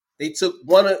They took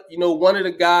one of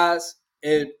the guys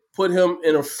and put him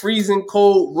in a freezing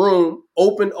cold room,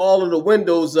 opened all of the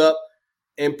windows up,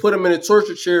 and put him in a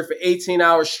torture chair for 18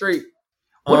 hours straight.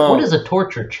 What is a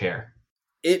torture chair?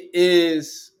 It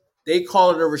is, they call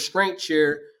it a restraint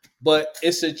chair, but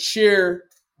it's a chair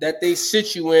that they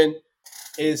sit you in.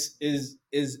 It's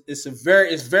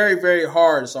very, very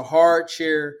hard. It's a hard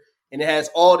chair, and it has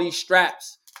all these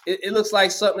straps. It looks like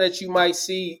something that you might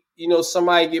see,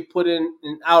 somebody get put in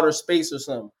outer space or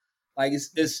something. Like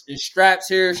it's straps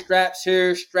here, straps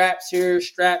here, straps here,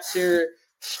 straps here,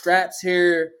 straps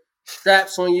here,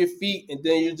 straps on your feet, and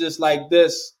then you're just like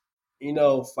this,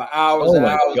 for hours and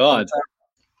hours. Oh my God.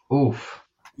 Oof.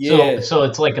 Yeah. So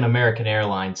it's like an American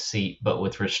Airlines seat, but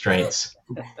with restraints.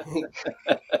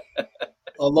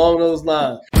 Along those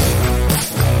lines.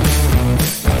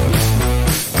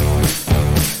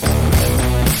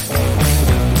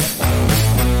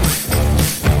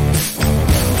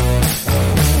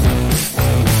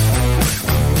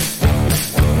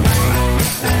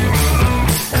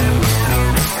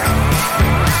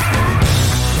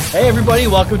 Hey everybody,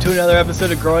 welcome to another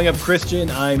episode of Growing Up Christian.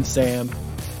 I'm Sam.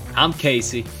 I'm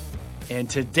Casey. And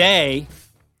today,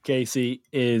 Casey,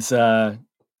 is, I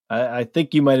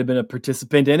think you might have been a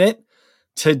participant in it.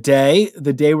 Today,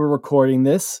 the day we're recording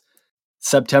this,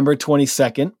 September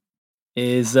 22nd,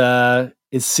 is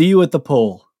See You at the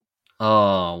Pole.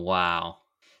 Oh, wow.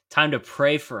 Time to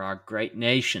pray for our great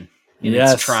nation in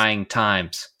Yes. its trying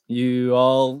times. You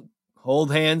all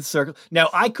hold hands, circle. Now,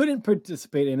 I couldn't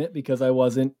participate in it because I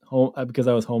wasn't home, because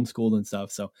I was homeschooled and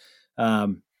stuff. So,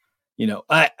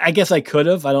 I guess I could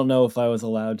have. I don't know if I was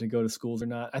allowed to go to schools or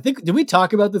not. I think, did we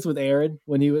talk about this with Aaron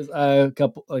when he was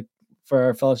for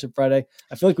our Fellowship Friday?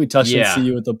 I feel like we touched on See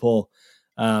You at the Pole.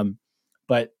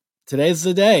 But today's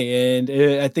the day, and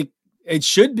I think it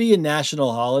should be a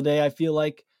national holiday. I feel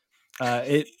like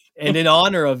and in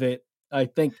honor of it, I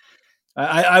think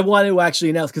I want to actually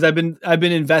announce, because I've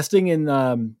been investing in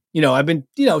I've been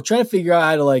trying to figure out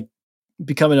how to like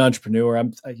become an entrepreneur. I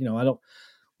don't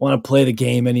want to play the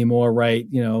game anymore, right?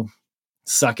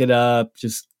 Suck it up,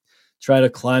 just try to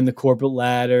climb the corporate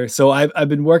ladder. So I've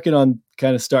been working on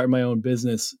kind of starting my own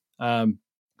business. And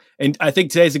I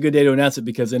think today's a good day to announce it,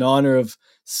 because in honor of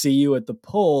See You at the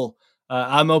Pole,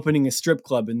 I'm opening a strip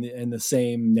club in the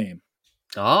same name.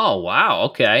 Oh, wow.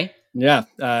 Okay. Yeah.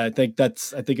 I think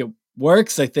it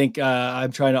works. I think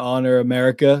I'm trying to honor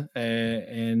America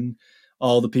and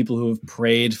all the people who have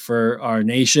prayed for our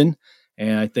nation.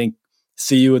 And I think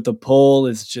See You at the Pole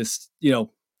is just,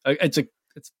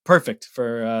 it's perfect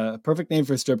for a perfect name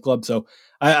for a strip club. So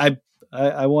I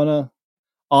want to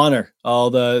honor all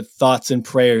the thoughts and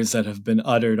prayers that have been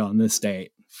uttered on this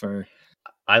date.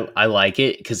 I like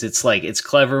it because it's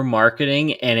clever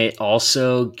marketing, and it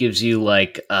also gives you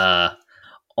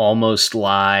almost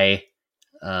lie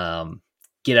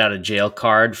get out of jail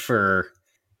card for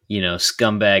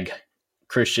scumbag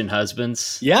Christian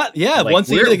husbands. Yeah. Once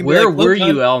where were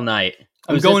you all night?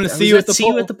 I'm going to see you at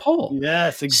the pole.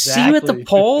 Yes, exactly. See you at the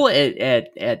pole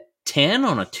at 10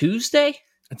 on a Tuesday.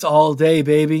 It's all day,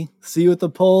 baby. See you at the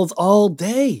polls all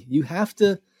day. You have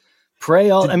to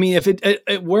pray all. I mean, if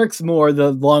it works more,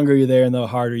 the longer you're there and the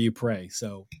harder you pray.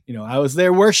 So, I was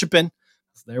there worshiping.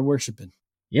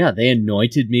 Yeah, they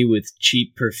anointed me with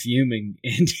cheap perfume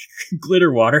and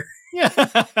glitter water. Yeah.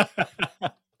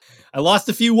 I lost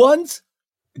a few ones,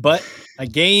 but I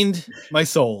gained my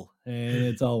soul, and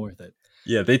it's all worth it.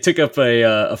 Yeah, they took up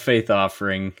a faith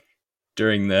offering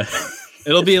during the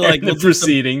it'll be like the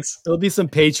proceedings. There'll be some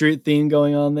Patriot theme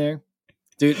going on there.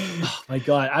 Dude, oh my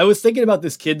God. I was thinking about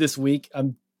this kid this week.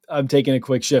 I'm taking a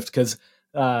quick shift because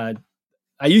I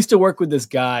used to work with this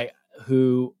guy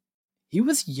who, he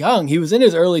was young. He was in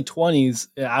his early 20s.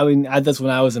 I mean, that's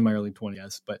when I was in my early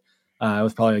 20s, but I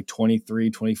was probably like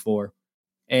 23, 24.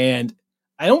 And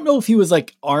I don't know if he was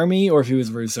like Army or if he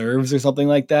was reserves or something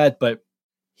like that, but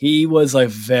he was like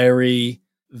very,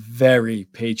 very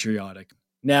patriotic.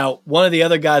 Now, one of the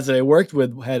other guys that I worked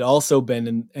with had also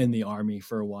been in the Army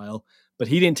for a while, but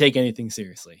he didn't take anything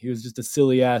seriously. He was just a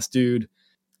silly ass dude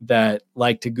that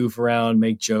liked to goof around,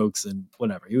 make jokes and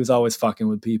whatever. He was always fucking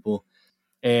with people.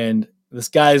 And this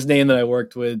guy's name that I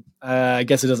worked with, I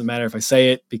guess it doesn't matter if I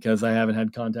say it because I haven't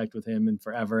had contact with him in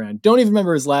forever and don't even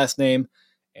remember his last name.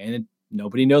 And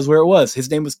nobody knows where it was.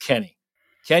 His name was Kenny.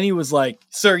 Kenny was like,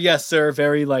 sir, yes, sir.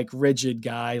 Very like rigid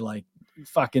guy, like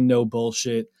fucking no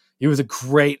bullshit. He was a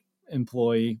great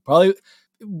employee, probably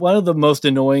one of the most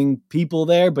annoying people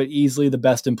there, but easily the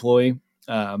best employee.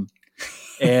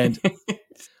 And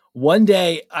one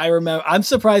day I remember, I'm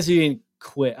surprised he didn't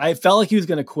quit. I felt like he was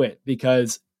going to quit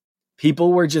because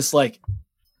people were just like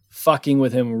fucking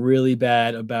with him really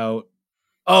bad about,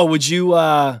 oh, would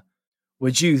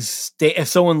you stay if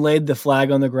someone laid the flag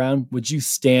on the ground, would you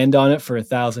stand on it for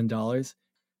 $1,000?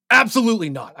 Absolutely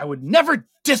not. I would never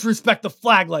disrespect the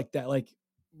flag like that. Like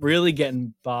really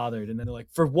getting bothered. And then they're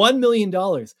like, for $1 million,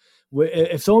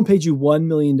 if someone paid you $1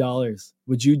 million,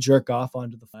 would you jerk off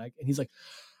onto the flag? And he's like,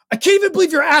 I can't even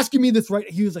believe you're asking me this right.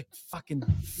 He was like fucking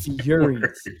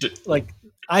furious. Like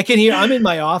I can hear, I'm in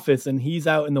my office and he's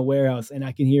out in the warehouse and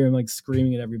I can hear him like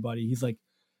screaming at everybody. He's like,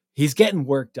 he's getting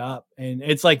worked up, and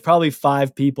it's like probably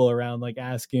 5 people around like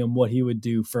asking him what he would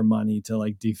do for money to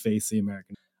like deface the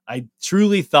American. I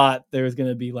truly thought there was going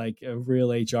to be like a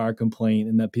real HR complaint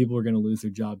and that people were going to lose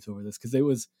their jobs over this because it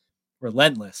was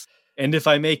relentless. And if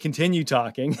I may continue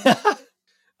talking,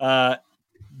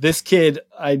 this kid,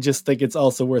 I just think it's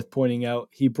also worth pointing out,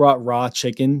 he brought raw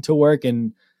chicken to work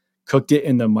and cooked it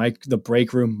in the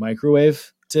break room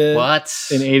microwave and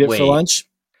ate it for lunch.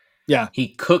 Yeah. He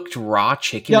cooked raw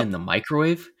chicken in the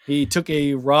microwave? He took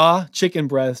a raw chicken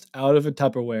breast out of a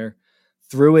Tupperware,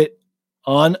 threw it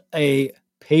on a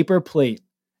paper plate,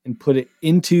 and put it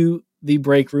into the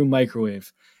break room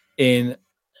microwave and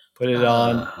put it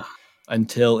on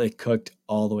until it cooked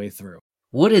all the way through.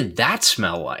 What did that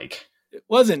smell like? It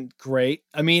wasn't great.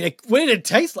 I mean, what did it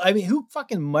taste like? I mean, who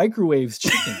fucking microwaves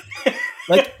chicken?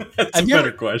 Like, that's a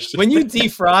better question. When you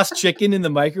defrost chicken in the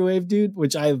microwave, dude,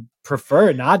 which I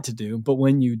prefer not to do, but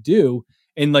when you do,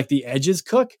 and like the edges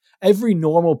cook, every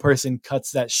normal person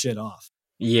cuts that shit off.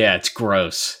 Yeah, it's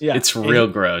gross. Yeah, it's real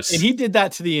gross. And he did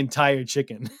that to the entire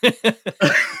chicken.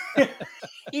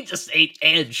 He just ate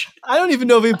edge. I don't even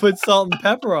know if he put salt and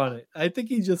pepper on it. I think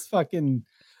he just fucking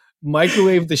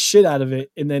microwaved the shit out of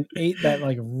it and then ate that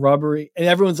like rubbery. And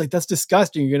everyone's like, that's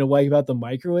disgusting. You're going to wipe out the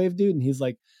microwave, dude? And he's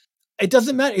like, it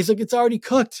doesn't matter. He's like, it's already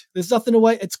cooked. There's nothing to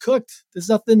wipe. It's cooked.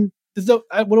 What do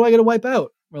I got to wipe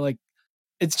out? We're like,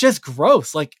 it's just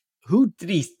gross. Like, who did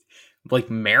he like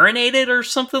marinate it or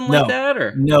something like that?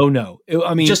 Or no.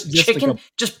 I mean, just chicken,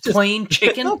 just plain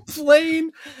chicken, a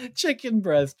plain chicken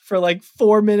breast for like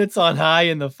 4 minutes on high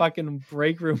in the fucking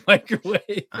break room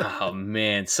microwave. Oh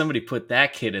man, somebody put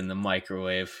that kid in the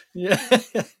microwave. Yeah.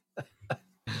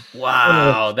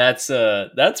 Wow, that's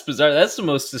bizarre. That's the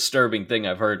most disturbing thing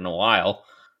I've heard in a while.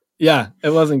 Yeah,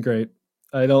 it wasn't great.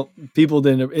 He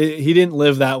didn't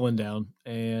live that one down,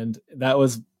 and that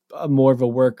was more of a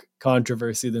work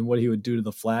controversy than what he would do to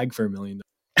the flag for $1 million.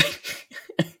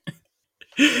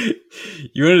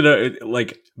 You want to know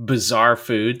like bizarre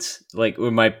foods? Like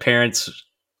when my parents,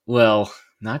 well,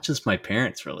 not just my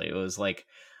parents really, it was like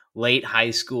late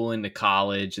high school into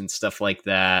college and stuff like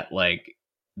that. Like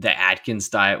the Atkins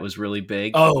diet was really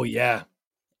big. Oh yeah.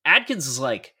 Atkins is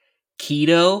like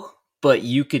keto, but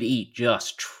you could eat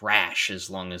just trash as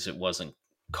long as it wasn't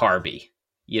carby.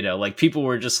 You know, like people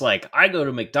were just like, I go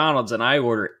to McDonald's and I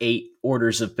order 8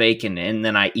 orders of bacon and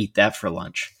then I eat that for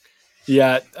lunch.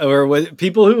 Yeah. Or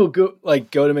people who go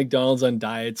to McDonald's on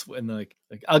diets and like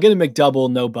I'll get a McDouble,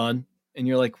 no bun. And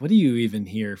you're like, what are you even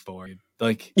here for?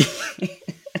 Like, I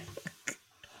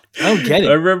don't get it.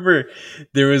 I remember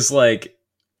there was like,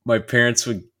 my parents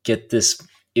would get this,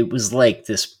 it was like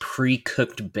this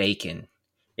pre-cooked bacon.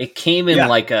 It came in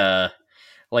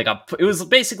it was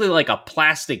basically like a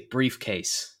plastic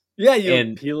briefcase. Yeah,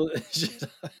 you peel it.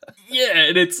 Yeah,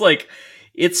 and it's like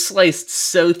it's sliced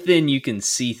so thin you can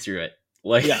see through it.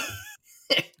 Like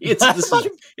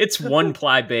it's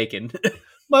 1-ply bacon.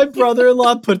 My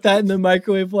brother-in-law put that in the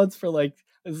microwave once for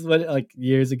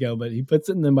years ago, but he puts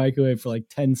it in the microwave for like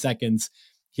 10 seconds,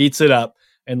 heats it up,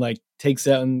 and like takes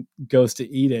it out and goes to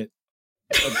eat it.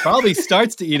 Or probably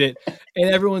starts to eat it, and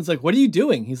everyone's like, "What are you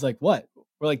doing?" He's like, "What?"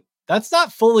 We're like, "That's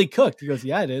not fully cooked." He goes,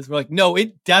 "Yeah, it is." We're like, "No,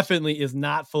 it definitely is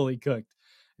not fully cooked."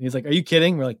 And he's like, "Are you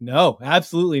kidding?" We're like, "No,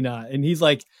 absolutely not." And he's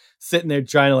like sitting there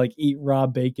trying to like eat raw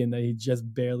bacon that he just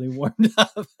barely warmed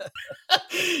up.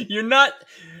 You're not.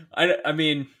 I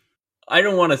mean, I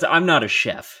don't want to. I'm not a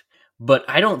chef, but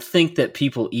I don't think that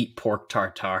people eat pork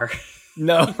tartare.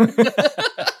 No,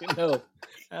 no,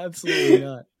 absolutely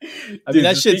not. I mean,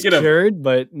 that shit's cured,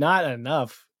 but not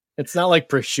enough. It's not like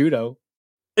prosciutto.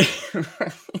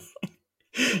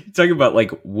 Talking about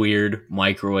like weird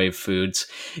microwave foods.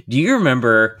 Do you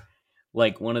remember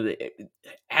like one of the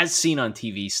as seen on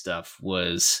TV stuff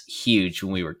was huge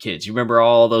when we were kids? You remember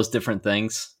all those different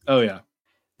things? Oh yeah.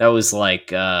 That was like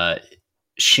ShamWow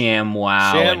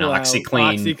and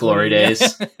OxyClean glory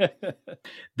days.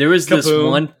 There was this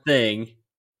one thing.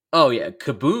 Oh yeah,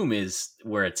 Kaboom is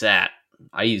where it's at.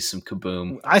 I use some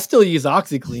Kaboom. I still use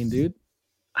OxyClean, dude.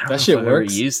 I don't know if I've ever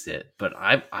used it, but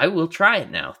I will try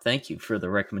it now. Thank you for the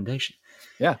recommendation.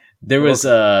 Yeah. There was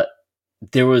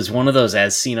there was one of those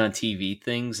as seen on TV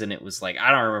things, and it was like,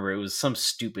 I don't remember, it was some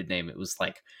stupid name. It was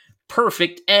like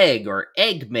Perfect Egg or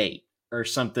Egg Mate or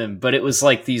something, but it was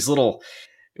like these little,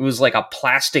 it was like a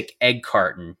plastic egg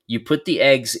carton. You put the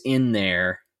eggs in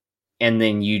there, and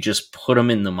then you just put them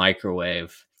in the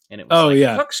microwave, and it was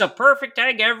it cooks a perfect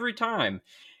egg every time.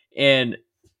 And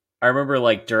I remember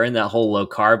like during that whole low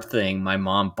carb thing, my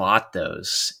mom bought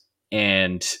those,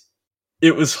 and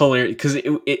it was hilarious because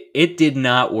it did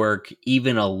not work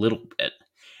even a little bit.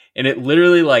 And it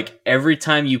literally, like, every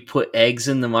time you put eggs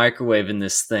in the microwave in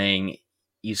this thing,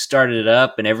 you started it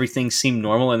up and everything seemed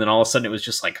normal, and then all of a sudden it was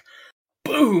just like,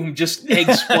 boom, just egg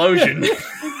explosion.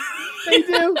 They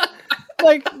do.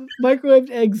 Like, microwaved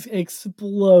eggs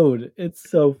explode. It's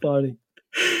so funny.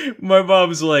 My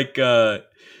mom's like,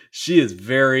 she is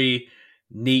very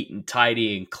neat and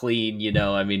tidy and clean, you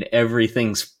know. I mean,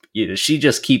 everything's, you know, she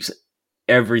just keeps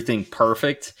everything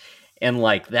perfect, and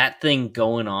like that thing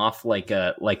going off like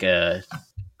a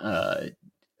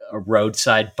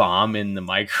roadside bomb in the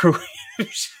microwave.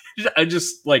 I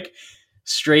just like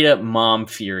straight up mom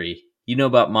fury. You know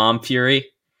about mom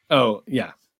fury? Oh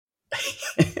yeah.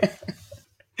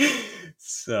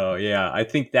 So yeah, I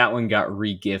think that one got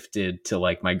re-gifted to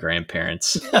like my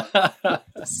grandparents.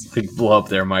 Like blow up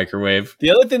their microwave.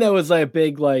 The other thing that was like a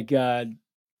big like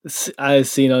I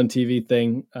seen on TV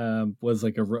thing was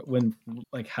like when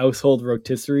like household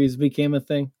rotisseries became a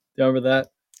thing. Do you remember that?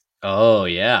 Oh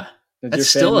yeah, that's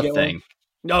still a thing.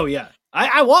 One? Oh yeah,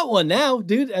 I want one now,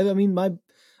 dude. I mean,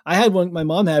 I had one. My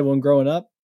mom had one growing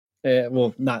up.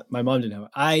 Well, not my mom didn't have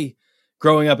it.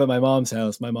 Growing up at my mom's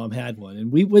house, my mom had one,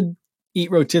 and we would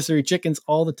eat rotisserie chickens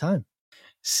all the time.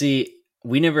 See,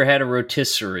 we never had a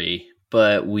rotisserie,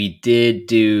 but we did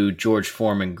do George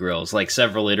Foreman grills, like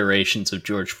several iterations of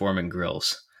George Foreman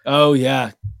grills. Oh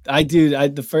yeah, I do. I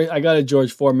got a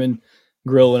George Foreman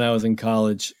grill when I was in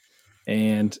college,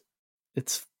 and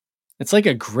it's like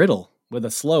a griddle with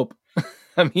a slope.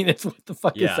 I mean, it's what the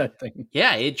fuck is that thing?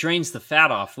 Yeah, it drains the fat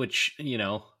off, which, you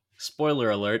know, spoiler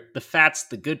alert, the fat's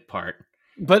the good part.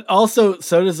 But also,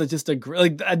 so does it just a grill.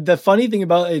 Like the funny thing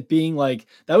about it being like,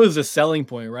 that was a selling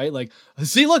point, right? Like,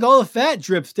 see, look, all the fat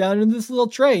drips down in this little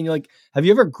tray. And you're like, have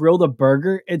you ever grilled a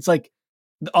burger? It's like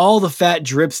all the fat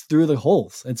drips through the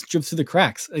holes. It drips through the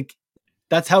cracks. Like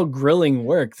that's how grilling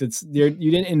works. You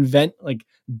didn't invent like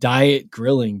diet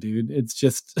grilling, dude. It's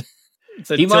just,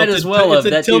 he might as well have.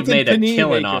 That dude made a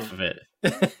killing off of it.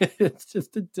 It's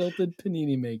just a tilted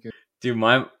panini maker. Dude,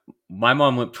 my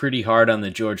mom went pretty hard on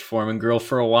the George Foreman grill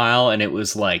for a while, and it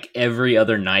was like every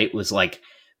other night was like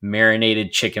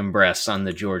marinated chicken breasts on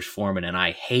the George Foreman, and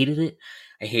I hated it.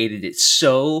 I hated it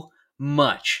so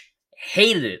much.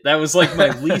 Hated it. That was like my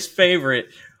least favorite.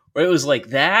 Or it was like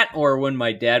that, or when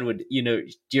my dad would, you know,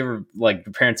 do you ever, like,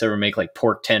 your parents ever make like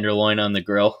pork tenderloin on the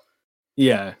grill?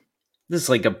 Yeah. This is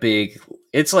like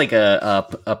it's like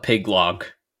a pig log.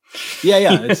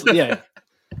 Yeah. Yeah.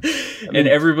 And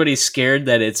everybody's scared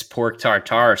that it's pork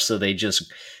tartare, so they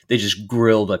just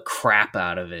grill the crap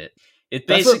out of it. It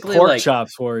basically, that's what pork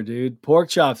chops were, dude. Pork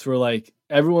chops were like,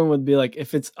 everyone would be like,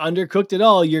 if it's undercooked at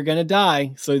all, you're gonna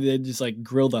die. So they just like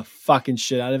grill the fucking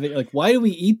shit out of it. Like, why do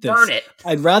we eat this? Burn it.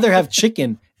 I'd rather have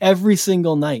chicken every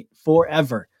single night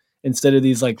forever instead of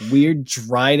these like weird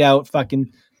dried out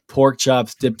fucking pork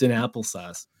chops dipped in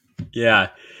applesauce. Yeah.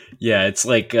 It's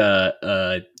like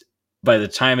by the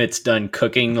time it's done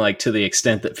cooking, like to the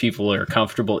extent that people are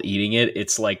comfortable eating it,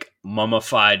 it's like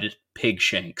mummified pig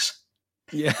shanks.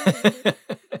 Yeah.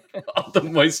 All the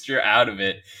moisture out of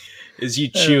it. As you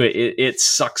chew it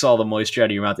sucks all the moisture out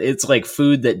of your mouth. It's like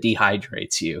food that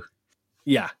dehydrates you.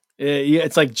 Yeah.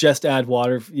 It's like just add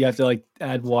water. You have to like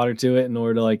add water to it in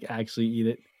order to like actually eat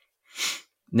it.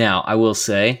 Now, I will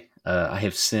say, I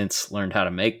have since learned how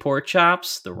to make pork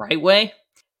chops the right way.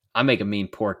 I make a mean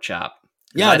pork chop.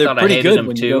 Yeah, they're pretty good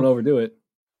when you don't overdo it.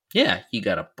 Yeah, you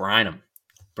got to brine them.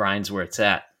 Brine's where it's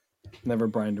at. Never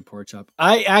brined a pork chop.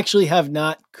 I actually have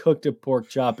not cooked a pork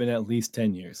chop in at least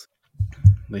 10 years.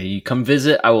 When you come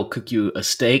visit, I will cook you a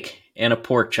steak and a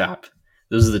pork chop.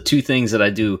 Those are the two things that I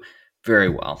do very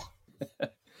well.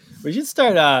 We should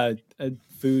start a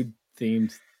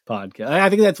food-themed podcast. I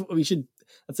think that's what we should.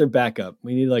 That's our backup.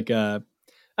 We need like I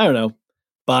don't know,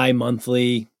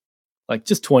 bi-monthly, like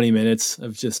just 20 minutes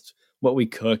of just what we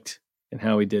cooked and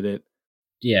how we did it.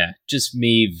 Yeah, just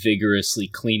me vigorously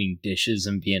cleaning dishes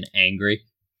and being angry.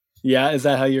 Yeah, is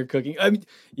that how you're cooking? I mean,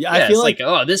 yeah, I feel like,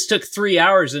 oh, this took 3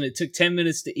 hours and it took 10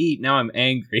 minutes to eat. Now I'm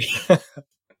angry.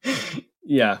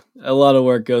 Yeah, a lot of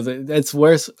work goes. It's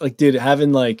worse. Like, dude,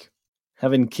 having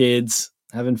kids,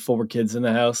 having 4 kids in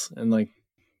the house, and like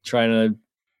trying to,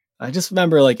 I just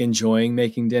remember like enjoying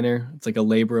making dinner. It's like a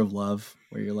labor of love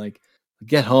where you're like,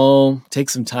 get home, take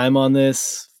some time on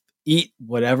this, eat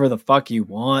whatever the fuck you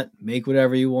want, make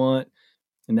whatever you want.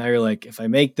 And now you're like, if I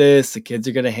make this, the kids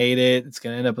are going to hate it. It's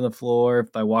going to end up on the floor.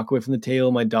 If I walk away from the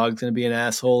table, my dog's going to be an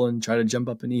asshole and try to jump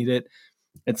up and eat it.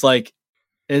 It's like,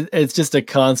 it's just a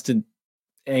constant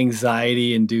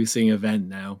anxiety inducing event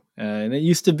now. And it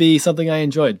used to be something I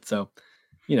enjoyed. So,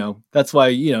 that's why,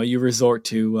 you resort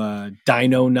to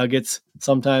dino nuggets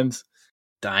sometimes.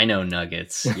 Dino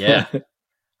nuggets. Yeah.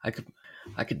 I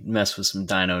could mess with some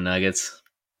dino nuggets.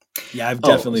 Yeah, I've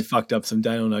definitely fucked up some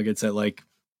dino nuggets at like,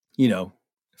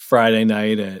 Friday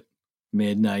night at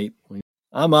midnight.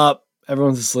 I'm up,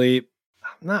 everyone's asleep.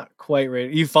 I'm not quite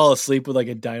ready. You fall asleep with like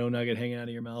a dino nugget hanging out of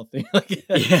your mouth. Like,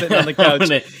 sitting on the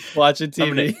couch watching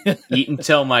TV. I'm eat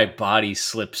until my body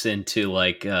slips into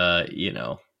like,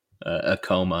 a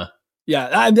coma.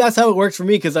 Yeah, that's how it works for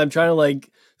me because I'm trying to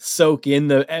like soak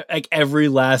in every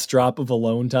last drop of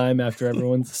alone time after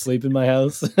everyone's asleep in my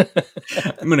house.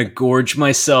 I'm going to gorge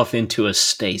myself into a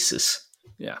stasis.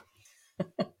 Yeah.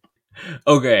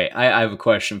 Okay, I have a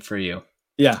question for you.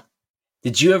 Yeah.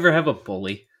 Did you ever have a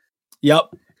bully?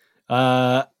 Yep.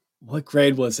 What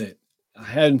grade was it? I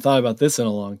hadn't thought about this in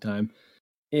a long time.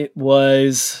 It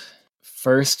was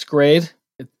first grade.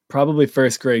 Probably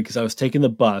first grade because I was taking the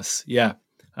bus. Yeah.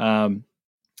 I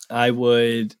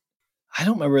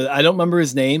don't remember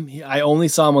his name. I only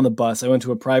saw him on the bus. I went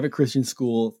to a private Christian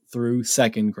school through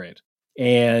second grade.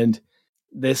 And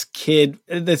this kid,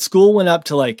 the school went up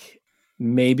to like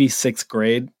maybe sixth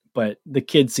grade, but the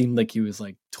kid seemed like he was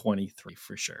like 23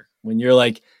 for sure. When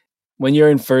you're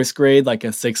in first grade, like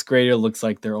a sixth grader looks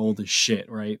like they're old as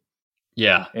shit, right?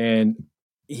 Yeah. And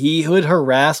he would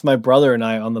harass my brother and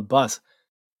I on the bus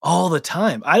all the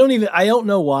time. I don't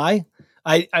know why.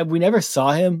 We never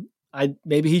saw him.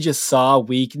 Maybe he just saw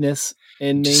weakness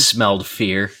in me. Just smelled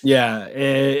fear. Yeah.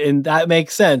 And that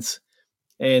makes sense.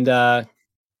 And,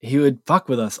 he would fuck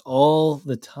with us all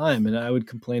the time. And I would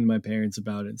complain to my parents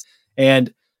about it.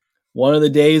 And one of the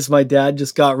days my dad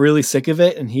just got really sick of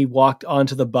it and he walked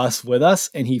onto the bus with us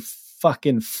and he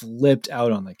fucking flipped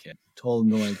out on the kid. Told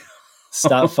him to like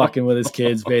stop fucking with his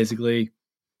kids basically.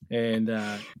 And,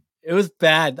 it was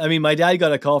bad. I mean, my dad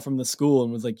got a call from the school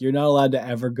and was like, you're not allowed to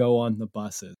ever go on the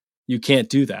buses. You can't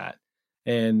do that.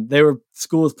 And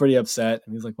school was pretty upset.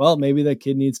 And he's like, well, maybe that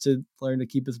kid needs to learn to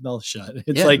keep his mouth shut.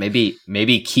 It's like,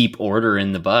 maybe keep order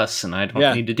in the bus and I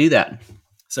don't need to do that.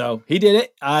 So he did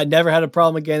it. I never had a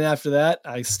problem again after that.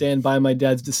 I stand by my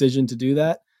dad's decision to do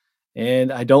that.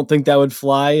 And I don't think that would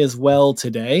fly as well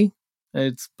today.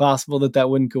 It's possible that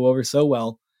wouldn't go over so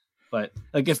well. But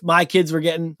like if my kids were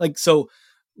getting like, so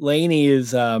Lainey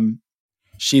is,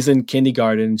 she's in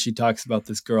kindergarten and she talks about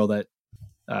this girl that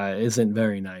isn't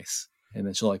very nice. And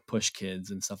then she'll like push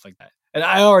kids and stuff like that. And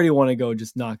I already want to go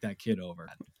just knock that kid over.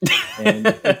 And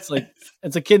it's like,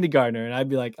 it's a kindergartner. And I'd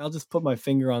be like, I'll just put my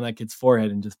finger on that kid's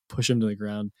forehead and just push him to the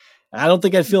ground. I don't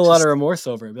think I'd feel a lot of remorse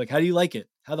over it. I'd be like, how do you like it?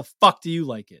 How the fuck do you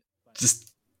like it?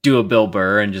 Just do a Bill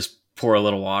Burr and just pour a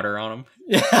little water on him.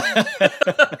 Yeah.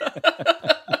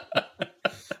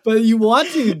 But you want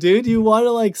to, dude. You want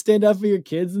to like stand up for your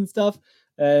kids and stuff.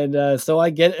 And so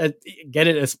I get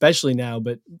it, especially now.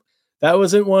 But that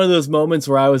wasn't one of those moments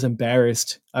where I was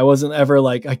embarrassed. I wasn't ever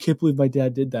like, I can't believe my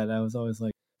dad did that. I was always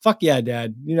like, fuck yeah,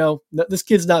 Dad. This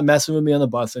kid's not messing with me on the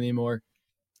bus anymore.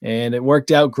 And it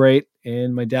worked out great.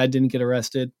 And my dad didn't get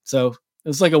arrested. So it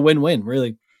was like a win-win,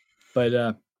 really.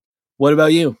 But what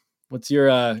about you? What's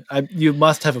your, you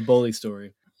must have a bully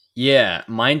story. Yeah,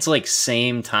 mine's like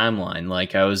same timeline.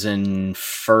 Like I was in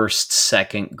first,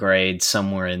 second grade,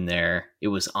 somewhere in there. It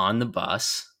was on the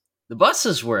bus. The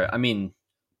buses were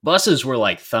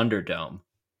like Thunderdome.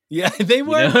 Yeah, they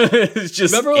were. It's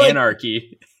just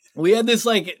anarchy. We had this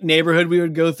like neighborhood we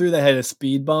would go through that had a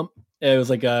speed bump. It was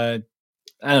like I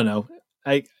don't know.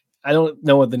 I don't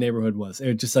know what the neighborhood was. It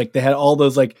was just like they had all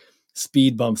those like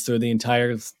speed bumps through the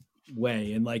entire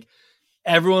way. And like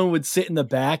everyone would sit in the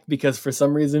back because for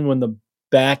some reason when the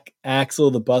back axle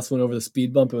of the bus went over the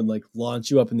speed bump, it would like launch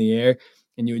you up in the air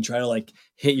and you would try to like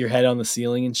hit your head on the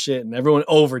ceiling and shit. And everyone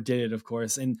overdid it, of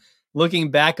course. And looking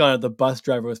back on it, the bus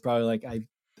driver was probably like,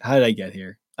 how did I get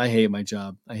here? I hate my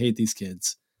job. I hate these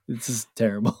kids. This is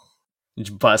terrible.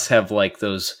 Each bus have like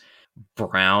those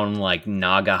brown, like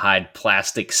Naga hide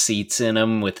plastic seats in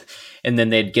them and then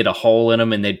they'd get a hole in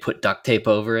them and they'd put duct tape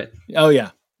over it. Oh yeah.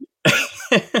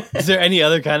 Is there any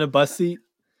other kind of bus seat?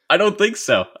 I don't think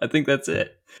so. I think that's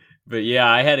it. But yeah,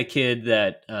 I had a kid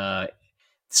that,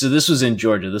 so this was in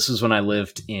Georgia. This was when I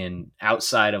lived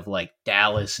outside of like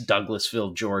Dallas,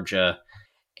 Douglasville, Georgia.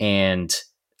 And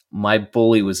my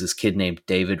bully was this kid named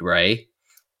David Ray.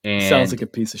 And sounds like a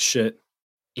piece of shit.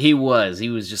 He was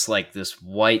just like this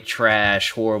white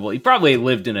trash, horrible. He probably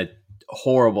lived in a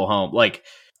horrible home. Like,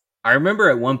 I remember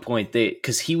at one point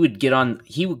because he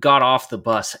got off the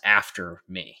bus after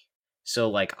me. So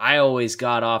like I always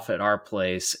got off at our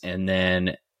place, and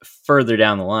then further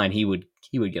down the line, he would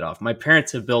get off. My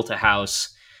parents have built a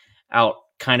house out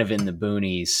kind of in the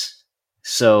boonies.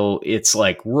 So it's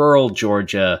like rural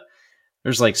Georgia.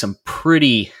 There's like some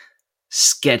pretty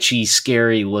sketchy,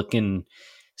 scary looking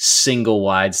single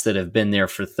wides that have been there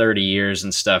for 30 years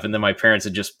and stuff. And then my parents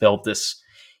had just built this,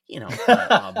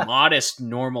 a modest,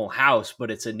 normal house, but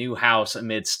it's a new house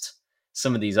amidst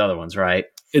some of these other ones, right?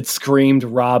 It screamed,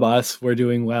 rob us, we're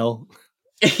doing well.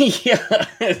 Yeah,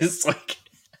 it's like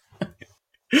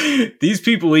these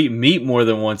people eat meat more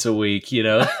than once a week,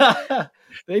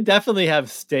 They definitely have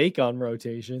steak on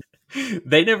rotation.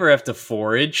 They never have to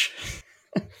forage.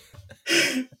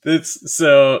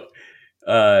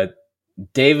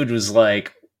 David was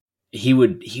like, he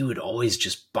would always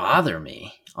just bother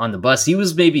me on the bus. He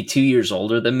was maybe 2 years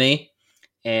older than me.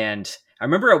 And I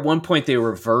remember at one point they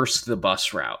reversed the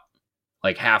bus route,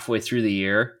 like halfway through the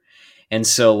year. And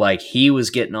so like he was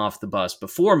getting off the bus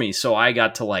before me. So I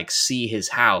got to like see his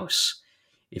house,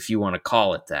 if you want to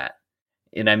call it that.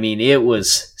 And I mean, it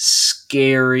was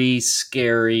scary,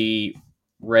 scary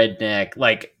redneck.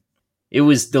 Like it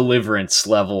was Deliverance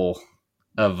level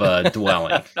of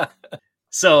dwelling.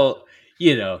 So,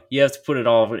 you have to put it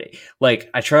all, like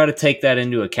I try to take that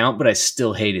into account, but I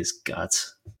still hate his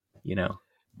guts,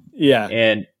 Yeah.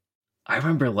 And I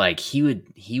remember like he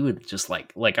would just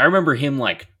like I remember him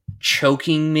like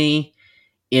choking me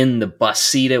in the bus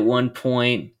seat at one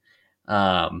point.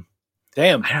 Damn,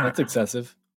 that's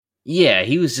excessive. Yeah,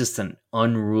 he was just an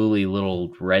unruly little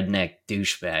redneck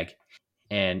douchebag,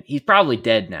 and he's probably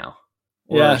dead now,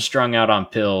 or strung out on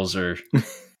pills, or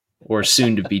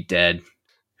soon to be dead.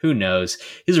 Who knows?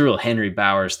 He's a real Henry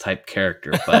Bowers type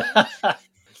character, but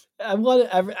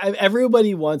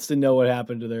everybody wants to know what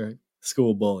happened to their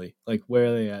school bully. Like, where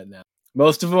are they at now?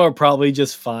 Most of them are probably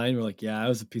just fine. We're like, yeah, I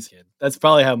was a piece of kid. That's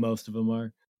probably how most of them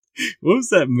are. What was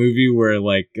that movie where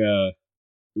like it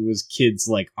was kids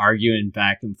like arguing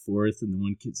back and forth, and the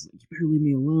one kid's like, "You better leave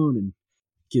me alone," and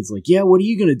the kid's like, "Yeah, what are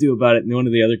you gonna do about it?" And one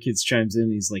of the other kids chimes in,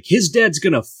 and he's like, "His dad's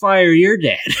gonna fire your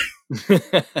dad."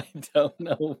 I don't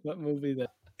know what movie that.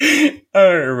 I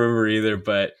don't remember either,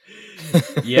 but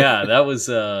yeah, that was.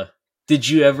 Did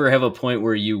you ever have a point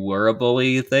where you were a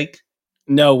bully? You think?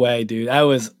 No way, dude. I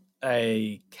was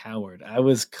a coward. I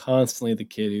was constantly the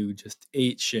kid who just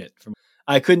ate shit.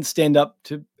 I couldn't stand up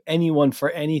to anyone for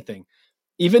anything.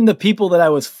 Even the people that I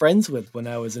was friends with when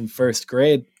I was in first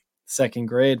grade, second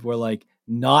grade, were like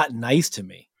not nice to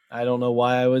me. I don't know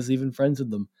why I was even friends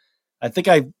with them. I think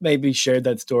I maybe shared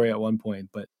that story at one point,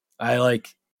 but I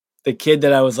like the kid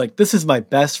that I was like, this is my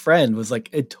best friend, was like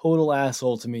a total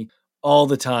asshole to me all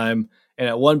the time. And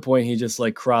at one point he just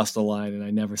like crossed the line and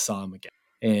I never saw him again.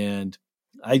 And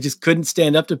I just couldn't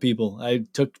stand up to people. I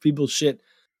took people's shit.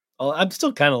 I'm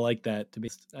still kind of like that, to be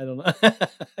honest. I don't know.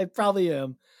 I probably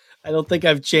am. I don't think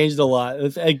I've changed a lot.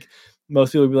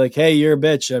 Most people would be like, hey, you're a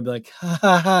bitch. I'd be like, ha,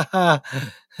 ha, ha, ha.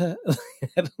 I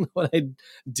don't know what I'd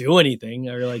do anything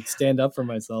or like stand up for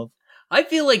myself. I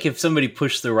feel like if somebody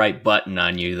pushed the right button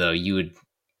on you, though, you'd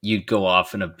go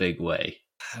off in a big way.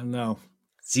 I don't know.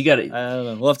 So you got to. I don't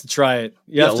know. We'll have to try it.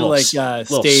 You have to like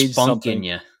stage something. In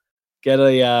you. Get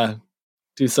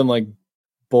do some like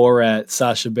Borat,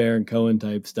 Sacha Baron Cohen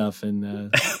type stuff,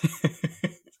 and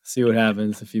see what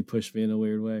happens if you push me in a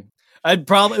weird way.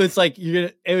 It's like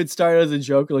it would start as a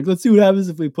joke, like let's see what happens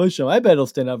if we push him. I bet he'll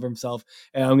stand up for himself,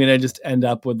 and I'm gonna just end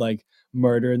up with like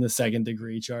murder in the second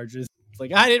degree charges. It's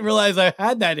like I didn't realize I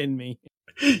had that in me.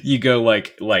 You go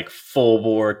like full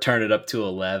bore, turn it up to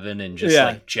 11, and just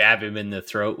like jab him in the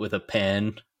throat with a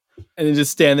pen, and then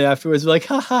just stand there afterwards, be like,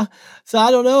 haha. So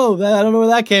I don't know where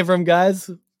that came from, guys.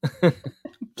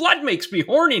 Blood makes me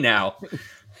horny now.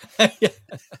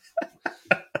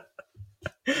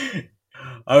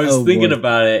 I was thinking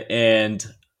about it, and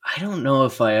I don't know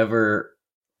if I ever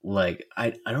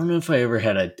I don't know if I ever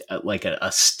had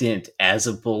a stint as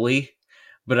a bully,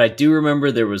 but I do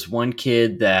remember there was one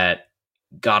kid that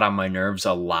got on my nerves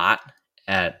a lot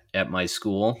at my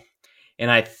school,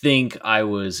 and I think I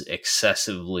was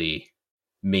excessively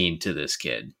mean to this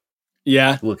kid.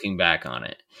 Yeah, looking back on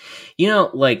it,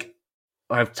 like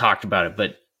I've talked about it,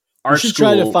 but our school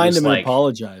try to find him and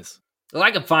apologize. Well,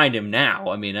 I could find him now.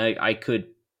 I mean, I could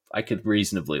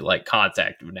reasonably like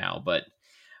contact him now, but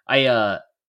I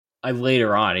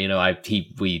later on,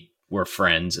 we were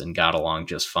friends and got along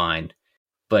just fine.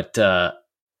 But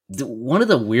one of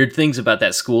the weird things about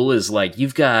that school is like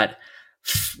you've got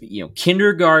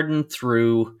kindergarten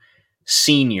through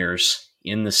seniors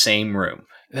in the same room.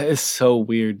 That is so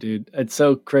weird, dude. It's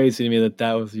so crazy to me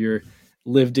that was your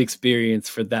lived experience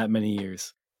for that many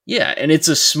years. Yeah, and it's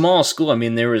a small school. I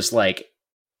mean, there was like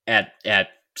at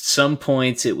some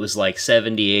points it was like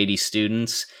 70, 80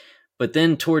 students, but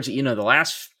then towards the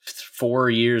last 4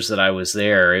 years that I was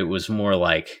there, it was more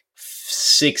like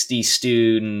 60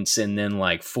 students and then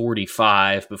like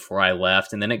 45 before I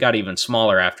left, and then it got even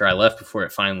smaller after I left before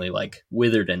it finally like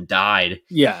withered and died.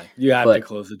 Yeah, you have to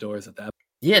close the doors at that point.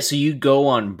 Yeah, so you go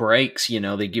on breaks,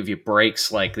 they give you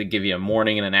breaks, like they give you a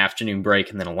morning and an afternoon break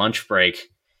and then a lunch break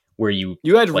where you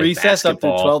had recess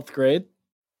basketball. Up to 12th grade?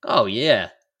 Oh, yeah.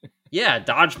 Yeah,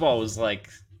 dodgeball was like,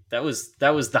 that was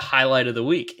the highlight of the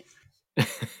week.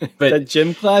 But that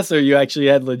gym class, or you actually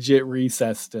had legit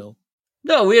recess still?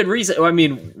 No, we had recess. I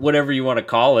mean, whatever you want to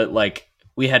call it. Like,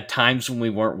 we had times when we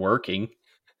weren't working.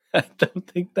 I don't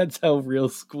think that's how real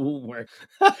school works.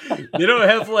 You don't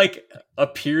have like a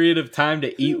period of time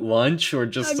to eat lunch or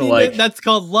just that's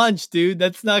called lunch, dude.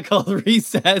 That's not called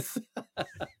recess.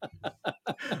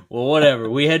 Well, whatever.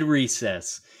 We had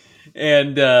recess.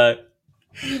 And there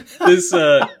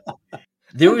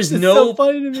was no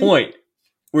point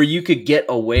where you could get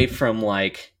away from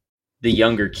like the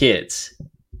younger kids.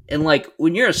 And like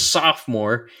when you're a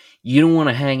sophomore, you don't want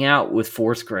to hang out with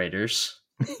fourth graders.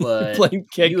 But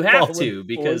you have to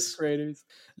because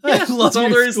that's all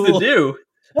there is to do.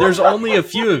 There's only a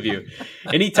few of you.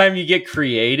 Anytime you get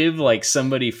creative, like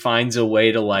somebody finds a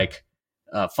way to like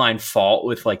find fault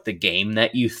with like the game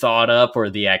that you thought up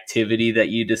or the activity that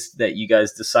you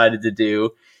guys decided to do.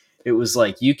 It was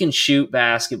like you can shoot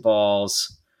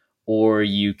basketballs or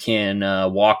you can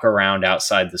walk around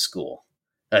outside the school.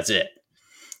 That's it.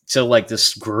 So like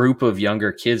this group of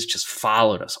younger kids just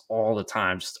followed us all the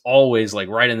time, just always like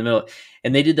right in the middle.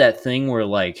 And they did that thing where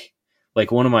like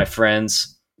one of my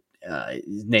friends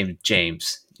named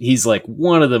James, he's like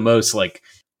one of the most like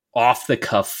off the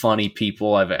cuff funny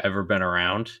people I've ever been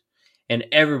around. And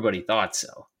everybody thought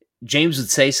so. James would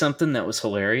say something that was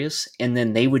hilarious and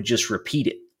then they would just repeat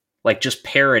it, like just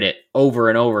parrot it over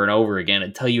and over and over again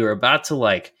until you were about to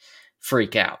like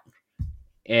freak out.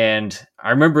 And I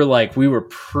remember like we were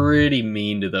pretty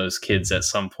mean to those kids at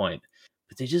some point,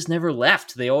 but they just never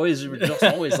left. They always were just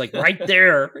always like right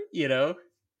there,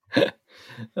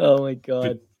 Oh my God.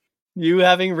 But you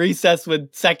having recess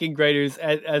with second graders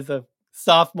as a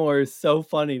sophomore is so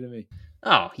funny to me.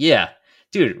 Oh yeah.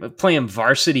 Dude, playing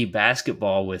varsity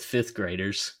basketball with fifth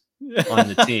graders on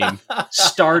the team,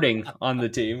 starting on the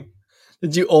team.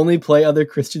 Did you only play other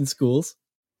Christian schools?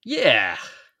 Yeah.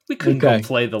 We couldn't go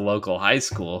play the local high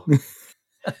school.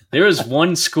 There was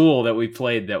one school that we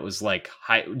played that was like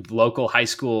local high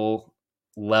school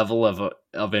level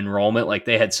of enrollment. Like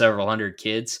they had several hundred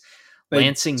kids.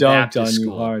 Lansing Baptist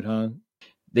School. Hard, huh?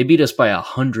 They beat us by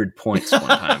 100 points one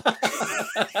time.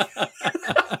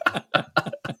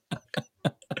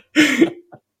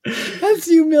 That's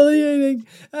humiliating.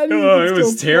 It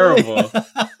was terrible.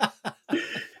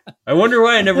 I wonder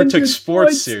why I never took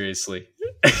sports seriously.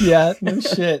 Yeah, no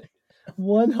shit.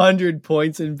 100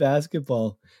 points in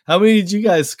basketball. How many did you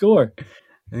guys score?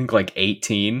 I think like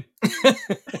 18.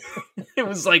 It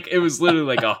was literally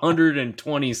like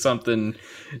 120 something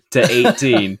to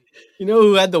 18. You know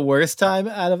who had the worst time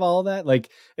out of all that? Like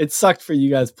it sucked for you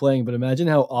guys playing, but imagine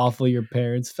how awful your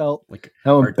parents felt. Like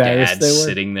how embarrassed they were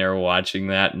sitting there watching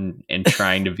that and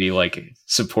trying to be like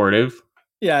supportive.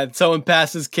 Yeah, someone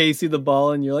passes Casey the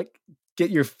ball and you're like, get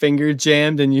your finger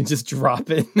jammed and you just drop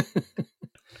it.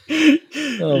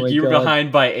 Oh you're God.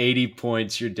 Behind by 80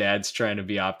 points. Your dad's trying to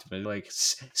be optimistic. Like,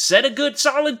 set a good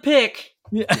solid pick.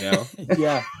 Yeah.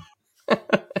 Yeah.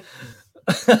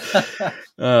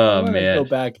 Oh, man. Go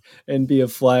back and be a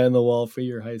fly on the wall for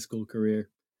your high school career.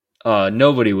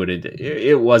 Nobody would have.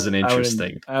 It wasn't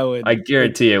interesting. I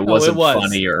guarantee it wasn't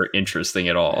funny or interesting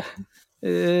at all. I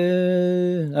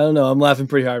don't know. I'm laughing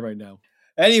pretty hard right now.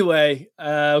 Anyway,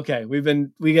 okay, we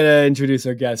gotta introduce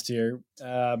our guest here.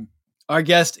 Our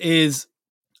guest is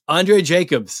Andre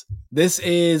Jacobs. This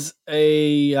is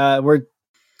we're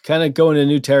kind of going to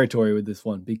new territory with this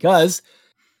one because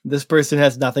this person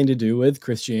has nothing to do with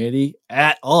Christianity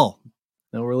at all.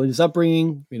 No religious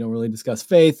upbringing. We don't really discuss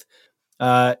faith.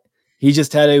 He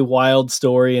just had a wild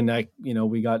story, and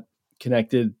we got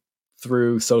connected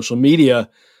through social media.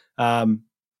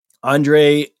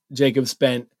 Andre Jacobs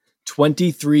spent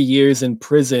 23 years in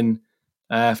prison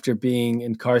after being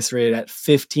incarcerated at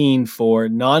 15 for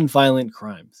nonviolent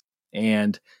crimes.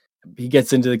 And he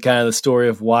gets into the story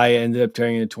of why it ended up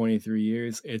turning into 23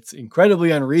 years. It's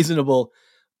incredibly unreasonable,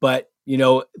 but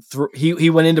he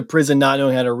went into prison not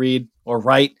knowing how to read or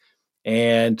write,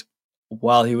 and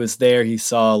while he was there, he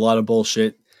saw a lot of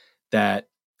bullshit that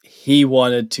he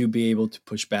wanted to be able to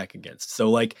push back against. So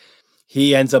like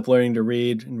he ends up learning to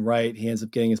read and write. He ends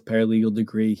up getting his paralegal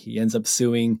degree. He ends up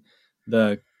suing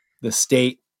the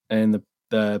state and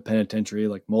the penitentiary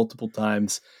like multiple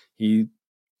times. He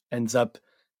ends up,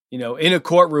 in a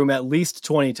courtroom at least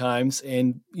 20 times.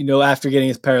 And, after getting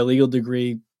his paralegal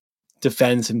degree,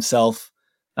 defends himself,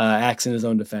 acts in his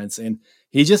own defense. And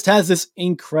he just has this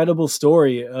incredible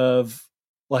story of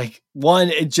like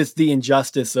it's just the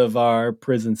injustice of our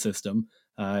prison system.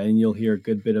 And you'll hear a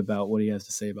good bit about what he has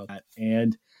to say about that.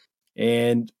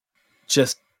 And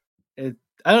just, I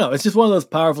don't know. It's just one of those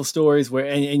powerful stories where,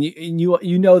 and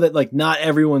you know that like not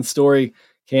everyone's story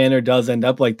can or does end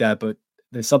up like that, but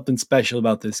there's something special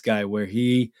about this guy where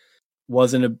he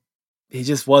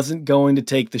just wasn't going to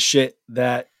take the shit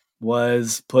that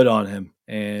was put on him.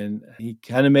 And he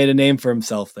kind of made a name for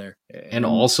himself there. And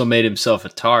also made himself a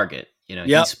target. Yep.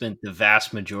 He spent the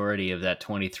vast majority of that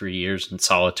 23 years in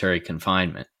solitary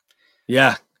confinement.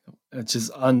 Yeah. It's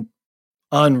just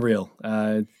unreal.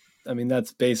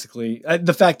 That's basically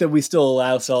the fact that we still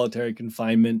allow solitary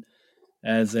confinement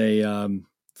as a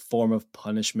form of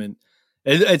punishment.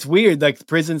 It's weird. Like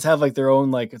prisons have like their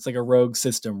own, like it's like a rogue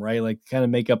system, right? Like kind of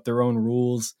make up their own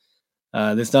rules.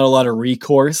 There's not a lot of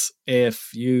recourse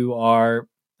if you are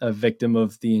a victim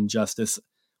of the injustice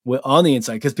on the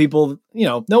inside, because people,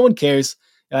 no one cares.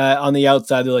 On the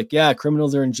outside, they're like, yeah,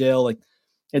 criminals are in jail. Like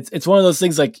it's one of those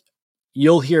things. Like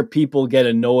you'll hear people get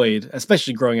annoyed,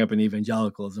 especially growing up in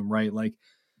evangelicalism, right? Like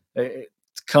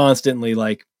it's constantly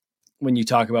like when you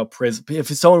talk about prison, if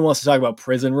someone wants to talk about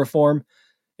prison reform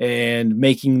and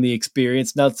making the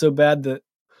experience not so bad, that,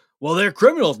 well, they're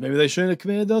criminals, maybe they shouldn't have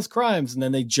committed those crimes. And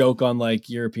then they joke on like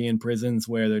European prisons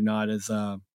where they're not as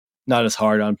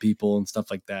hard on people and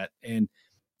stuff like that. And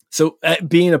so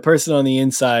being a person on the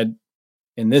inside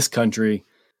in this country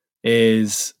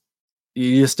is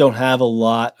you just don't have a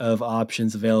lot of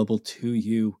options available to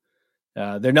you.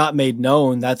 They're not made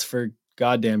known. That's for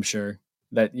goddamn sure.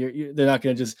 That they're not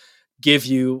going to just give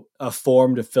you a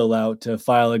form to fill out to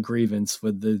file a grievance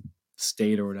with the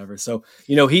state or whatever. So,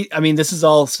 this is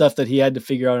all stuff that he had to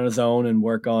figure out on his own and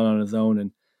work on his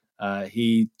own. And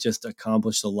he just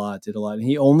accomplished a lot, did a lot. And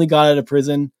he only got out of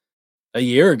prison a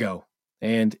year ago.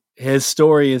 And his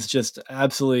story is just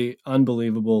absolutely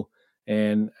unbelievable.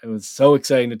 And it was so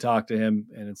exciting to talk to him.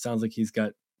 And it sounds like he's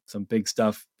got some big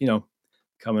stuff,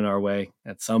 coming our way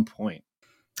at some point.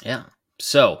 Yeah.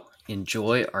 So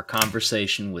enjoy our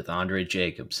conversation with Andre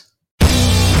Jacobs.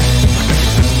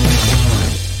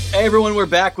 Hey everyone, we're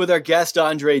back with our guest,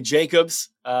 Andre Jacobs.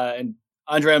 And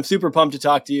Andre, I'm super pumped to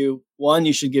talk to you. One,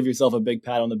 you should give yourself a big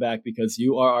pat on the back because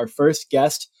you are our first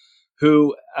guest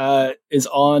who is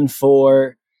on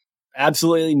for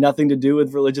absolutely nothing to do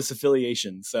with religious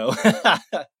affiliation. So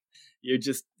you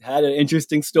just had an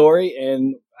interesting story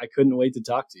and I couldn't wait to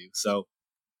talk to you. So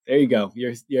there you go.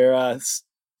 You're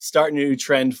starting a new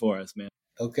trend for us, man.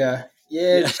 Okay.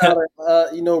 Yeah. Try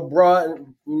to,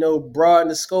 broaden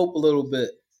the scope a little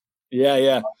bit.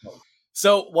 Yeah.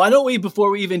 So why don't we, before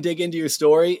we even dig into your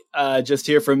story, just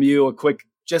hear from you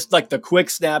the quick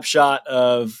snapshot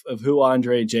of who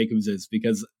Andre Jacobs is,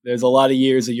 because there's a lot of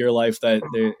years of your life that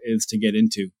there is to get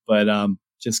into, but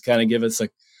just kind of give us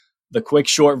the quick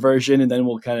short version, and then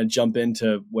we'll kind of jump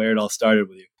into where it all started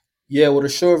with you. Yeah. Well, the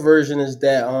short version is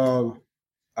that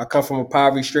I come from a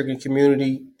poverty-stricken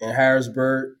community in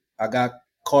Harrisburg. I got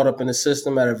caught up in the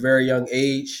system at a very young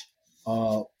age.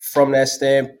 From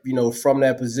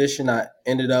that position, I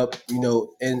ended up,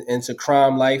 into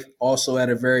crime life also at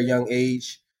a very young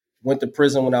age. Went to adult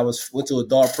prison when I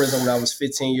was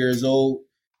 15 years old,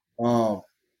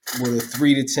 with a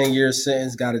 3 to 10 year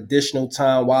sentence, got additional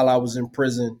time while I was in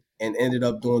prison and ended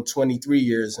up doing 23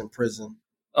 years in prison.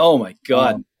 Oh my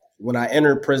God. When I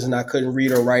entered prison, I couldn't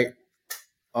read or write.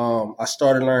 I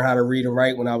started learning how to read and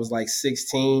write when I was like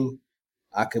 16.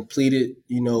 I completed,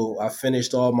 I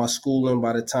finished all my schooling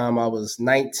by the time I was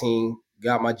 19,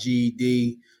 got my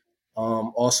GED,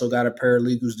 also got a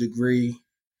paralegal's degree,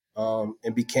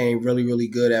 and became really, really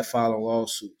good at filing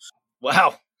lawsuits.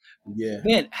 Wow. Yeah.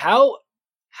 Man, how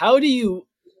do you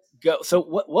go? So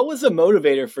what was the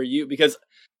motivator for you? Because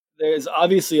there's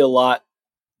obviously a lot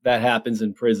that happens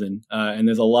in prison, and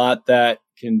there's a lot that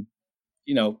can,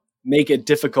 make it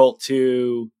difficult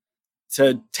to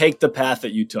take the path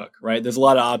that you took, right? There's a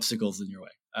lot of obstacles in your way.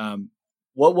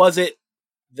 What was it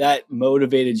that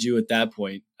motivated you at that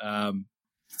point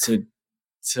to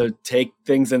take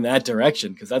things in that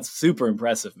direction? Because that's super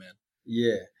impressive, man.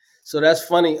 Yeah. So that's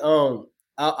funny.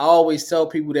 I always tell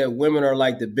people that women are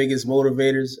like the biggest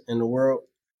motivators in the world.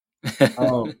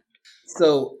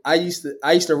 So I used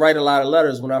to write a lot of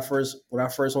letters when I first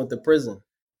went to prison,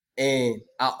 and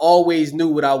I always knew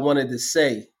what I wanted to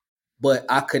say, but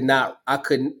I could not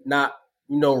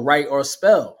write or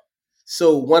spell.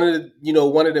 So one of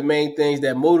the main things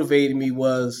that motivated me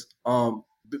was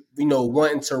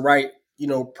wanting to write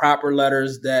proper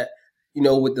letters that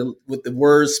with the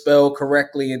words spelled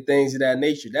correctly and things of that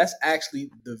nature. That's actually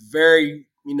the very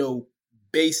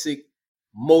basic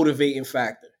motivating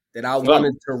factor, that I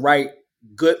wanted to write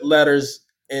good letters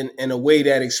in a way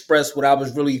that expressed what I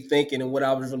was really thinking and what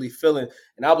I was really feeling.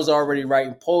 And I was already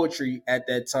writing poetry at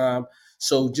that time.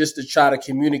 So just to try to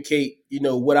communicate,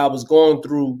 what I was going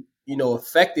through,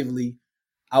 effectively,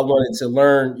 I wanted to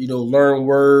learn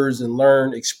words and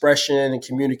learn expression and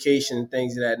communication and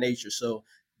things of that nature. So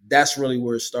that's really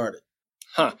where it started.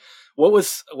 Huh.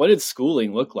 What did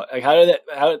schooling look like? Like,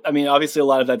 I mean, obviously a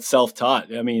lot of that's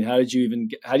self-taught. I mean, how do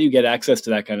you get access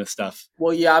to that kind of stuff?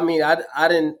 Well, yeah, I mean, I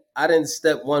didn't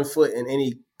step one foot in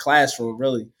any classroom,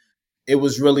 really. It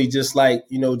was really just like,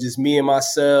 just me and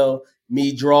myself,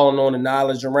 me drawing on the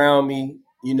knowledge around me,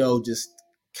 just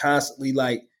constantly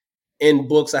like in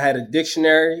books. I had a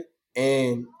dictionary,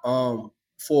 and for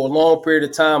a long period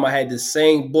of time, I had the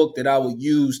same book that I would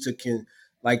use to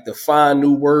find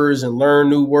new words and learn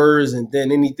new words. And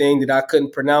then anything that I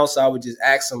couldn't pronounce, I would just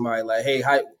ask somebody like, hey,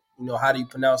 how do you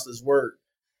pronounce this word?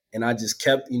 And I just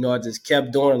kept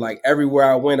doing it. Like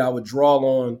everywhere I went, I would draw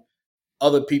on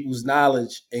other people's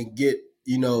knowledge and get,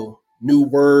 new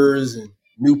words and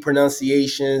new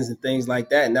pronunciations and things like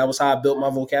that. And that was how I built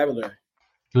my vocabulary.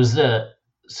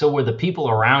 So were the people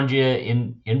around you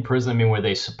in prison, I mean, were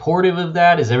they supportive of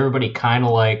that? Is everybody kind of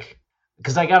like,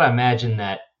 because I got to imagine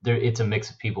that it's a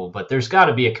mix of people, but there's got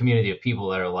to be a community of people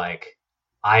that are like,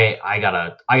 I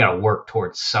gotta work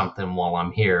towards something while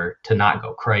I'm here to not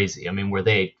go crazy. I mean, were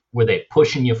they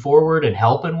pushing you forward and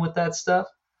helping with that stuff?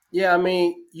 Yeah, I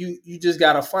mean, you just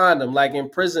gotta find them. Like in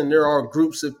prison, there are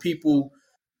groups of people.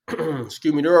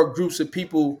 Excuse me. There are groups of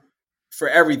people for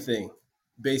everything.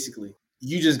 Basically,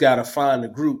 you just gotta find a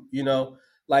group.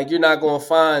 Like you're not gonna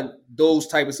find those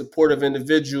type of supportive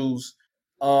individuals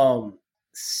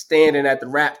standing at the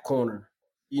rap corner.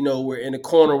 We're in the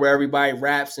corner where everybody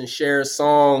raps and shares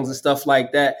songs and stuff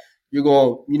like that. You're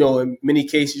going, in many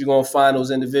cases, you're going to find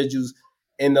those individuals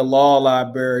in the law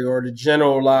library or the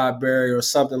general library or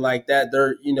something like that.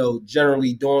 They're,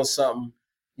 generally doing something,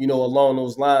 along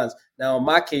those lines. Now, in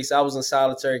my case, I was in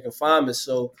solitary confinement,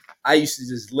 so I used to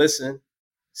just listen,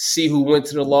 see who went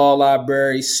to the law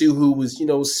library, see who was,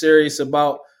 serious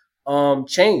about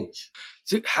change.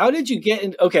 So how did you get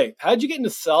into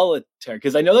solitary?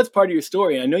 Because I know that's part of your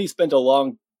story, and I know you spent a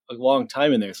long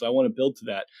time in there. So I want to build to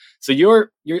that. So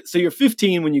you're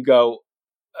 15 when you go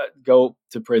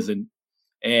to prison,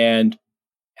 and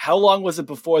how long was it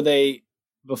before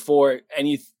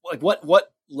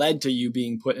what led to you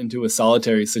being put into a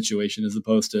solitary situation as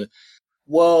opposed to?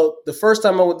 Well, the first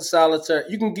time I went to solitary,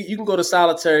 you can go to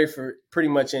solitary for pretty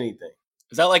much anything.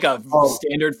 Is that like a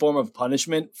standard form of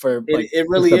punishment for it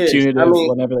really is punitive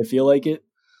whenever they feel like it?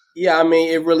 Yeah, I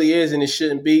mean, it really is, and it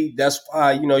shouldn't be. That's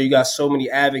why, you got so many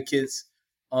advocates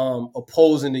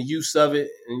opposing the use of it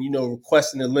and,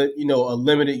 requesting a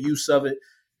limited use of it,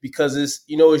 because it's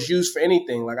used for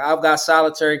anything. Like I've got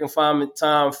solitary confinement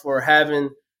time for having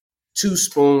 2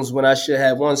 spoons when I should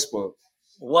have 1 spoon.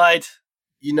 What?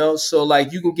 So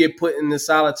like you can get put in the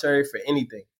solitary for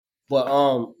anything.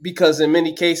 But because in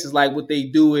many cases, like what they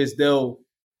do is they'll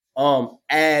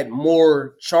add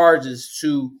more charges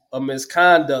to a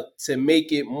misconduct to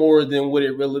make it more than what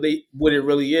it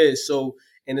really is. So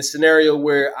in a scenario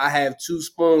where I have 2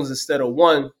 spoons instead of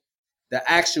 1, the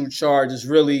actual charge is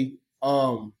really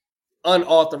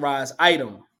unauthorized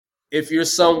item. If you're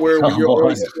somewhere where you're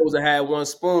only supposed to have 1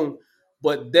 spoon,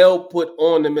 but they'll put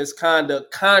on the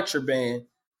misconduct contraband,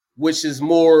 which is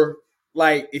more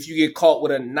like if you get caught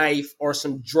with a knife or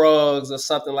some drugs or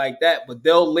something like that, but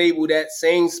they'll label that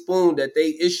same spoon that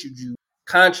they issued you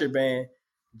contraband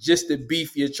just to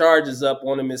beef your charges up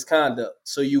on the misconduct,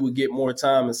 so you would get more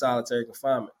time in solitary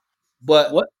confinement.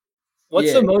 But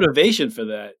what's the motivation for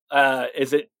that?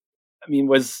 Is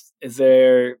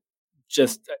there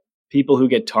just people who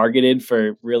get targeted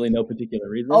for really no particular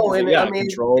reason?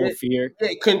 Control, fear.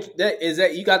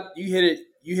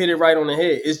 You hit it right on the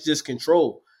head. It's just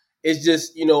control. It's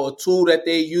just, a tool that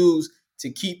they use to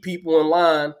keep people in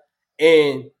line.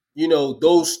 And,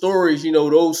 those stories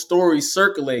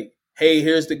circulate. Hey,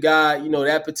 here's the guy,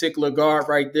 that particular guard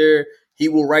right there. He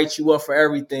will write you up for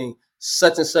everything.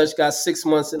 such and such got 6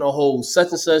 months in a hole,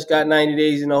 such and such got 90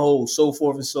 days in a hole, so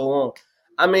forth and so on.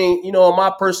 I mean, in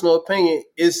my personal opinion,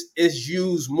 it's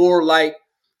used more like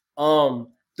the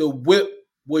whip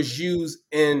was used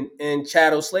in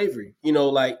chattel slavery.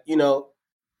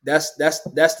 That's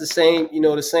the same,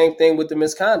 the same thing with the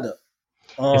misconduct.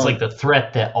 It's like the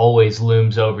threat that always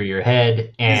looms over your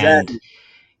head, and exactly.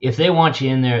 If they want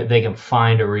you in there, they can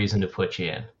find a reason to put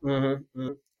you in. Mm-hmm,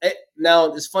 mm-hmm.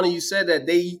 Now it's funny you said that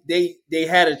they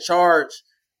had a charge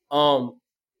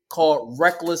called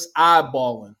reckless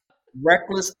eyeballing.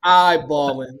 Reckless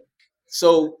eyeballing.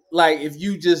 So like if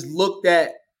you just looked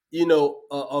at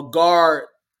a guard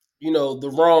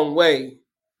the wrong way,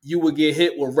 you would get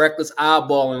hit with reckless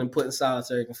eyeballing and put in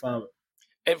solitary confinement.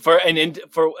 And for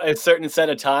a certain set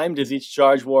of time, does each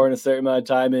charge warrant a certain amount of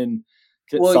time in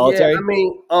solitary? Yeah, I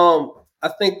mean, I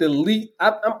think the least.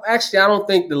 I don't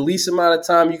think the least amount of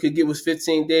time you could get was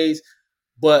 15 days,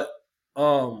 but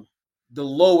the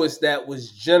lowest that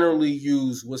was generally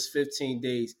used was 15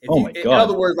 days. In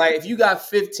other words, like if you got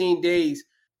 15 days,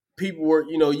 people were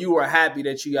you were happy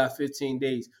that you got 15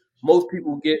 days. Most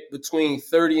people get between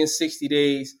 30 and 60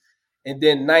 days, and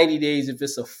then 90 days if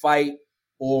it's a fight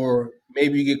or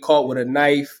maybe you get caught with a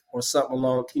knife or something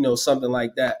along something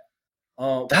like that.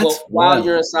 But while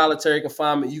you're in solitary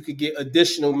confinement, you could get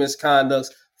additional misconducts.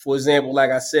 For example,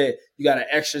 like I said, you got an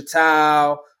extra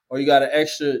towel or you got an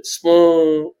extra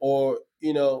spoon or,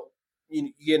 you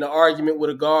get in an argument with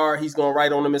a guard. He's going to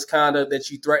write on the misconduct that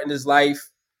you threatened his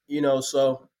life,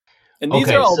 so. And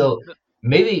these are all... So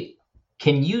maybe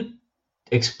can you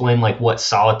explain like what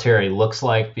solitary looks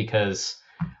like? Because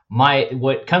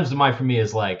what comes to mind for me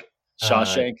is like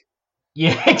Shawshank.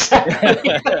 Yeah,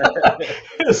 exactly.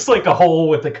 It's like a hole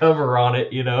with a cover on it,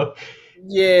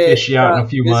 Yeah, fish you out in a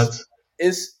few months.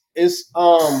 It's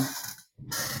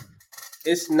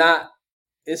not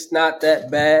that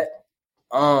bad.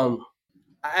 I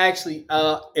actually,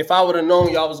 if I would have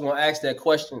known y'all was going to ask that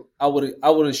question, I would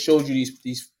have showed you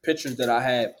these pictures that I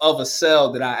have of a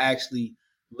cell that I actually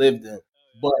lived in.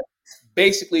 But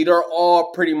basically, they're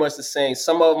all pretty much the same.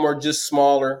 Some of them are just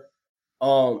smaller.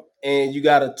 And you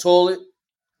got a toilet,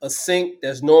 a sink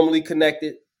that's normally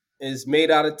connected, is made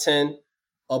out of tin,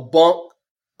 a bunk,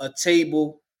 a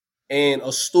table, and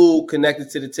a stool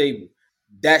connected to the table.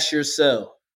 That's your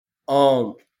cell.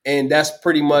 And that's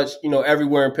pretty much,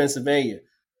 everywhere in Pennsylvania.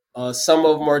 Some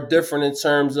of them are different in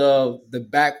terms of the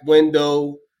back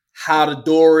window, how the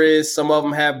door is. Some of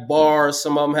them have bars,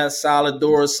 some of them have solid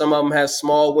doors, some of them have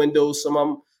small windows, some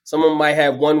of them might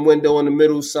have one window in the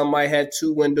middle, some might have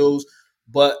two windows.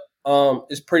 But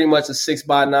it's pretty much a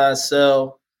 6x9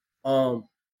 cell.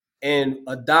 And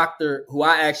a doctor who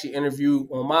I actually interviewed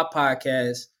on my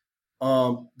podcast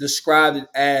described it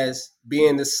as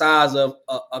being the size of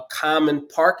a common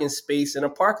parking space in a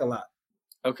parking lot.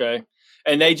 Okay.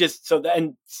 And they just, so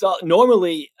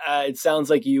normally it sounds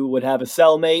like you would have a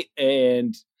cellmate,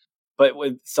 but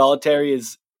with solitary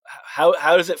is, how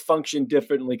does it function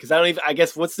differently? Because I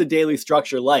guess what's the daily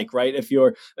structure like, right? If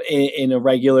you're in a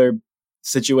regular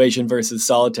situation versus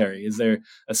solitary, is there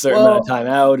a certain amount of time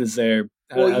out? Is there?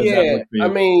 I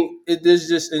mean, there's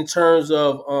just in terms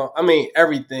of,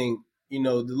 everything.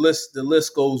 The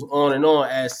list goes on and on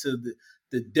as to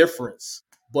the difference.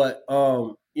 But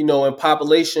in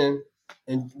population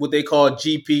and what they call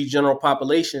GP, general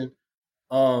population,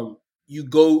 you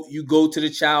go to the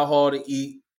chow hall to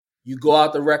eat. You go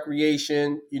out to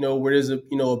recreation, where there's a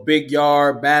big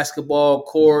yard, basketball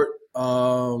court,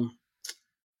 a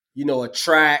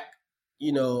track,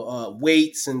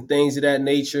 weights and things of that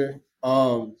nature.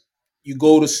 You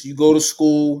go to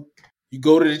school, you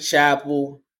go to the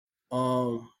chapel,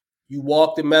 you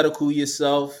walk the medical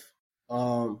yourself.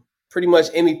 Pretty much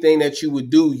anything that you would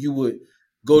do, you would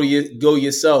go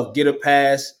yourself, get a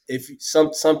pass. If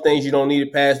some things you don't need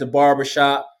a pass, the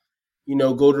barbershop,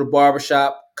 go to the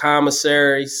barbershop,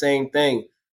 commissary, same thing.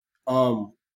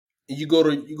 You go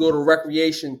to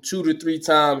recreation 2 to 3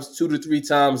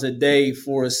 times a day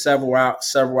for several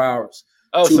hours.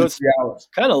 Oh, so it's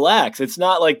kind of lax. It's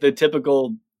not like the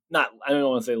typical, I don't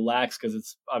want to say lax because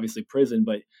it's obviously prison,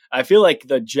 but I feel like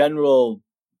the general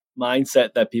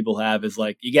mindset that people have is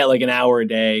like you get like an hour a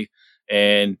day.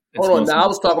 And hold on, now I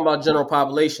was talking about general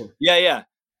population. Yeah.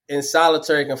 In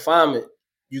solitary confinement,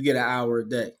 you get an hour a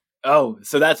day. Oh,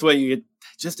 so that's what you get,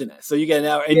 so you get an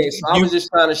hour. And so I was just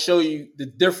trying to show you the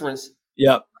difference.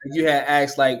 Yeah. You had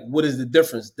asked like, what is the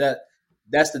difference?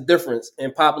 That's the difference.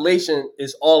 In population,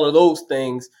 is all of those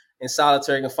things. In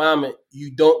solitary confinement,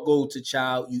 you don't go to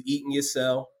chow, you eat in your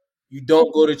cell. You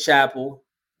don't go to chapel.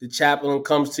 The chaplain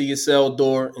comes to your cell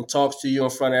door and talks to you in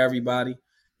front of everybody.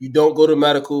 You don't go to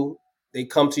medical. They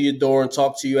come to your door and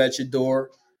talk to you at your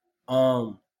door.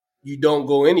 You don't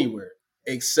go anywhere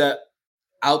except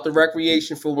out the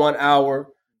recreation for 1 hour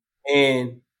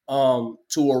and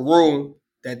to a room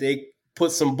that they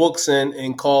put some books in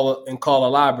and call a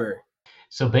library.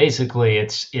 So basically,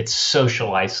 it's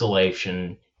social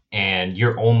isolation, and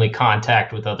your only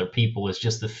contact with other people is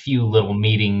just a few little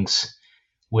meetings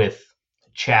with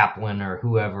chaplain or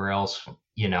whoever else,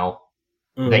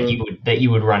 that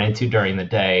you would run into during the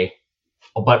day,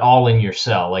 but all in your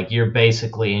cell. Like you're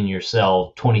basically in your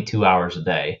cell 22 hours a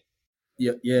day.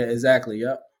 Yeah, exactly.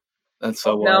 Yep. That's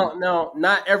so wild. Now,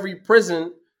 not every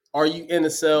prison are you in a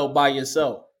cell by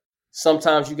yourself.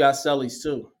 Sometimes you got cellies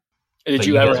too. And But did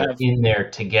you ever guys are have? in there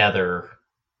together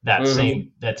that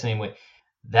same way?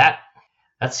 That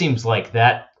seems like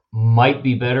that might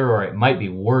be better or it might be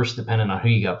worse depending on who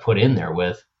you got put in there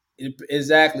with.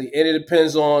 Exactly, and it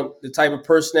depends on the type of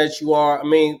person that you are. I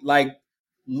mean, like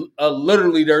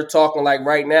literally, they're talking like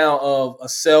right now of a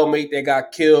cellmate that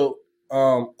got killed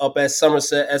up at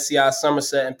Somerset, SCI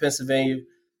Somerset in Pennsylvania.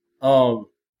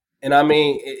 And I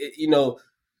mean,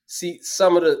 see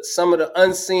some of the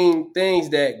unseen things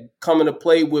that come into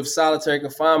play with solitary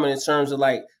confinement in terms of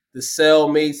like the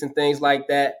cellmates and things like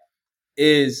that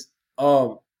is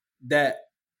that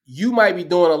you might be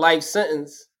doing a life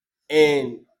sentence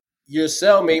and your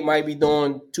cellmate might be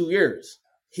doing 2 years.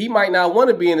 He might not want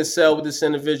to be in a cell with this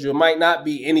individual. It might not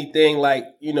be anything like,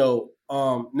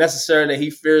 necessarily that he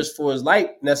fears for his life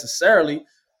necessarily.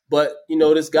 But,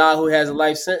 this guy who has a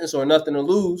life sentence or nothing to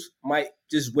lose might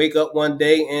just wake up one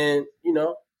day and,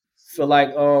 feel like,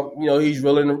 he's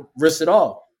willing to risk it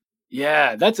all.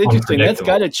 Yeah, that's interesting. That's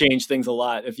got to change things a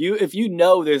lot. If you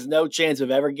know there's no chance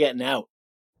of ever getting out,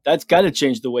 that's got to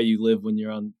change the way you live when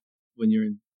you're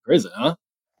in prison, huh?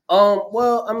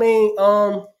 Well, I mean,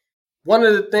 one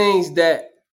of the things that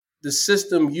the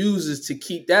system uses to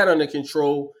keep that under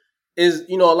control is,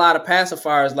 a lot of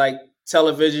pacifiers like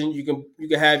television. You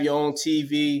can have your own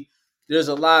TV. There's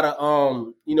a lot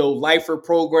of lifer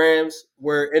programs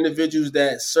where individuals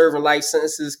that serving life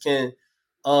sentences can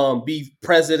be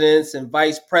presidents and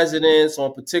vice presidents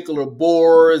on particular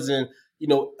boards, and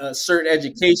certain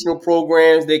educational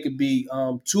programs. They could be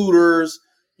tutors.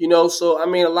 So I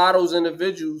mean, a lot of those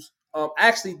individuals.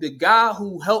 Actually, the guy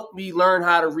who helped me learn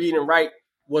how to read and write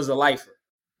was a lifer,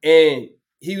 and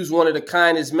he was one of the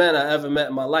kindest men I ever met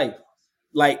in my life.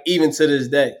 Like even to this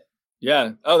day.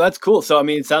 Yeah. Oh, that's cool. So I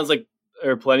mean, it sounds like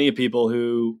there are plenty of people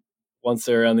who, once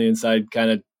they're on the inside, kind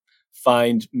of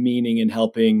find meaning in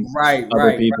helping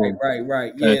other people.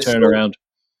 Right. Yeah. Turn around.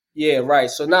 Yeah, right.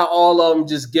 So not all of them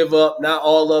just give up. Not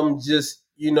all of them just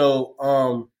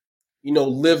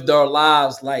live their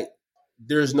lives like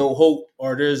there's no hope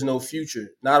or there's no future.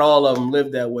 Not all of them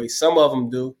live that way. Some of them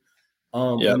do,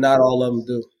 but not all of them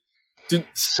do.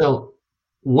 So,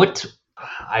 what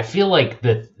I feel like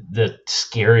the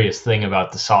scariest thing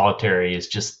about the solitary is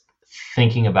just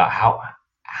thinking about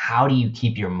how do you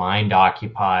keep your mind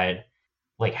occupied?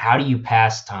 Like, how do you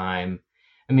pass time?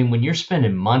 I mean, when you're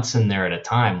spending months in there at a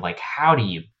time, like, how do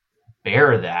you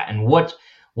bear that? And what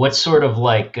sort of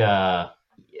like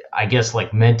I guess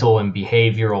like mental and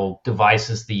behavioral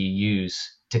devices do you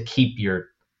use to keep your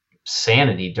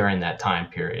sanity during that time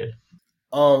period?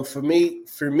 For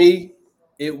me,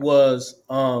 it was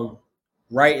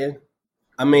writing.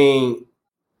 I mean,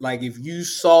 like if you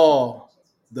saw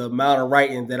the amount of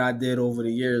writing that I did over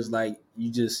the years, like you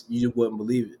just wouldn't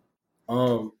believe it.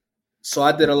 So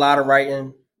I did a lot of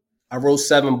writing. I wrote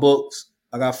 7 books.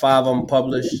 I got 5 of them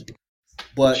published.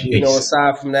 But Jeez.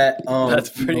 aside from that, that's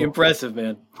pretty impressive,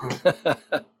 man.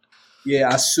 Yeah,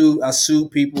 I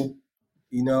sued people.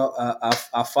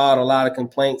 I filed a lot of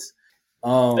complaints.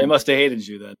 They must have hated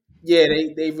you then. Yeah,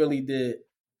 they really did,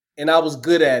 and I was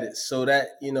good at it. So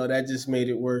that that just made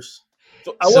it worse.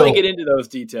 So I want to get into those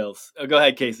details. Go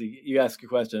ahead, Casey. You ask your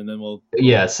question, and then we'll.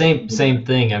 Yeah, same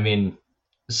thing. I mean,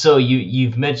 so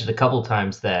you've mentioned a couple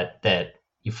times that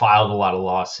you filed a lot of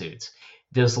lawsuits.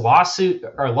 Does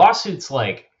lawsuits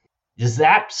like, does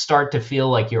that start to feel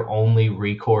like your only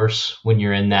recourse when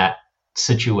you're in that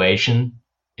situation?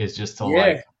 Is just to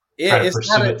try to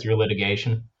pursue it through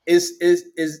litigation? Is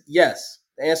yes.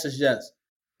 The answer is yes.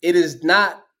 It is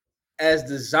not as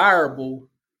desirable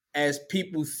as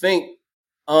people think.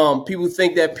 People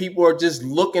think that people are just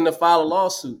looking to file a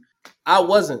lawsuit. I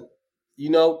wasn't,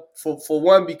 for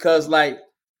one, because like,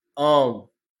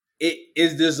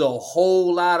 there's a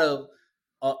whole lot of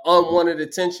unwanted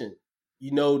attention,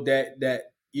 that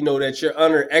you're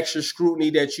under extra scrutiny,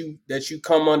 that you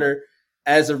come under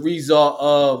as a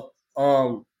result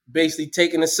of basically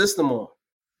taking the system on.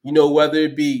 whether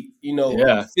it be,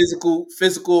 Yeah.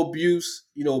 physical abuse,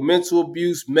 mental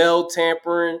abuse, mail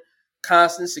tampering,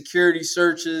 constant security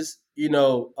searches,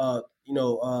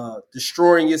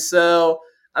 destroying your cell.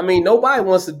 I mean, nobody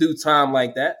wants to do time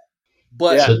like that.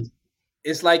 But Yeah. So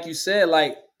it's like you said,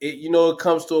 like it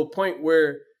comes to a point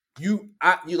where you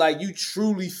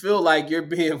truly feel like you're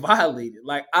being violated.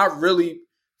 Like I really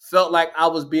felt like I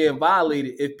was being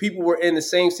violated. If people were in the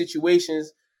same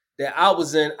situations that I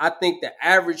was in, I think the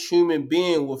average human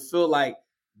being would feel like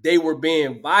they were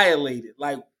being violated.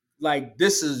 Like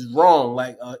this is wrong.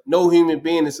 Like no human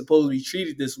being is supposed to be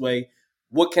treated this way.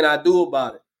 What can I do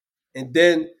about it? And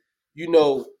then,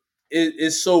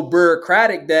 it's so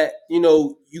bureaucratic that,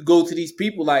 you go to these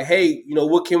people like, hey,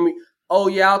 what can we, oh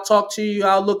yeah, I'll talk to you,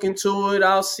 I'll look into it,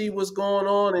 I'll see what's going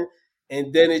on.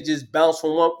 And then it just bounced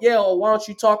from one, yeah, why don't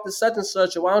you talk to such and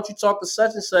such, or why don't you talk to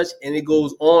such and such? And it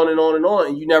goes on and on and on,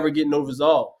 and you never get no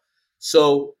resolve.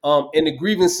 So, and the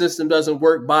grievance system doesn't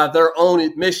work by their own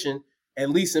admission, at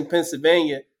least in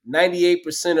Pennsylvania.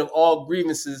 98% of all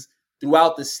grievances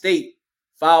throughout the state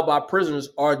filed by prisoners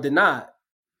are denied.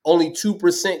 Only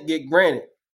 2% get granted.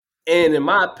 And in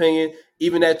my opinion,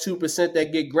 even that 2%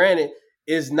 that get granted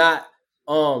is not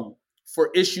for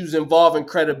issues involving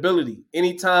credibility.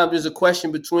 Anytime there's a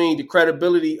question between the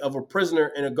credibility of a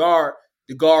prisoner and a guard,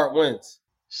 the guard wins.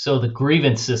 So the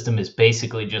grievance system is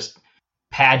basically just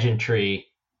pageantry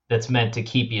that's meant to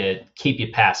keep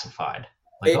you pacified.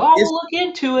 Like, we'll look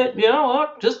into it.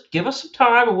 Just give us some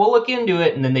time and we'll look into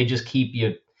it. And then they just keep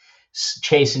you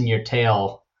chasing your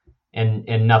tail, and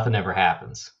nothing ever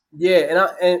happens. Yeah,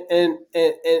 and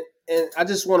I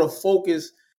just want to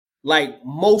focus like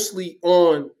mostly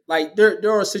on like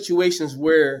there are situations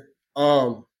where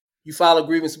you file a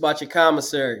grievance about your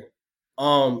commissary.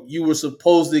 You were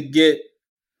supposed to get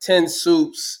 10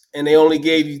 soups and they only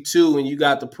gave you 2 and you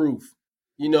got the proof.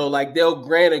 Like they'll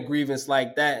grant a grievance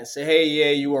like that and say, hey,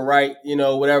 yeah, you were right,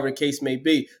 whatever the case may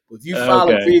be. But if you file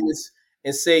a grievance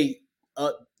and say,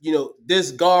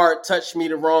 this guard touched me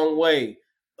the wrong way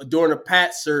during a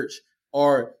pat search,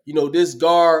 or, this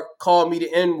guard called me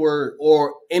the N-word,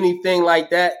 or anything like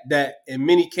that in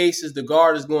many cases the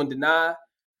guard is going to deny,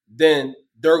 then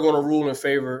they're going to rule in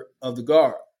favor of the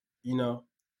guard.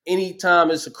 Anytime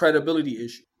it's a credibility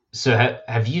issue. So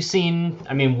have you seen,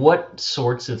 what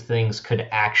sorts of things could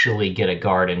actually get a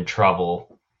guard in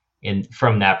trouble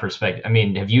from that perspective?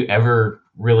 Have you ever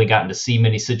really gotten to see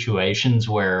many situations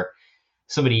where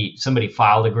somebody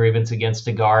filed a grievance against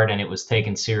a guard and it was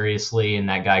taken seriously and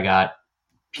that guy got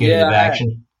punitive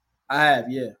action? I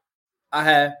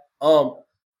have.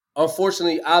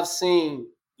 Unfortunately, I've seen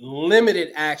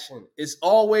limited action. It's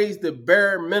always the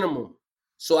bare minimum.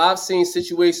 So I've seen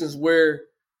situations where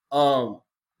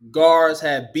guards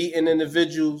have beaten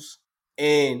individuals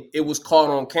and it was caught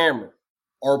on camera,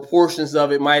 or portions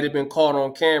of it might have been caught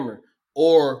on camera,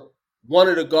 or one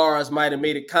of the guards might have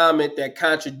made a comment that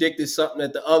contradicted something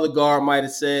that the other guard might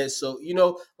have said. So,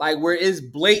 like where it's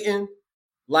blatant,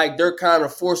 like they're kind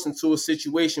of forced into a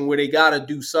situation where they got to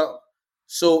do something.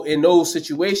 So in those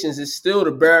situations, it's still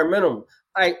the bare minimum.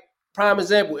 Like, prime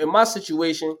example, in my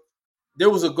situation, there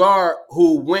was a guard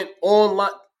who went online.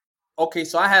 Okay,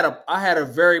 so I had a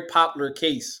very popular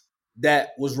case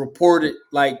that was reported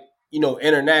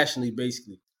internationally,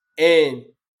 basically. And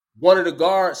one of the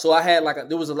guards, so I had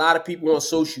there was a lot of people on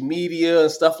social media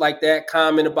and stuff like that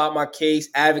comment about my case,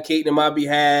 advocating on my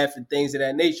behalf and things of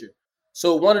that nature.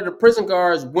 So one of the prison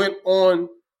guards went on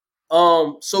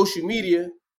social media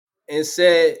and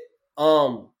said,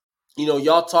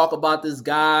 y'all talk about this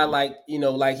guy like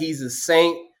he's a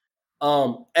saint.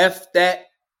 F that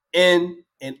N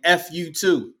and F you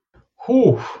too.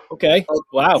 Whew. Okay.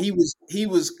 Wow. He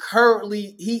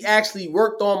actually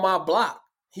worked on my block.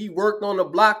 He worked on the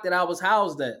block that I was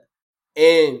housed at.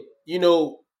 And,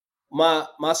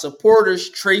 my supporters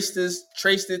traced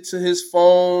it to his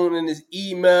phone and his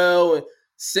email and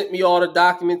sent me all the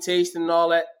documentation and all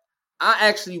that. I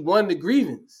actually won the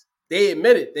grievance. They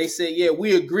admitted. They said, yeah,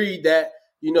 we agreed that,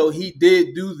 he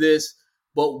did do this,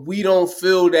 but we don't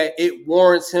feel that it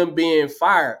warrants him being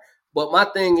fired. But my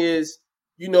thing is,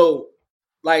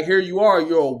 like here you are,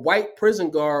 you're a white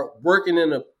prison guard working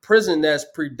in a prison that's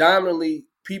predominantly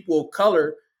people of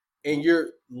color, and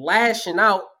you're lashing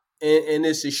out in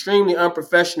this extremely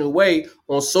unprofessional way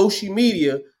on social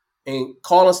media and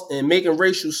calling and making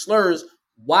racial slurs.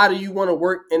 Why do you want to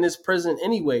work in this prison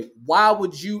anyway? Why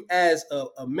would you, as an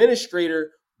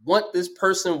administrator, want this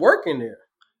person working there?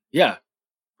 Yeah,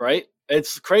 right.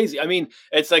 It's crazy.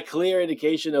 It's a clear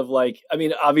indication of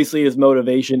obviously his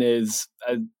motivation is,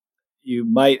 you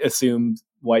might assume,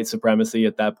 white supremacy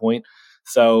at that point.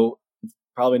 So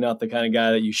probably not the kind of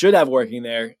guy that you should have working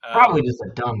there. Probably just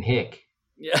a dumb hick.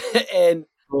 Yeah, and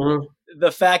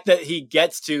the fact that he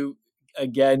gets to,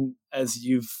 again, as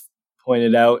you've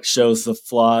pointed out, shows the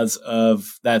flaws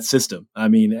of that system. I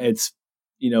mean, it's,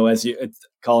 it's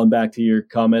calling back to your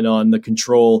comment on the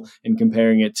control and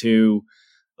comparing it to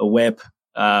a whip.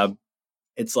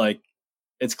 It's like,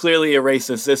 it's clearly a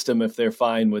racist system if they're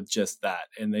fine with just that,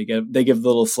 and they give the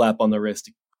little slap on the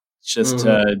wrist just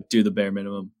to do the bare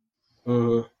minimum.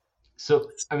 So,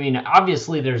 I mean,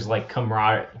 obviously there's like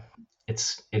camaraderie.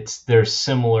 There's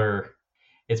similar.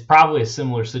 It's probably a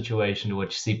similar situation to what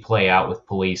you see play out with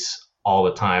police all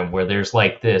the time, where there's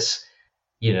like this,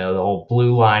 the whole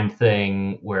blue line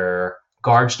thing where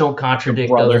guards don't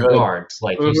contradict other guards.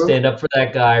 Like you stand up for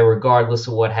that guy regardless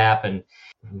of what happened.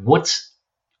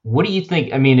 What do you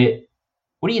think? I mean,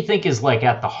 what do you think is like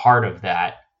at the heart of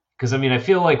that? Because I mean, I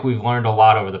feel like we've learned a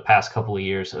lot over the past couple of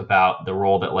years about the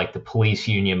role that like the police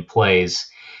union plays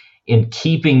in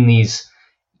keeping these,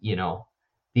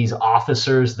 these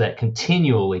officers that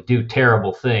continually do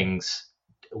terrible things,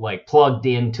 like plugged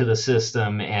into the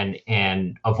system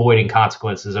and avoiding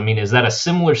consequences. I mean, is that a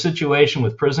similar situation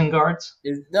with prison guards?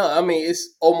 No, I mean,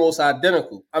 it's almost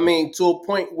identical. I mean, to a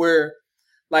point where,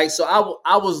 like, so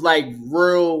I was like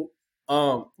real,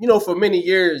 for many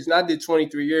years, and I did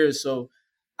 23 years. So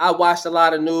I watched a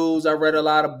lot of news. I read a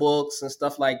lot of books and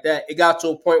stuff like that. It got to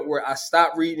a point where I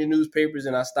stopped reading the newspapers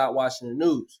and I stopped watching the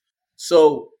news.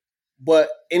 So, but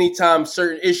anytime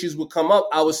certain issues would come up,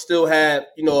 I would still have,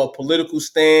 a political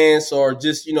stance or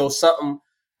just, something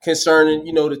concerning,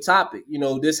 the topic.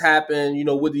 This happened,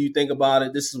 what do you think about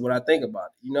it? This is what I think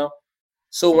about it,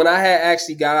 So when I had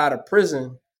actually got out of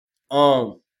prison,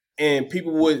 and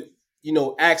people would,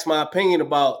 ask my opinion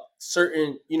about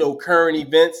certain, current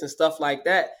events and stuff like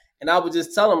that. And I would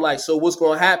just tell them like, so what's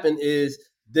going to happen is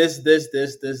this,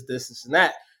 and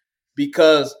that,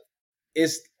 because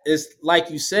it's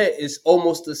like you said, it's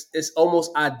almost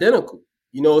identical.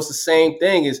 It's the same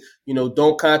thing as,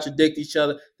 don't contradict each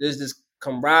other. There's this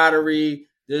camaraderie.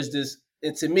 There's this,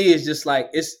 and to me, it's just like,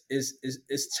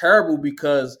 it's terrible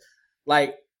because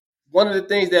like, one of the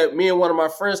things that me and one of my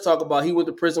friends talk about, he went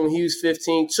to prison when he was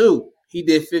 15 too. He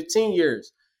did 15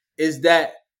 years, is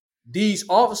that these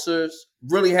officers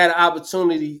really had an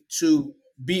opportunity to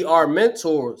be our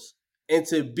mentors and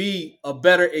to be a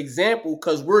better example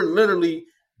because we're literally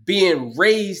being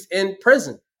raised in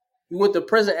prison. We went to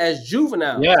prison as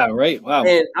juveniles. Yeah, right. Wow.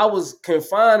 And I was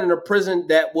confined in a prison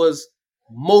that was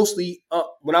mostly,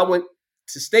 when I went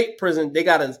to state prison, they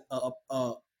got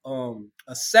a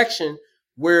section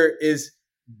where is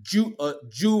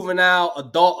juvenile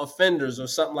adult offenders or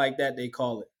something like that, they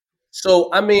call it. So,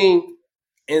 I mean,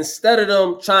 instead of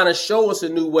them trying to show us a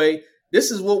new way,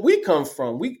 this is what we come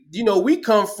from. We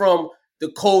come from the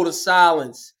code of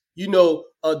silence,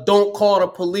 don't call the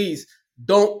police.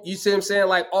 Don't, you see what I'm saying?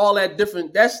 Like all that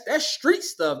different, that's street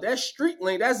stuff. That's street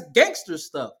link. That's gangster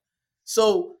stuff.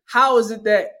 So how is it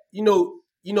that,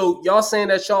 y'all saying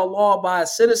that y'all law-abiding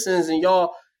citizens and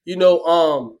y'all,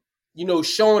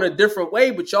 showing a different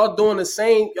way, but y'all doing the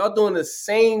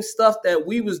same stuff that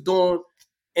we was doing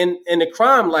in the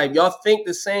crime life. Y'all think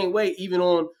the same way, even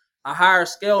on a higher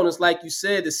scale. And it's like you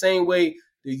said, the same way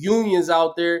the unions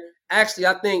out there. Actually,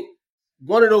 I think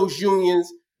one of those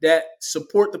unions that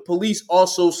support the police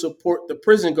also support the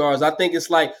prison guards. I think it's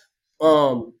like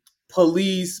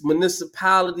police,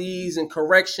 municipalities, and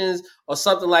corrections or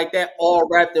something like that, all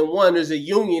wrapped in one. There's a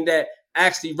union that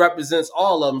actually represents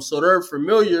all of them. So they're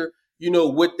familiar,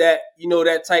 with that,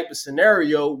 that type of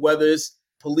scenario, whether it's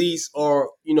police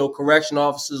or, correction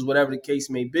officers, whatever the case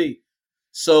may be.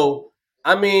 So,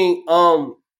 I mean,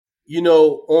 on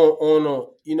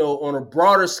a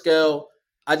broader scale,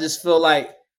 I just feel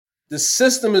like the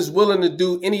system is willing to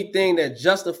do anything that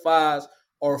justifies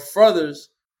or furthers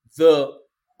the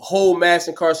whole mass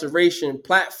incarceration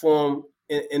platform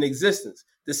in existence.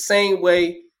 The same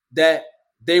way that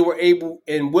they were able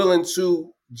and willing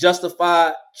to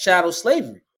justify chattel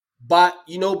slavery by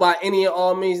any and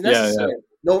all means necessary.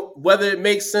 No, whether it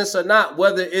makes sense or not,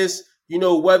 whether it's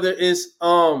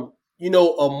a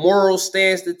moral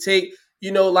stance to take,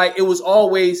 like it was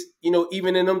always,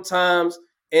 even in them times.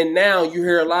 And now you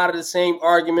hear a lot of the same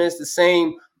arguments, the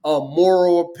same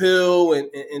moral appeal and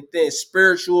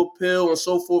spiritual appeal and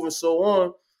so forth and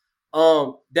so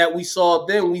on that we saw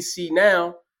then, we see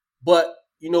now. But,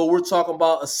 we're talking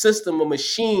about a system, a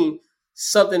machine,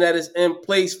 something that is in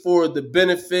place for the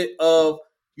benefit of,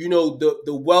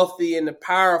 the wealthy and the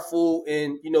powerful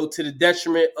and, to the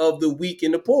detriment of the weak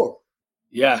and the poor.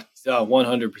 Yeah,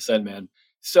 100%, man.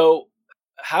 So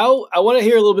I want to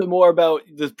hear a little bit more about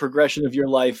the progression of your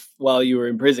life while you were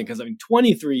in prison. Cause I mean,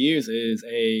 23 years is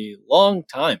a long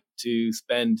time to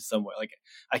spend somewhere. Like,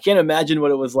 I can't imagine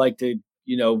what it was like to,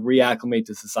 reacclimate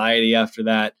to society after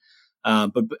that.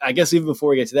 But I guess even before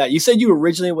we get to that, you said you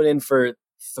originally went in for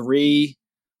 3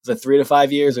 to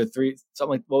 5 years or something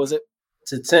like, what was it?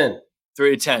 To 10.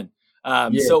 3 to 10. Yeah.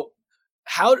 So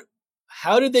how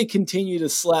did they continue to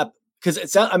slap?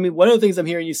 Because one of the things I'm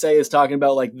hearing you say is talking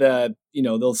about like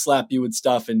they'll slap you with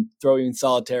stuff and throw you in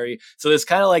solitary. So there's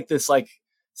kind of like this like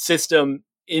system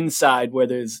inside where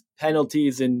there's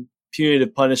penalties and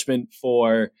punitive punishment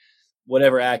for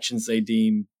whatever actions they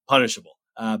deem punishable.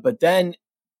 But then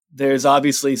there's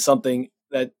obviously something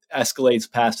that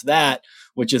escalates past that,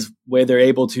 which is where they're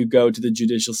able to go to the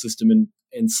judicial system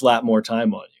and slap more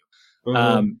time on you.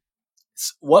 Mm-hmm.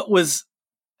 What was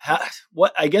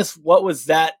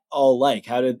that all like?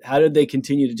 How did they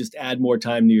continue to just add more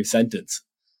time to your sentence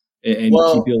and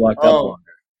keep you locked up longer?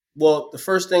 Well, the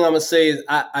first thing I'm gonna say is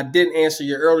I didn't answer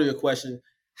your earlier question.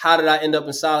 How did I end up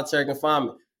in solitary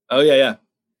confinement? Oh yeah.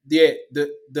 Yeah,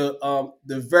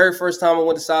 the very first time I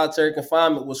went to solitary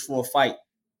confinement was for a fight.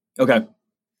 Okay.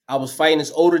 I was fighting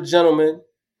this older gentleman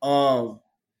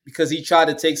because he tried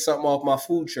to take something off my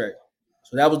food tray.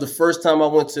 So that was the first time I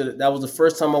went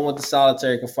to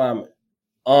solitary confinement.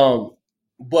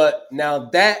 But now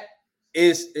that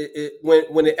is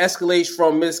when it escalates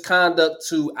from misconduct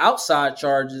to outside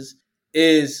charges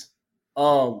is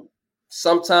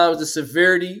sometimes the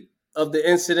severity of the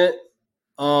incident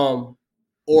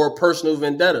or personal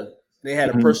vendetta. They had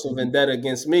a personal vendetta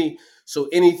against me. So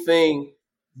anything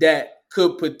that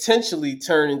could potentially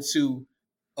turn into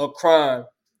a crime,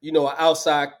 an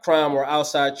outside crime or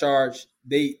outside charge,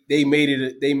 they made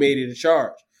it a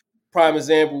charge. Prime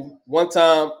example, one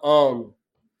time,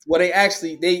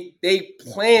 they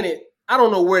planted. I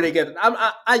don't know where they got it.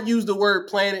 I use the word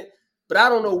planted, but I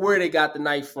don't know where they got the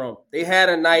knife from. They had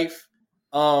a knife.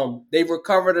 They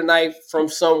recovered a knife from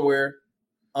somewhere,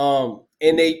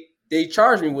 and they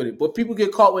charged me with it. But people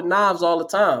get caught with knives all the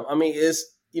time. I mean, it's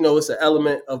an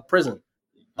element of prison.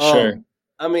 Sure.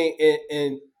 I mean,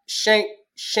 and shank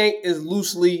is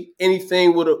loosely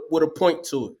anything with a point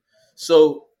to it.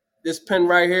 So this pen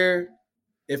right here,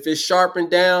 if it's sharpened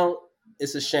down,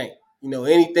 it's a shank.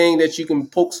 Anything that you can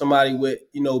poke somebody with,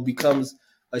 becomes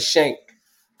a shank.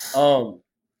 They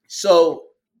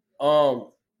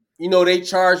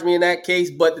charged me in that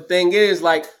case. But the thing is,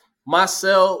 like, my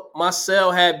cell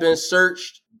had been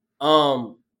searched,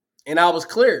 and I was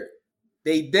cleared.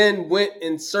 They then went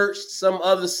and searched some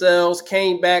other cells,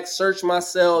 came back, searched my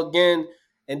cell again,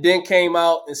 and then came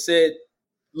out and said,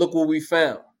 look what we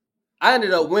found. I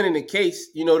ended up winning the case.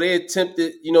 They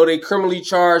attempted, they criminally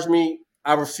charged me.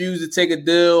 I refused to take a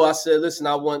deal. I said, listen,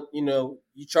 I want, you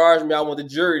charged me. I want the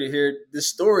jury to hear this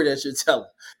story that you're telling.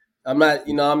 I'm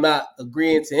not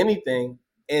agreeing to anything.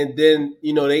 And then,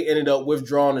 they ended up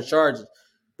withdrawing the charges.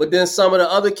 But then some of the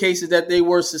other cases that they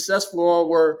were successful on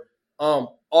were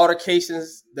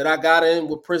altercations that I got in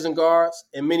with prison guards.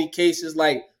 In many cases,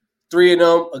 like 3 of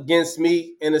them against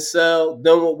me in a cell,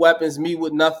 them with weapons, me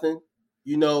with nothing.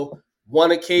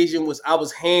 One occasion was I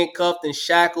was handcuffed and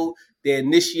shackled. They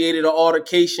initiated an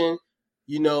altercation.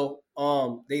 They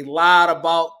lied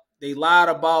about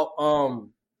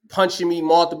punching me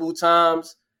multiple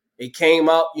times. It came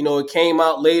out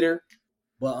later.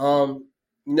 But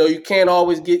you can't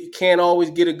always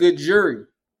get a good jury.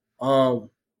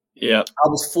 Yeah. I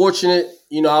was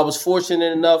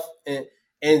fortunate enough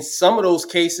in some of those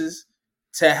cases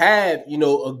to have,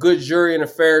 a good jury and a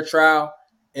fair trial,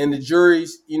 and the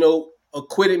juries,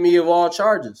 acquitted me of all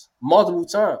charges multiple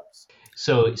times.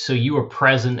 So you were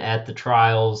present at the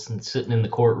trials and sitting in the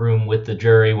courtroom with the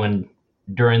jury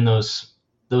during those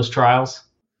trials?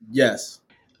 Yes.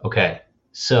 Okay.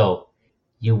 So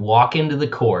you walk into the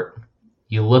court,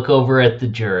 you look over at the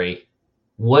jury.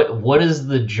 What does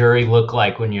the jury look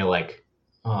like when you're like,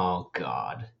 oh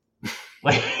God?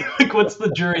 like what's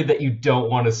the jury that you don't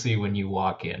want to see when you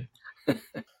walk in?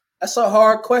 That's a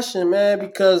hard question, man,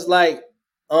 because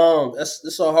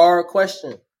that's a hard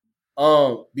question.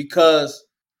 Because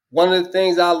one of the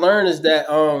things I learned is that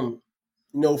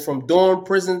from doing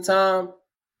prison time,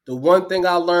 the one thing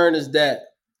I learned is that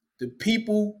the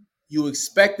people you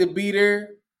expect to be there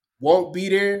won't be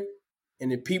there,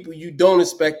 and the people you don't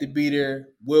expect to be there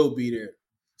will be there.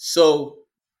 So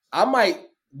I might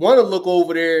want to look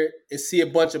over there and see a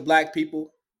bunch of black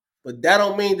people, but that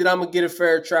don't mean that I'm gonna get a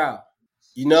fair trial.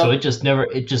 So it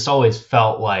just always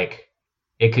felt like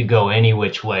it could go any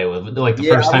which way with like the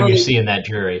first time you're seeing that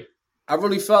jury. I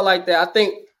really felt like that. I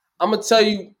think I'm gonna tell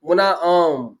you when I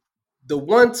the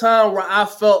one time where I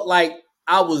felt like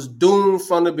I was doomed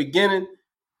from the beginning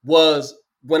was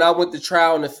when I went to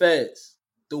trial in the feds.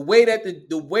 The way that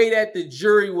the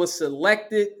jury was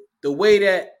selected, the way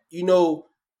that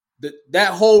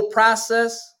that whole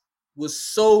process was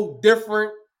so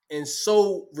different and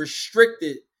so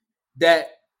restricted that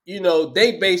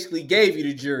they basically gave you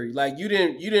the jury. Like you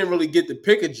didn't really get to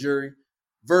pick a jury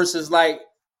versus like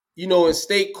in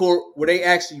state court where they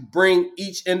actually bring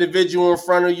each individual in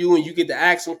front of you and you get to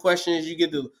ask them questions, you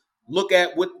get to look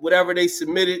at whatever they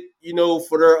submitted,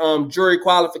 for their jury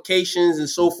qualifications and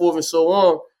so forth and so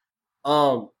on.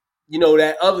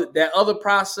 That other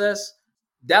process,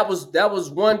 that was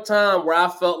one time where I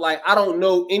felt like I don't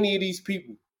know any of these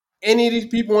people. Any of these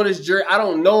people on this jury, I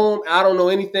don't know them. I don't know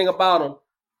anything about them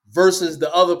versus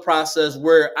the other process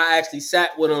where I actually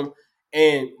sat with them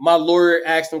and my lawyer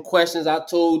asked them questions. I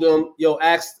told them,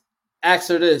 ask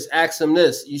her this, ask him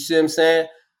this. You see what I'm saying?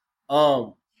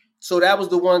 So that was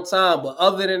the one time. But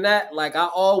other than that, like I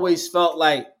always felt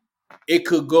like it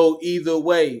could go either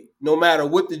way, no matter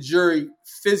what the jury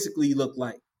physically looked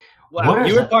like. Wow,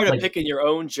 you were part of picking your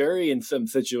own jury in some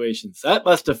situations. That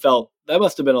must have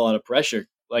been a lot of pressure,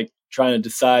 like trying to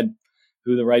decide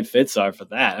who the right fits are for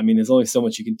that. I mean, there's only so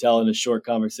much you can tell in a short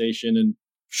conversation and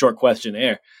short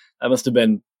questionnaire. That must have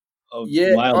been a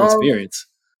wild experience.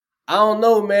 I don't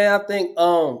know, man. I think,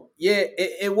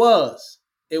 it was.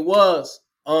 It was.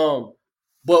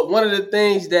 But one of the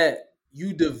things that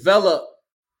you develop,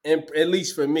 and at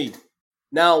least for me,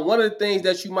 now, one of the things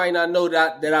that you might not know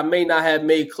that I may not have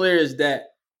made clear is that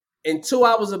until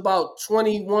I was about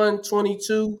 21,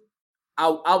 22,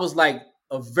 I was like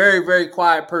a very, very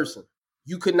quiet person.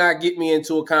 You could not get me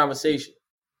into a conversation.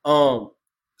 But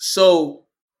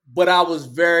I was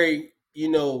very,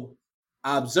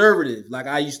 observative. Like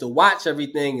I used to watch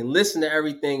everything and listen to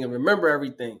everything and remember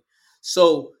everything.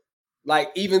 So like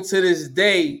even to this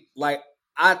day, like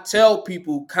I tell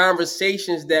people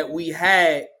conversations that we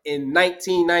had in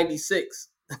 1996,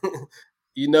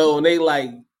 and they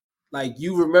like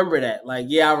you remember that. Like,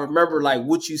 yeah, I remember like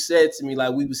what you said to me.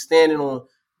 Like we was standing on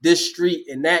this street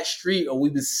and that street, or we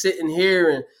was sitting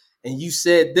here and you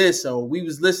said this, or we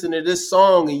was listening to this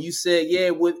song and you said, yeah,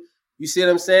 what you see what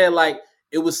I'm saying? Like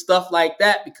it was stuff like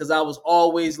that because I was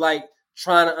always like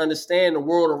trying to understand the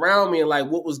world around me and like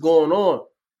what was going on.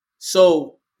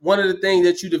 So one of the things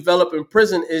that you develop in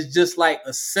prison is just like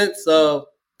a sense of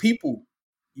people,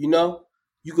 you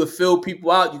could feel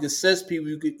people out. You could sense people,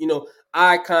 you could,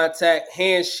 eye contact,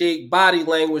 handshake, body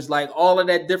language, like all of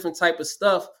that different type of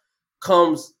stuff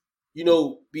becomes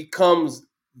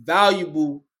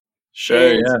valuable.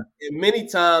 Sure. And many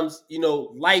times,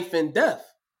 life and death,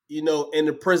 in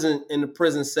the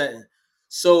prison setting.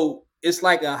 So it's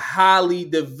like a highly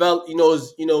developed,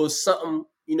 it's something,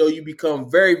 you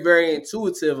become very, very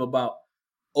intuitive about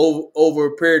over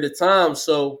a period of time.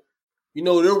 So,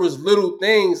 there was little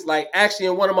things like actually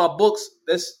in one of my books,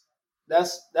 that's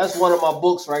one of my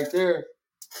books right there.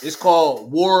 It's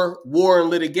called War and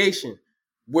Litigation,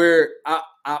 where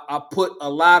I put a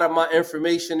lot of my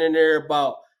information in there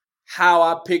about how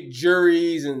I picked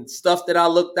juries and stuff that I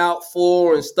looked out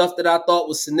for and stuff that I thought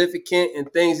was significant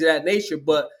and things of that nature.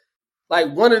 But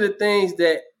like one of the things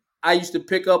that I used to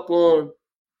pick up on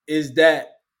is that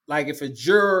like if a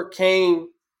juror came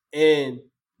and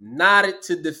nodded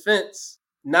to defense,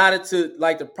 nodded to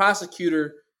like the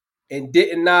prosecutor and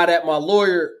didn't nod at my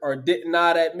lawyer or didn't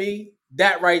nod at me,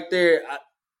 that right there,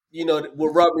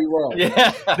 would rub me wrong.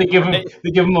 Yeah. They give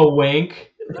him a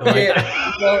wink.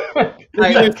 Yeah.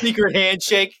 Like a secret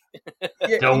handshake.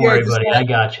 Don't worry, buddy. Like, I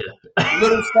got you.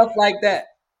 Little stuff like that.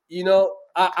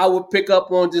 I would pick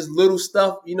up on just little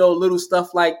stuff, little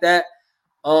stuff like that.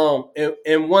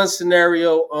 In one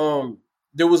scenario,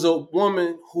 there was a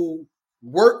woman who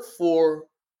worked for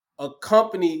a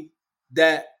company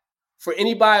that, for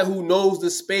anybody who knows the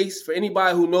space, for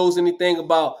anybody who knows anything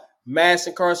about mass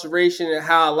incarceration and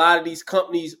how a lot of these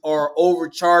companies are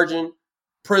overcharging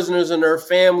prisoners and their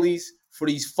families for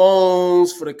these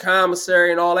phones, for the commissary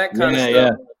and all that kind of stuff.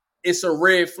 Yeah. It's a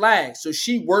red flag. So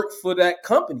she worked for that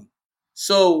company.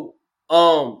 So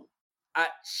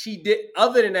she did.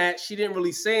 Other than that, she didn't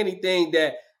really say anything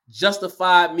that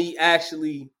justified me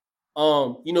actually,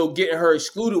 getting her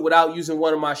excluded without using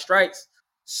one of my strikes.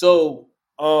 So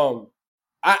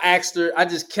I asked her. I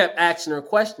just kept asking her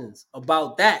questions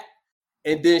about that,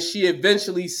 and then she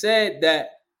eventually said that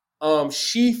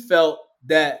she felt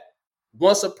that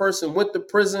once a person went to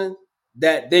prison,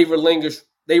 that they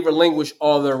relinquish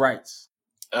all their rights.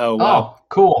 Oh wow,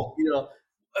 cool.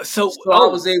 So I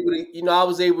was able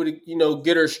to,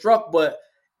 get her struck, but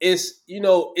it's,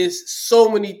 it's so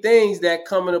many things that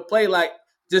come into play. Like,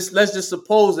 let's just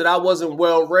suppose that I wasn't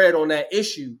well read on that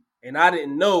issue and I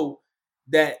didn't know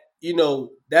that,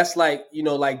 that's like,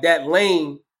 like that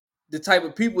lane, the type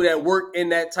of people that work in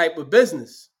that type of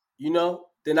business, then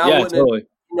I wouldn't totally.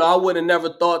 I would have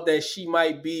never thought that she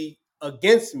might be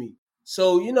against me.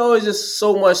 So, it's just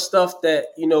so much stuff that,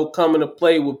 come into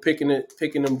play with picking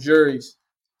them juries.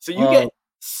 So you get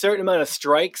certain amount of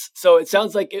strikes. So it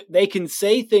sounds like they can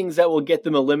say things that will get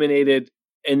them eliminated.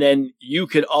 And then you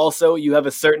have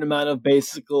a certain amount of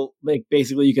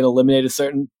basically you can eliminate a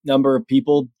certain number of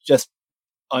people just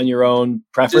on your own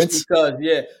preference. Just because,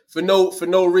 for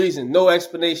no reason, no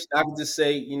explanation. I can just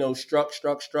say, struck.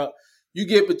 You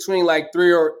get between like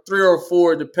three or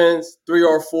four, depends, 3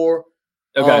 or 4.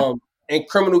 Okay. In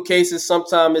criminal cases,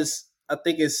 sometimes I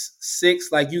think it's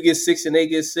 6. Like you get 6 and they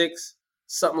get 6,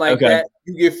 something like that.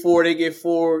 You get 4, they get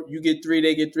 4. You get 3,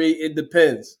 they get 3. It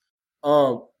depends.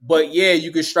 But yeah,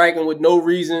 you could strike them with no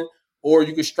reason, or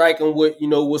you could strike them with,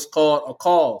 what's called a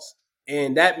cause,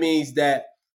 and that means that,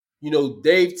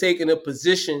 they've taken a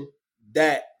position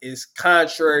that is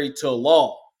contrary to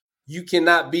law. You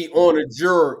cannot be on a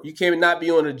juror. You cannot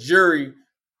be on a jury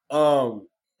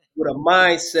with a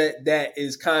mindset that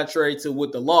is contrary to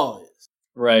what the law is.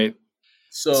 Right.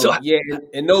 So yeah,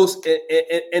 and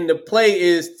the play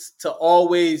is to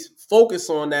always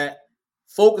focus on that.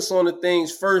 Focus on the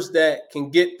things first that can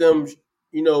get them,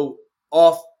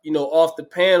 off the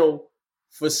panel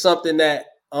for something that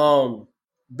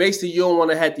basically you don't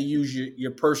want to have to use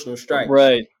your personal strikes.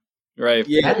 Right.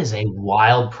 Yeah. That is a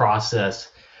wild process.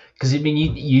 Because, I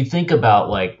mean, you think about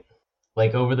like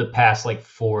over the past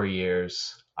 4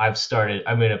 years, I'm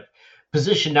in a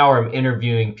position now where I'm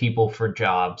interviewing people for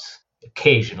jobs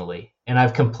occasionally. And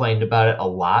I've complained about it a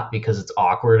lot because it's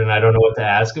awkward and I don't know what to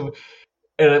ask them.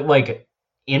 And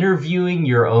interviewing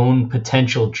your own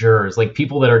potential jurors, like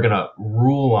people that are going to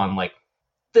rule on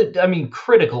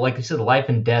critical, like you said, life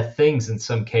and death things in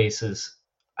some cases.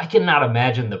 I cannot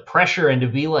imagine the pressure, and to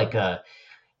be like an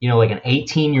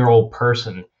 18-year-old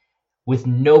person with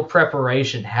no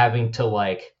preparation having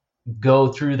to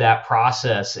go through that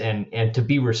process and to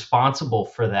be responsible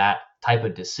for that type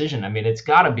of decision. I mean, it's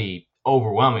got to be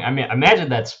overwhelming. I mean, I imagine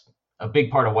that's a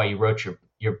big part of why you wrote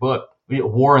your book,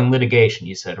 War and Litigation,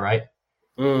 you said, right?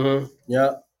 Mm-hmm.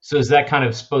 Yeah. So is that kind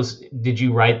of did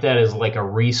you write that as like a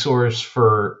resource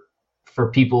for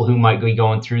people who might be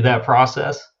going through that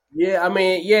process? Yeah, I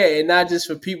mean, and not just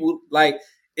for people,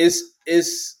 it's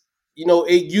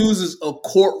it uses a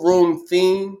courtroom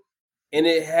theme, and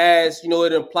it has,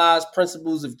 it implies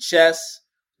principles of chess,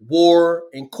 war,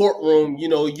 and courtroom.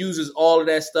 It uses all of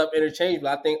that stuff interchangeably.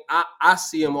 I think I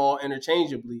see them all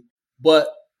interchangeably, but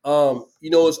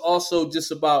it's also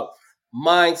just about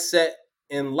mindset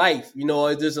in life.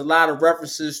 There's a lot of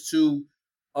references to,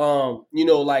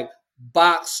 like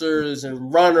boxers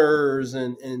and runners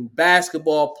and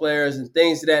basketball players and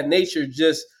things of that nature,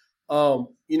 just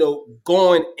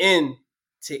going in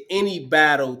to any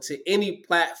battle, to any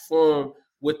platform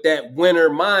with that winner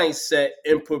mindset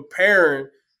and preparing,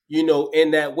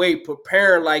 in that way,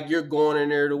 preparing like you're going in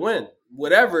there to win,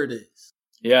 whatever it is.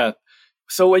 Yeah.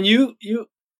 So when you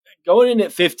going in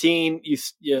at 15,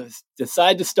 you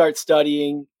decide to start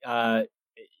studying,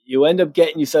 you end up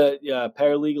getting, you said, a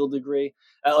paralegal degree.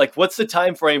 What's the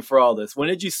time frame for all this? When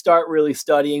did you start really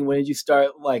studying? When did you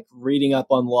start reading up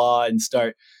on law and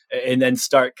then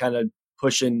start kind of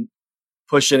pushing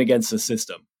against the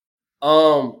system?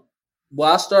 Well,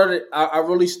 I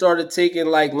really started taking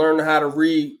learning how to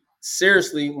read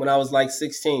seriously when I was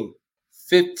 16,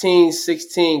 15,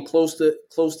 16, close to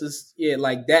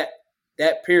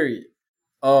that period.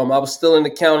 I was still in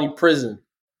the county prison.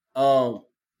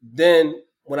 Then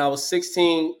when I was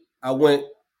 16, I went,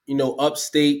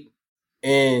 upstate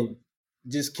and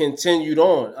just continued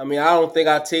on. I mean, I don't think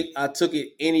I took it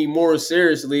any more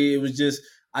seriously. It was just,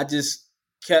 I just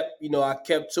kept, I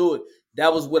kept to it.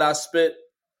 That was what I spent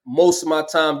most of my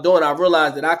time doing. I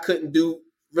realized that I couldn't do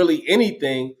really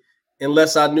anything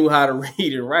unless I knew how to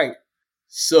read and write.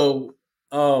 So,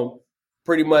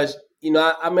 pretty much,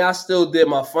 I still did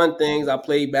my fun things. I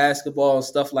played basketball and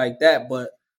stuff like that. But,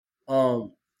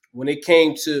 when it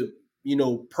came to,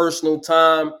 personal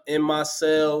time in my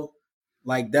cell,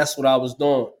 that's what I was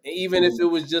doing. And even if it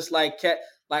was just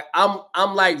I'm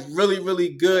really, really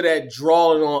good at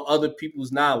drawing on other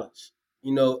people's knowledge,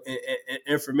 and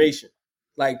information,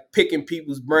 picking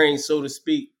people's brains, so to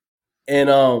speak. And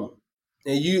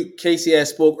you, Casey, had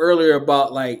spoke earlier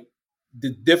about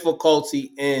the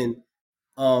difficulty in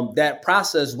that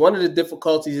process. One of the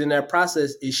difficulties in that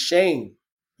process is shame.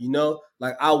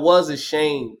 I was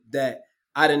ashamed that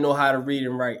I didn't know how to read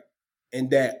and write, and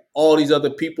that all these other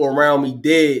people around me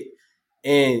did.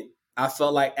 And I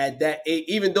felt like at that age,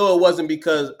 even though it wasn't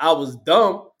because I was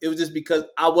dumb, it was just because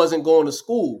I wasn't going to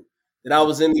school. That I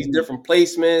was in these different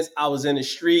placements, I was in the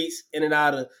streets, in and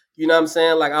out of, you know what I'm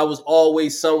saying? Like I was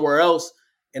always somewhere else,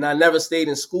 and I never stayed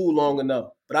in school long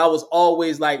enough. But I was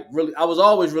always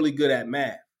really good at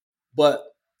math. But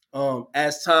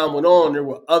as time went on, there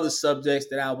were other subjects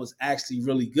that I was actually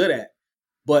really good at,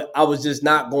 but I was just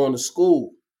not going to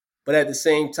school. But at the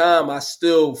same time, I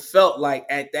still felt like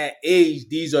at that age,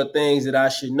 these are things that I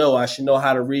should know. I should know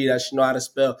how to read. I should know how to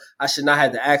spell. I should not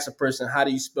have to ask a person, how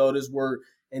do you spell this word?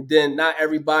 And then not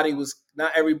everybody was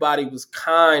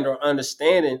kind or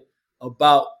understanding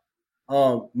about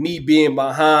me being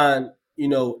behind,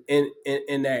 in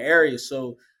that area.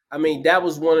 So I mean, that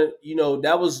was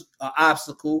that was an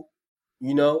obstacle,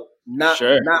 not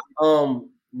Sure.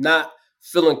 not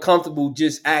feeling comfortable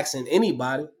just asking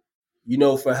anybody,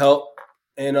 for help.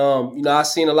 And I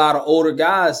seen a lot of older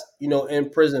guys, in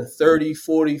prison, 30,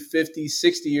 40, 50,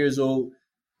 60 years old,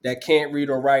 that can't read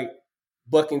or write,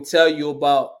 but can tell you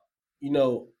about,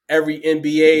 every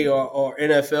NBA or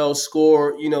NFL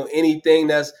score, anything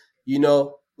that's,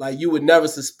 like you would never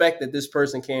suspect that this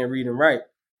person can't read and write.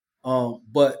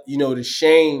 But the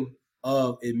shame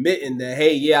of admitting that,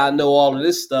 hey, yeah, I know all of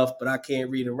this stuff, but I can't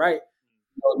read and write.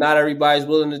 Not everybody's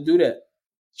willing to do that.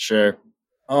 Sure.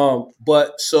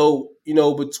 But so,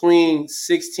 between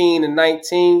 16 and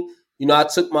 19, I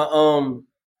took my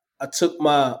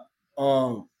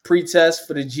pre-test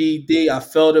for the GED. I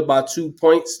failed it by 2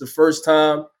 points the first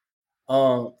time.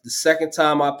 The second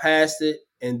time I passed it,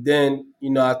 and then,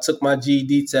 I took my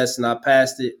GED test and I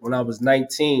passed it when I was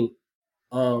 19.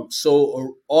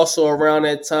 So also around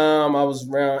that time, I was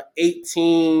around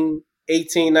 18,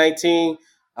 19,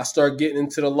 I started getting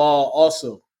into the law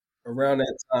also around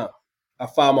that time. I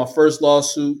filed my first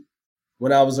lawsuit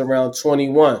when I was around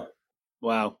 21.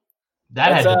 Wow. That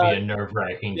That's, had to be a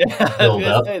nerve-wracking Yeah, I was build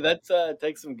gonna up. say, that's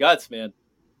takes some guts, man.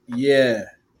 Yeah.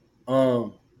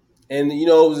 And it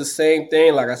was the same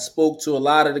thing. Like I spoke to a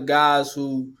lot of the guys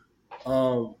who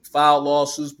filed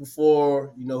lawsuits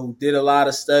before, who did a lot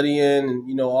of studying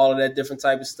and, all of that different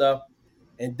type of stuff.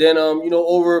 And then,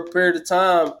 over a period of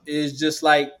time, it's just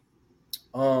like,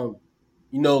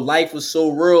 life was so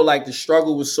real, like the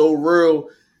struggle was so real,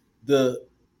 the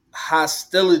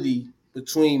hostility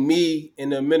between me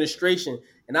and the administration.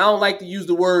 And I don't like to use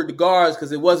the word the guards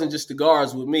because it wasn't just the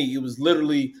guards with me. It was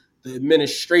literally the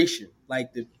administration,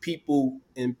 like the people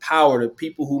in power, the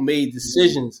people who made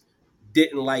decisions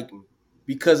didn't like me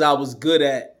because I was good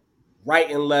at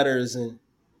writing letters and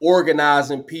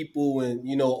organizing people and,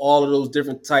 all of those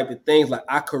different type of things. Like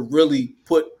I could really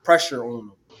put pressure on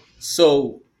them.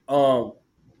 So,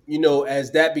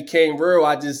 as that became real,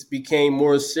 I just became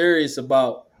more serious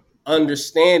about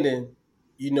understanding,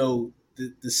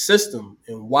 the system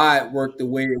and why it worked the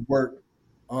way it worked.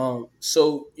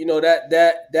 So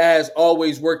that has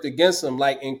always worked against them.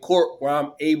 Like in court, where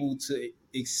I'm able to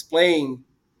explain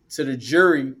to the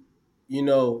jury,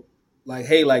 like,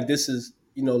 hey, like this is,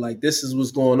 like this is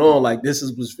what's going on. Like this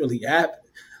is what's really happening.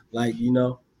 Like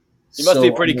You must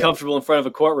be pretty comfortable in front of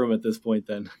a courtroom at this point,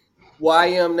 then. Well, I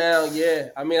am now. Yeah.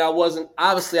 I mean, I wasn't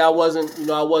always.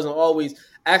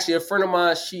 Actually, a friend of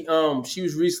mine, she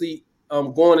was recently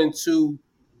going into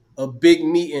a big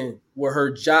meeting with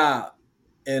her job,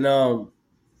 and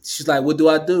she's like, "What do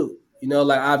I do?"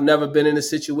 Like I've never been in a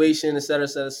situation, et cetera, et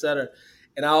cetera, et cetera.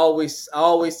 And I always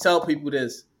tell people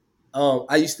this.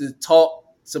 I used to talk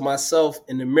to myself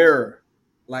in the mirror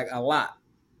like a lot.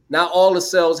 Not all the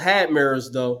cells had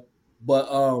mirrors though, but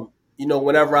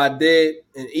whenever I did,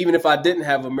 and even if I didn't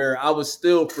have a mirror, I would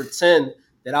still pretend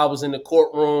that I was in the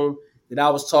courtroom, that I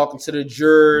was talking to the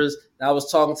jurors, that I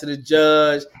was talking to the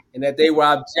judge, and that they were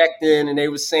objecting and they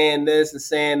were saying this and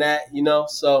saying that,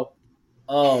 So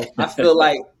I feel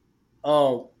like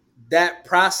that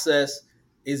process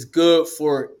is good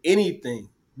for anything,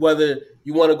 whether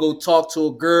you want to go talk to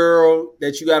a girl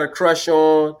that you got a crush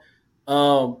on,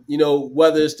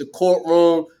 whether it's the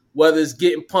courtroom, whether it's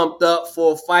getting pumped up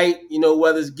for a fight,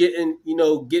 whether it's getting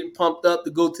pumped up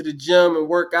to go to the gym and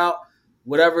work out,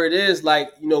 whatever it is, like,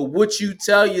 what you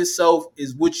tell yourself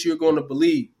is what you're going to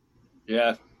believe.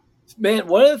 Yeah. Man,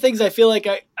 one of the things I feel like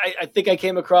I think I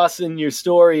came across in your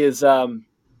story is at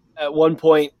one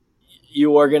point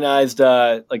you organized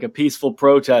like a peaceful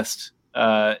protest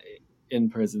in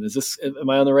prison. Am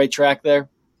I on the right track there?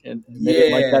 And made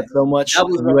it like that so much, and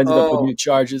you ended up with new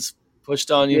charges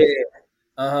pushed on you?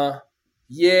 Yeah.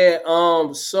 Yeah.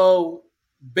 So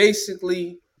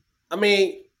basically, I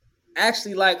mean,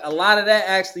 actually, like a lot of that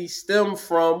actually stemmed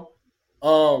from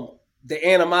the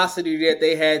animosity that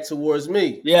they had towards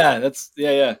me. Yeah,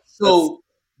 yeah. So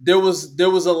there was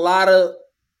a lot of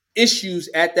issues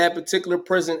at that particular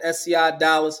prison, SCI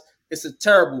Dallas. It's a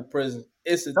terrible prison.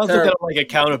 It's a sounds like they don't like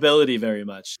accountability very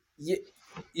much.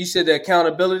 You said the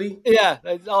accountability? Yeah,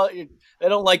 they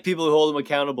don't like people who hold them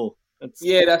accountable. That's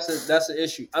an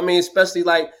issue. I mean, especially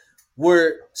like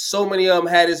where so many of them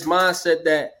had this mindset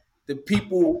that the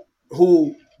people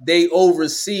who they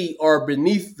oversee are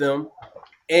beneath them,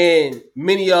 and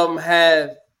many of them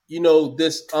have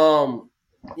this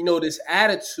this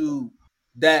attitude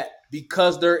that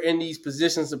because they're in these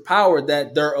positions of power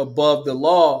that they're above the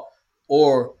law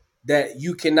or that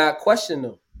you cannot question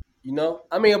them.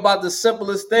 I mean, about the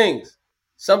simplest things.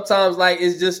 Sometimes like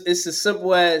it's as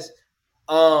simple as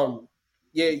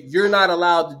you're not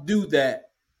allowed to do that.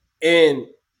 And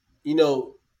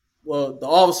well, the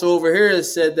officer over here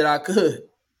has said that I could.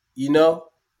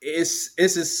 It's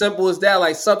as simple as that.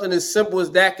 Like something as simple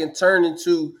as that can turn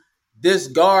into this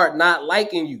guard not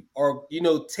liking you or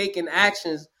taking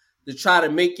actions to try to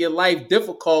make your life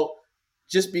difficult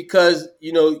just because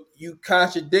you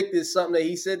contradicted something that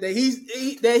he said that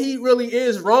he really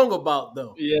is wrong about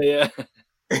though. Yeah.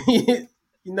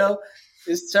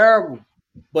 It's terrible.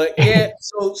 But yeah,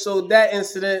 so that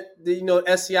incident,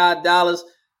 SCI Dallas,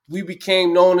 we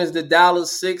became known as the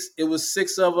Dallas Six. It was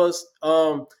 6 of us.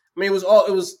 I mean, it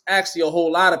was actually a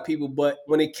whole lot of people, but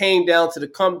when it came down to the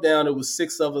come down, it was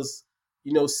 6 of us.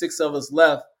 6 of us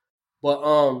left. But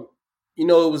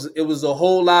it was a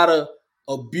whole lot of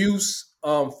abuse,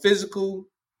 physical,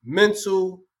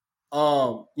 mental.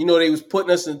 They was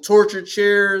putting us in torture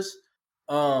chairs,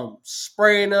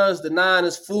 spraying us, denying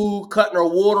us food, cutting our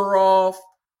water off,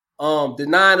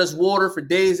 denying us water for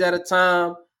days at a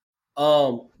time,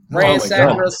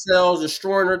 ransacking ourselves,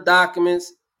 destroying our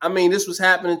documents. I mean, this was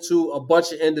happening to a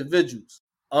bunch of individuals.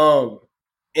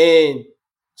 And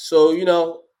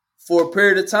so, for a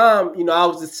period of time, I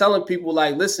was just telling people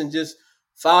like, listen, just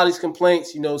file these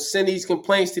complaints, send these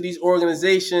complaints to these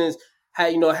organizations,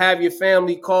 have your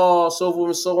family call, so forth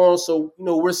and so on. So,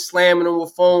 we're slamming them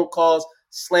with phone calls,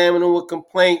 slamming them with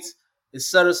complaints, et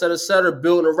cetera,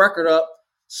 building a record up.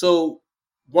 So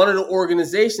one of the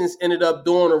organizations ended up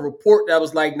doing a report that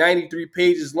was like 93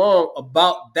 pages long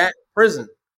about that prison.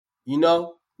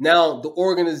 Now the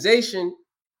organization,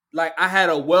 like I had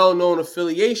a well-known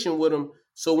affiliation with them.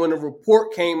 So when the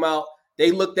report came out,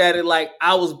 they looked at it like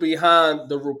I was behind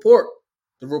the report.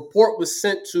 The report was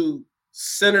sent to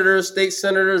senators, state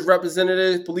senators,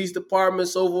 representatives, police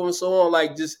departments, so forth and so on.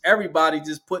 Like just everybody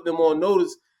just put them on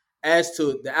notice as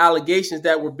to the allegations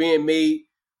that were being made,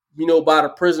 by the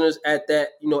prisoners at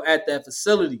that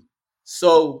facility.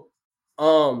 So,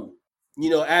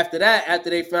 after that, after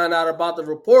they found out about the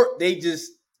report, they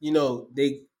just,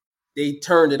 they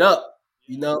turned it up,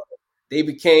 they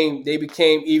became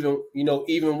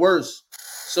even worse.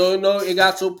 So, it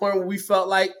got to a point where we felt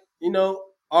like,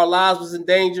 our lives was in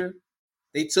danger.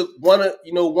 They took one of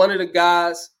the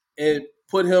guys and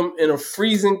put him in a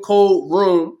freezing cold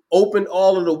room, opened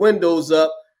all of the windows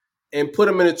up, and put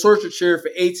him in a torture chair for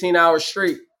 18 hours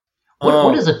straight.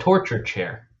 What is a torture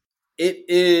chair? It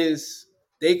is,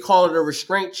 they call it a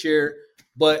restraint chair,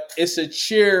 but it's a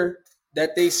chair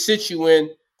that they sit you in.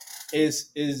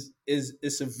 It's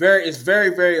very,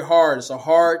 very hard. It's a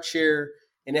hard chair,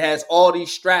 and it has all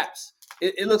these straps.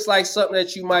 It looks like something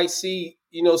that you might see,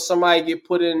 somebody get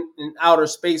put in outer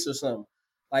space or something.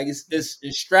 Like it's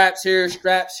straps here,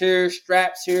 straps here,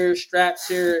 straps here, straps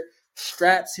here,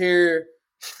 straps here,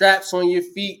 straps on your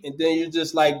feet, and then you're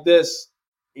just like this,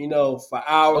 for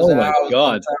hours and hours. Oh my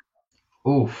God.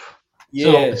 Oof.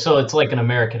 Yeah. So it's like an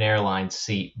American Airlines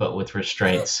seat, but with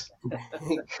restraints.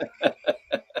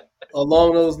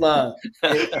 Along those lines,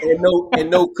 and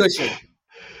no cushion.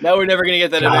 Now we're never going to get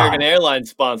that American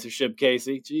Airlines sponsorship,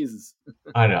 Casey. Jesus.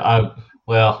 I know.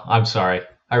 I'm sorry.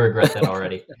 I regret that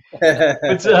already.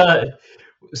 But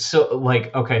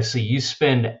so you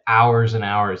spend hours and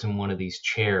hours in one of these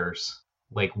chairs.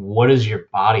 Like, what does your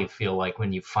body feel like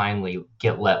when you finally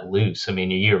get let loose? I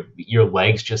mean, your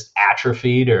legs just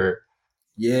atrophied, or?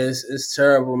 Yes, it's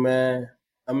terrible, man.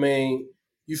 I mean,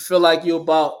 you feel like you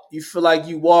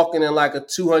walking in like a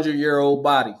 200-year-old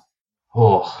body.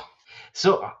 Oh,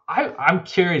 so I'm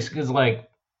curious because like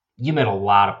you met a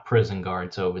lot of prison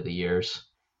guards over the years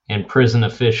and prison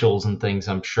officials and things.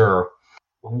 I'm sure.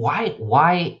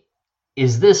 Why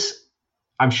is this?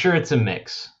 I'm sure it's a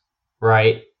mix,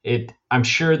 right? I'm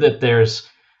sure that there's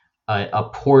a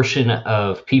portion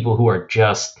of people who are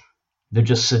they're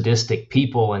just sadistic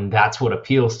people, and that's what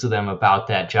appeals to them about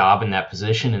that job and that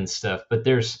position and stuff. But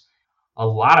there's a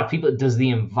lot of people. Does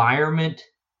the environment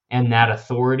and that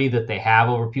authority that they have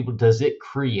over people, does it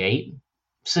create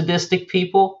sadistic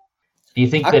people? Do you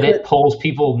think that it pulls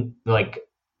people, like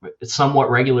somewhat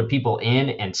regular people, in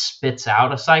and spits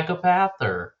out a psychopath?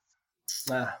 Or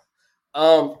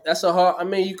that's a hard. I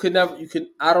mean, you could.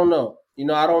 I don't know.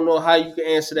 I don't know how you can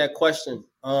answer that question.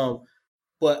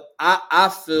 But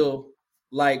I feel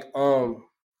like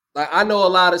I know a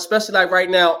lot, especially like right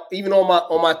now, even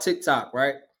on my TikTok,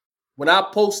 right? When I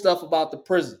post stuff about the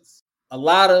prisons, a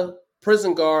lot of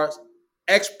prison guards,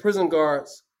 ex-prison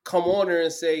guards, come on there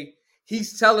and say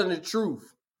he's telling the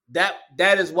truth. That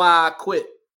is why I quit.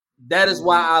 That is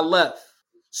why I left.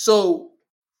 So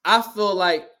I feel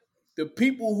like the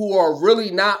people who are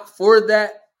really not for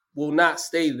that will not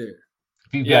stay there.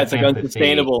 If you've got it's like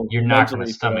unsustainable. You're not going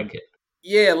to stomach it.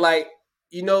 Yeah, like,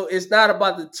 it's not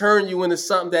about to turn you into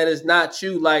something that is not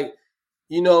you. Like,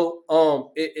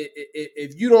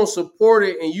 if you don't support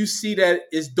it and you see that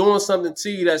it's doing something to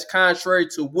you that's contrary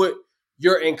to what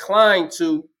you're inclined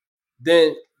to,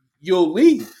 then you'll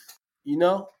leave.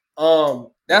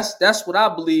 That's what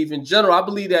I believe in general. I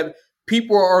believe that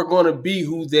people are going to be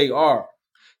who they are.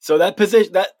 So that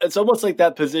position, that it's almost like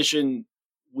that position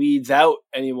weeds out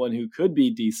anyone who could be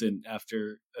decent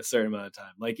after a certain amount of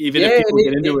time. Like even if people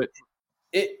get into it.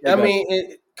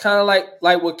 It kind of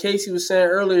like what Casey was saying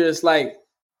earlier. It's like,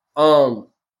 that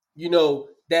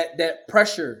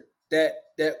pressure, that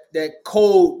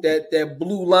code, that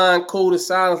blue line code of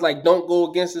silence. Like, don't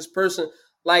go against this person.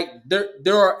 Like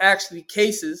there are actually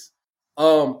cases.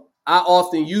 I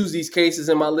often use these cases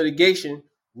in my litigation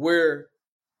where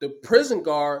the prison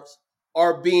guards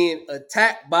are being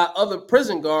attacked by other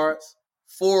prison guards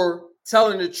for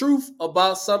telling the truth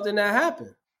about something that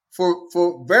happened,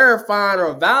 for verifying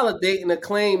or validating a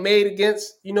claim made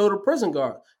against, the prison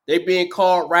guard. They being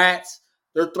called rats.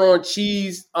 They're throwing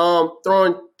cheese,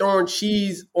 throwing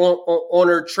cheese on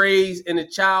their trays in the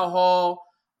child hall,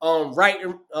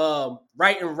 writing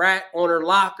rat on her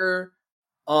locker,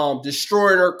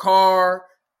 destroying her car.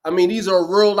 I mean, these are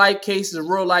real life cases,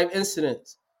 real life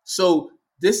incidents. So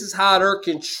this is how they're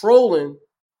controlling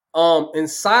and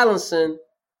silencing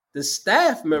the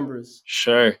staff members.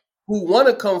 Sure. Who want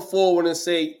to come forward and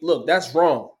say, look, that's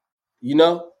wrong.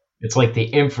 It's like the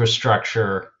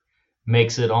infrastructure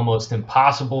makes it almost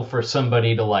impossible for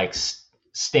somebody to like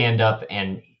stand up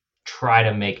and try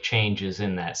to make changes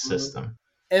in that system.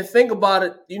 And think about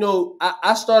it,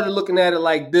 I started looking at it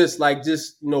like this, like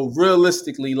just,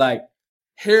 realistically, like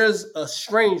here's a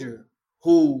stranger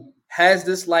who has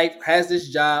this life, has this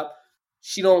job.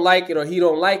 She don't like it or he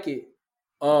don't like it.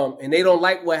 And they don't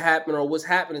like what happened or what's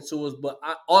happening to us. But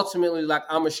ultimately, like,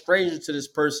 I'm a stranger to this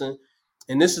person.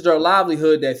 And this is their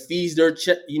livelihood that feeds their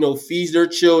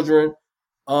children,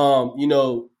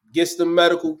 gets them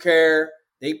medical care.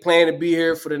 They plan to be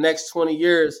here for the next 20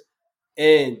 years.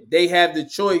 And they have the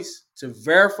choice to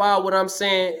verify what I'm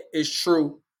saying is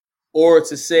true or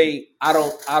to say, I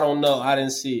don't know. I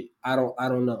didn't see it. I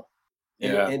don't know.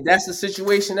 Yeah. And that's the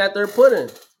situation that they're put in,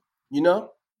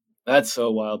 That's so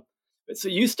wild. So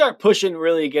you start pushing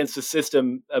really against the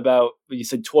system about, you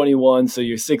said 21, so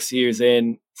you're 6 years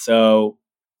in. So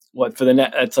what for the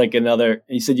net? That's like another.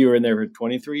 You said you were in there for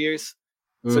 23 years.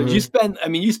 Mm-hmm. So did you spend? I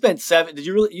mean, you spent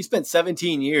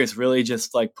 17 years really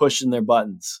just like pushing their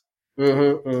buttons.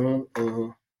 Yeah,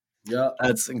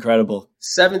 that's incredible.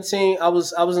 17. I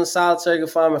was in solitary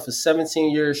confinement for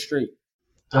 17 years straight.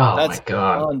 Oh, that's my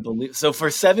God, unbelievable. So for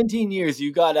 17 years,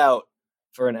 you got out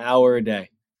for an hour a day.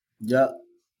 Yeah.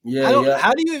 Yeah.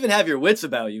 How do you even have your wits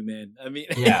about you, man? I mean,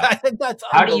 yeah. I think that's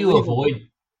how do you avoid?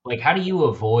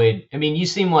 I mean, you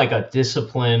seem like a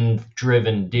discipline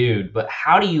driven dude, but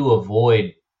how do you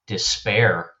avoid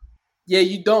despair? Yeah,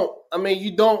 you don't. I mean,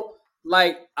 you don't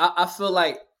like, I feel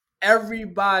like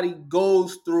everybody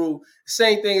goes through the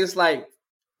same thing. It's like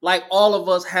all of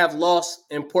us have lost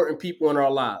important people in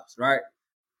our lives, right?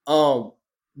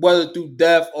 Whether through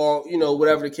death or,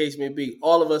 whatever the case may be,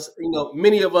 all of us,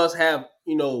 many of us have,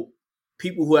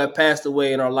 people who have passed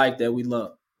away in our life that we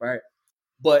love, right?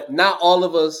 But not all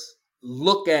of us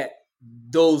look at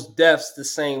those deaths the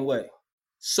same way.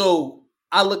 So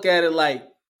I look at it like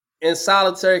in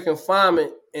solitary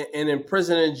confinement and in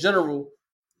prison in general,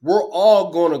 we're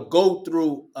all going to go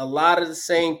through a lot of the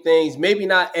same things, maybe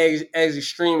not as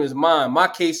extreme as mine. My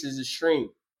case is extreme,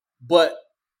 but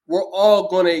we're all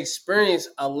going to experience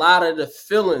a lot of the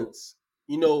feelings,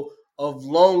 of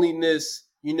loneliness,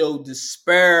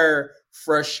 despair,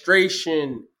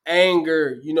 frustration,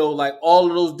 anger, like all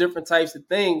of those different types of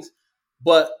things.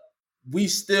 But we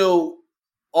still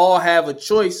all have a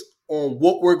choice on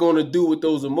what we're going to do with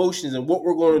those emotions and what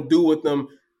we're going to do with them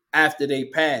after they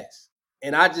pass.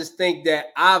 And I just think that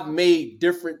I've made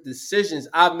different decisions.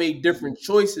 I've made different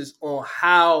choices on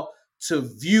how to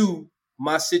view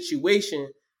my situation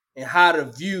and how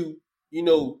to view,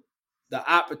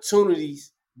 the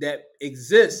opportunities that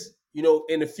exist,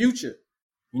 in the future.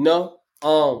 You know,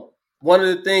 one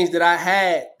of the things that I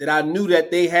had that I knew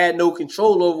that they had no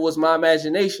control over was my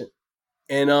imagination,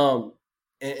 and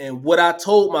what I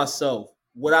told myself,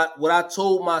 what I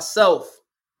told myself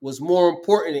was more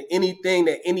important than anything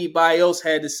that anybody else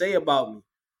had to say about me.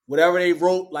 Whatever they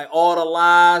wrote, like all the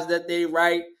lies that they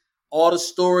write, all the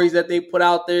stories that they put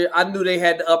out there, I knew they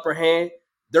had the upper hand.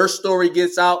 Their story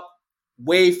gets out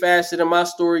way faster than my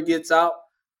story gets out.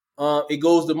 It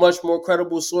goes to much more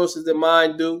credible sources than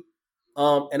mine do.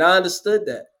 And I understood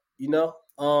that, and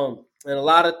a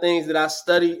lot of things that I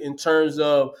studied in terms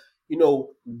of,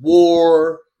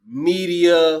 war,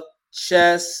 media,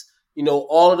 chess,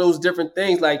 all of those different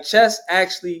things. Like chess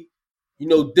actually,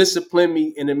 disciplined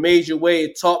me in a major way.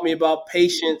 It taught me about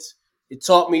patience. It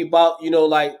taught me about,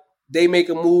 like they make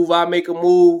a move, I make a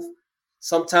move.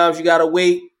 Sometimes you got to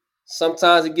wait.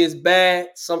 Sometimes it gets bad.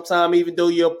 Sometimes even though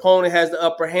your opponent has the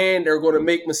upper hand, they're going to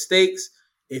make mistakes.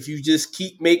 If you just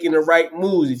keep making the right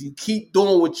moves, if you keep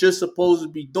doing what you're supposed to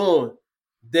be doing,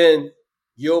 then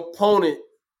your opponent,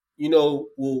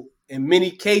 will in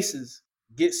many cases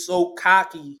get so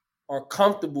cocky or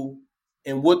comfortable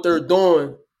in what they're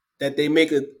doing that they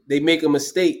make a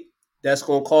mistake that's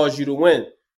going to cause you to win.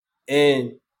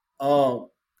 And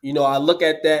I look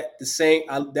at that the same.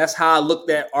 That's how I looked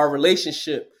at our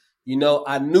relationship.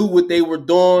 I knew what they were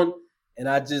doing, and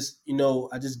I just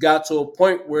got to a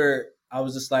point where I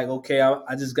was just like, okay,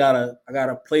 I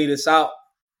gotta play this out,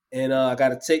 and I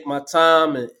gotta take my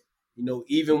time, and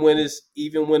even when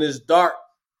it's dark,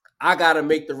 I gotta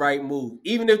make the right move.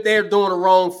 Even if they're doing the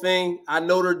wrong thing, I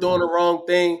know they're doing the wrong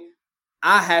thing.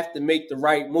 I have to make the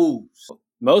right moves.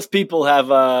 Most people have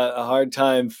a hard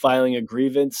time filing a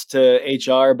grievance to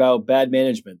HR about bad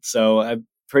management. So I'm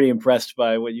pretty impressed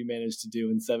by what you managed to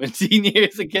do in 17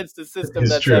 years against a system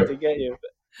that's out to get you.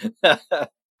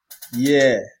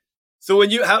 Yeah. So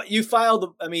when you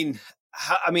filed,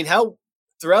 how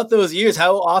throughout those years,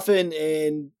 how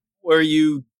often were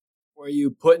you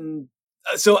putting?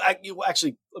 So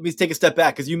actually, let me take a step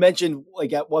back because you mentioned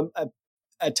like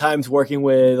at times working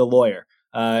with a lawyer,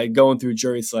 going through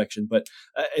jury selection. But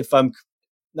if I'm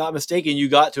not mistaken, you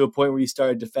got to a point where you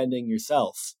started defending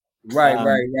yourself. Right.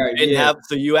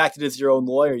 So you acted as your own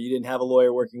lawyer. You didn't have a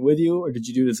lawyer working with you, or did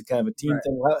you do this as a kind of a team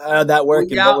thing? How did that work?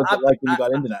 And what was it like when you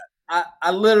got into that?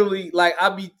 I literally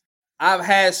I've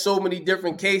had so many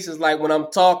different cases. Like when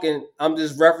I'm talking, I'm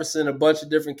just referencing a bunch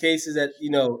of different cases at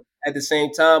the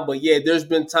same time. But yeah, there's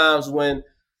been times when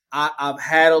I've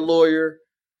had a lawyer.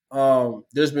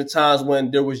 There's been times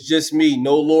when there was just me,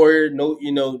 no lawyer,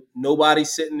 nobody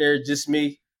sitting there, just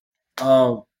me.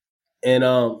 Yeah.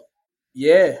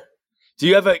 Do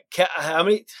you have how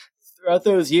many throughout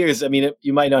those years? I mean,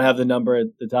 you might not have the number at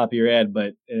the top of your head,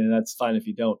 but that's fine if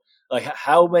you don't. Like,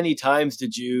 how many times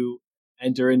did you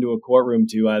enter into a courtroom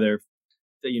to either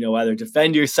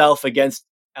defend yourself against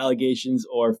allegations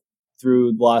or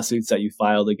through lawsuits that you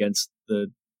filed against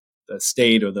the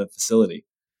state or the facility?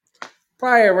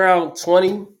 Probably around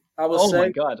 20, I would say. Oh my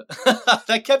God.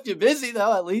 That kept you busy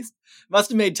though, at least. Must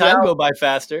have made time go by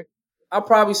faster. I'll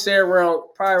probably say around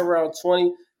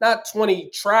 20, not 20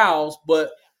 trials,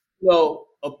 but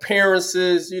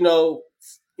appearances,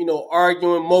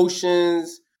 arguing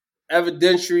motions,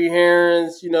 evidentiary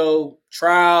hearings,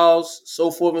 trials, so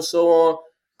forth and so on.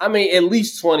 I mean, at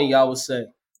least 20, I would say.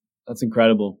 That's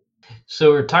incredible. So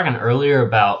we were talking earlier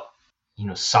about,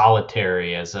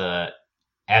 solitary as a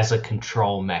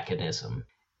control mechanism.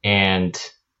 And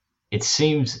it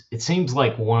seems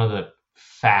like one of the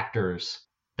factors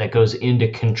that goes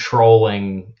into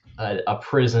controlling a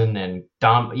prison and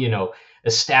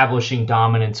establishing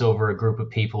dominance over a group of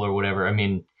people or whatever, I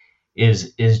mean,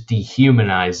 is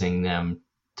dehumanizing them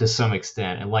to some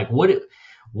extent. And like, what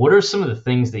are some of the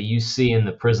things that you see in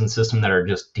the prison system that are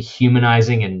just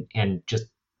dehumanizing and just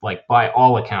like by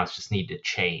all accounts just need to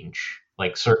change,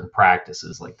 like certain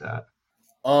practices like that?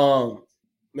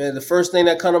 Man, the first thing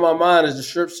that comes to my mind is the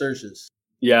strip searches.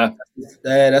 Yeah.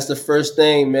 That's the first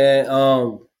thing,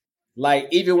 man. Like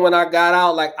even when I got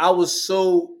out, like I was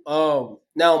so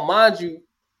now mind you,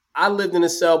 I lived in a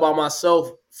cell by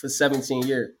myself for 17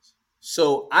 years.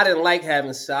 So I didn't like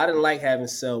having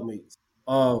cellmates.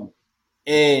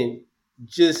 And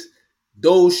just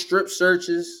those strip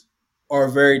searches are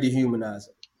very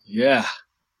dehumanizing. Yeah.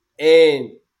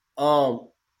 And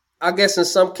I guess in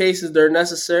some cases they're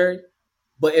necessary,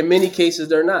 but in many cases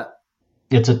they're not.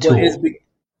 It's a tool.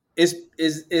 It's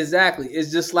exactly.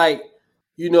 It's just like,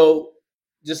 you know,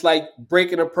 just like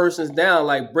breaking a person's down,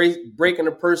 like breaking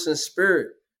a person's spirit,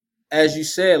 as you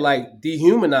said, like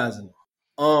dehumanizing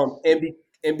them.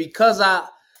 And because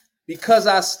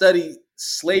I study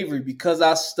slavery, because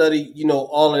I study,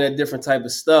 all of that different type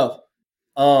of stuff,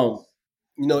 um,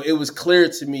 it was clear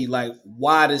to me like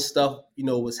why this stuff,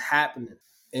 was happening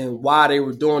and why they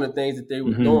were doing the things that they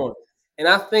were Mm-hmm. doing. And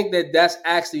I think that that's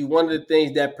actually one of the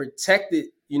things that protected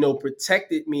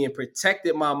me and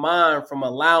protected my mind from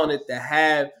allowing it to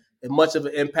have as much of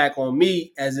an impact on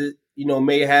me as it,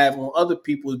 may have on other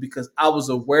people, is because I was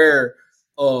aware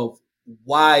of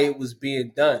why it was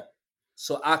being done.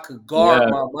 So I could guard Yeah.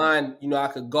 my mind, I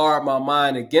could guard my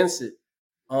mind against it.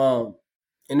 Um,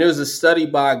 and there's a study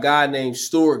by a guy named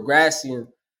Stuart Gracian.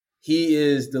 He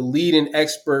is the leading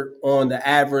expert on the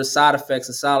adverse side effects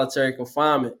of solitary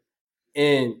confinement.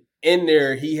 And in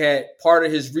there, he had part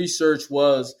of his research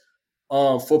was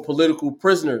for political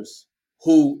prisoners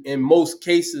who, in most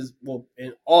cases, well,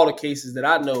 in all the cases that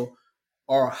I know,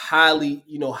 are highly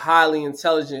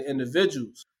intelligent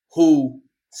individuals who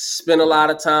spend a lot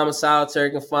of time in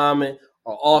solitary confinement,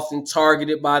 are often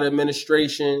targeted by the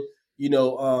administration,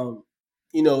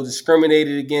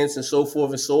 discriminated against, and so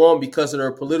forth and so on, because of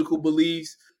their political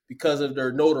beliefs, because of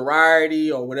their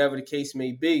notoriety, or whatever the case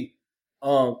may be.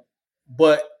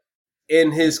 But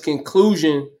in his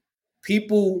conclusion,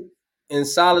 people in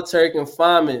solitary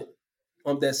confinement,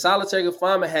 that solitary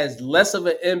confinement has less of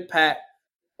an impact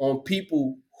on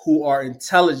people who are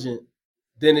intelligent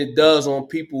than it does on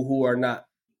people who are not.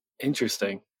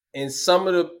 Interesting. And some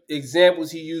of the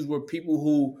examples he used were people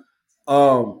who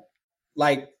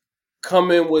like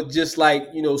come in with just like,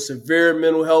 severe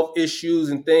mental health issues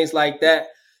and things like that.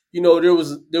 There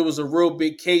was a real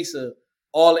big case of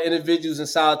all the individuals in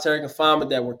solitary confinement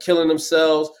that were killing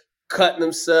themselves, cutting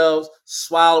themselves,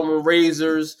 swallowing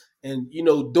razors, and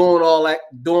doing all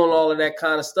of that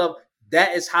kind of stuff.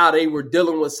 That is how they were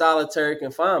dealing with solitary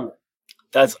confinement.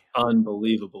 That's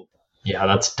unbelievable. Yeah,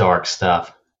 that's dark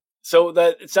stuff. So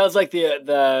that it sounds like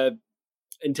the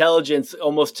intelligence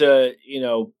almost to,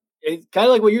 it's kind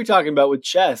of like what you're talking about with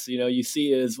chess. You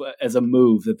see it as a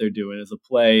move that they're doing, as a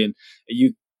play, and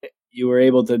you were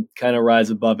able to kind of rise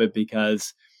above it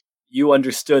because you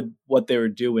understood what they were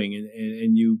doing,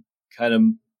 and you kind of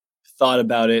thought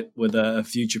about it with a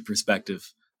future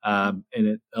perspective, and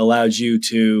it allowed you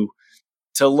to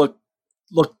look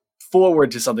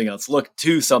forward to something else, look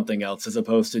to something else, as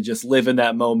opposed to just live in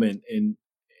that moment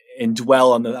and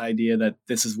dwell on the idea that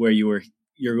this is where you're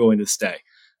going to stay.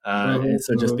 And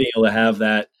so just being able to have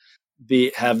that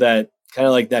kind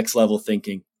of like next level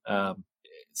thinking, it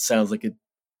sounds like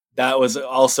that was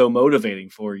also motivating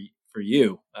for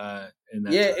you.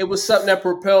 It was something that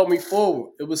propelled me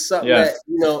forward. It was something that,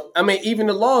 even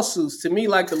the lawsuits, to me,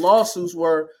 like the lawsuits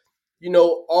were,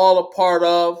 all a part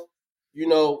of,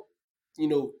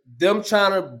 them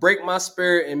trying to break my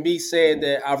spirit and me saying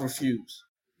that I refuse,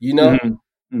 Mm-hmm.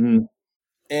 Mm-hmm.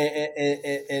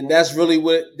 And that's really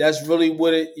what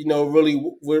it,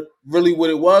 really what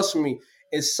it was for me.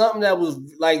 It's something that was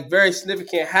like very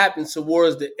significant happened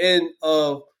towards the end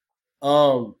of,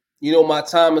 my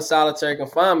time in solitary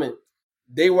confinement.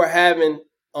 They were having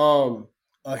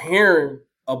a hearing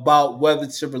about whether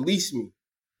to release me.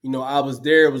 I was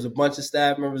there. It was a bunch of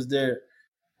staff members there,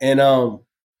 and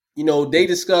they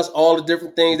discussed all the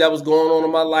different things that was going on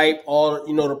in my life, all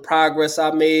the progress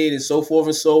I made, and so forth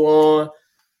and so on.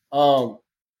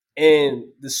 And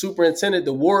the superintendent,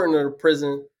 the warden of the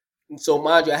prison. And so,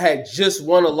 mind you, I had just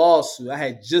won a lawsuit.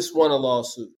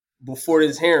 Before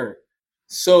this hearing.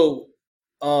 So,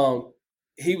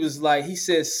 he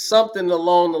said something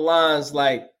along the lines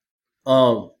like,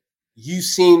 you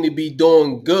seem to be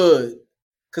doing good.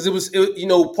 Because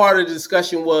part of the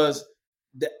discussion was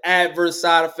the adverse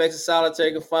side effects of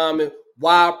solitary confinement,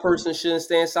 why a person shouldn't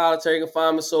stay in solitary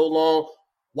confinement so long,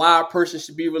 why a person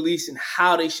should be released and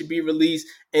how they should be released,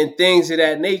 and things of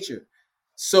that nature.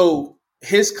 So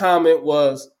his comment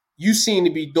was, you seem to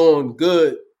be doing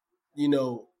good,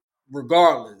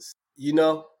 regardless,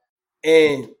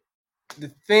 and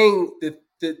the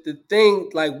thing,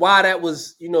 like why that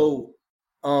was,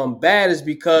 bad is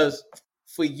because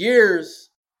for years,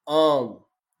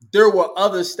 there were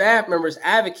other staff members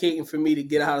advocating for me to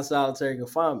get out of solitary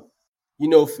confinement,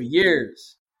 for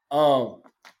years.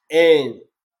 And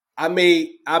I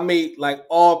made like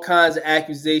all kinds of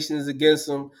accusations against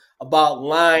them about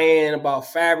lying,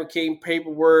 about fabricating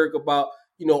paperwork, about,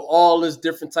 all this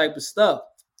different type of stuff.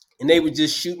 And they would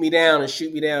just shoot me down.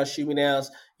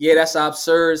 Yeah, that's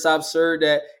absurd. It's absurd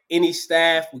that any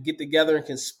staff would get together and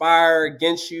conspire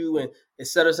against you, and et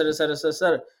cetera, et cetera, et cetera, et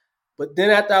cetera. But then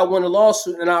after I won the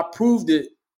lawsuit and I proved it,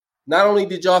 not only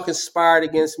did y'all conspire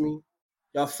against me,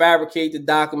 y'all fabricate the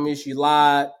documents, you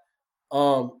lied,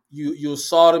 you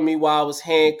assaulted me while I was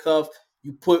handcuffed,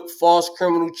 you put false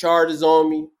criminal charges on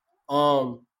me,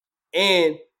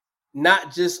 and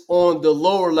not just on the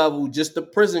lower level, just the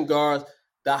prison guards,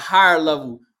 the higher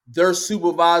level, their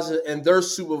supervisor and their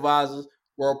supervisors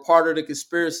were a part of the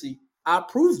conspiracy. I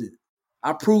proved it.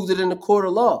 I proved it in the court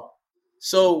of law.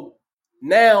 So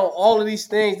now all of these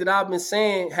things that I've been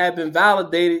saying have been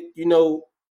validated,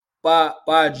 by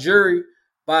a jury,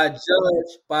 by a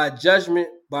judge, by a judgment,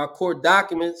 by court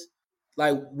documents.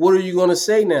 Like, what are you gonna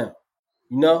say now?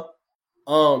 And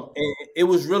it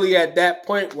was really at that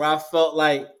point where I felt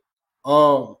like,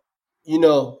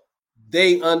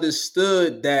 they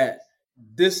understood that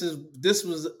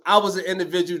I was an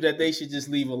individual that they should just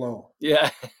leave alone. Yeah.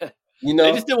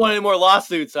 They just didn't want any more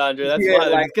lawsuits, Andre. That's why.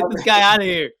 Like, get this guy out of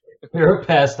here. You're a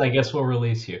pest. I guess we'll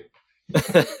release you.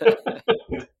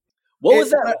 What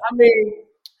was that? I mean,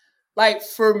 like,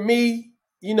 for me,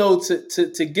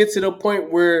 to get to the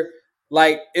point where,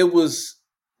 like, it was,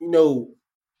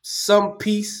 some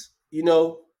peace,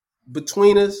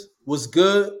 between us was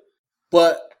good,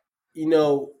 but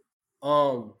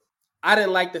I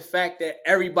didn't like the fact that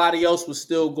everybody else was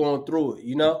still going through it,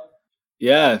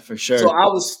 Yeah, for sure. So I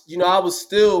was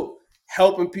still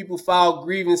helping people file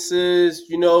grievances,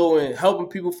 and helping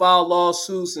people file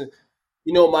lawsuits, and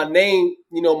my name,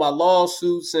 my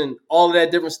lawsuits and all of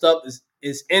that different stuff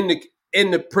is in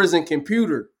the prison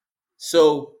computer.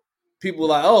 So people are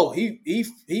like, oh,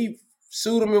 he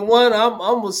sued him and won. I'm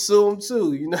gonna sue him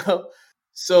too,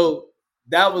 So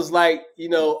that was like,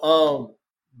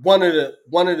 one of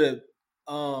the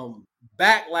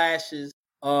backlashes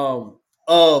of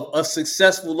a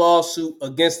successful lawsuit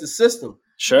against the system.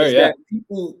 Sure, yeah. That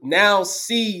people now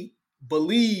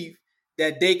believe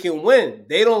that they can win.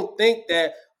 They don't think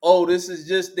that, oh, this is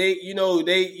just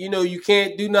you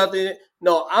can't do nothing.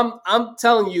 No, I'm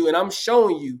telling you and I'm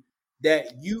showing you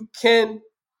that you can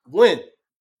win.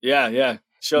 Yeah.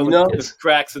 Show them the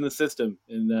cracks in the system,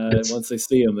 and once they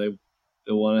see them, they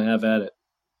want to have at it.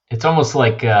 It's almost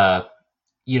like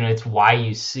it's why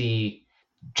you see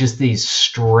just these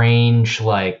strange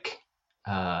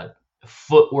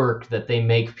footwork that they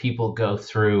make people go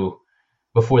through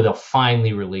before they'll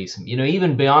finally release them.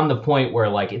 Even beyond the point where,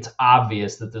 like, it's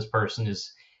obvious that this person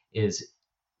is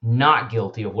not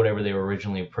guilty of whatever they were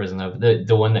originally in prison of.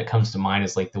 The one that comes to mind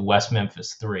is like the West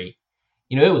Memphis 3.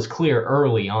 It was clear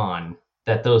early on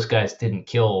that those guys didn't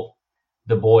kill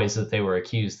the boys that they were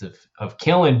accused of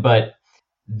killing, but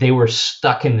they were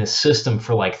stuck in this system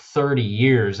for like 30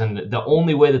 years. And the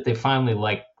only way that they finally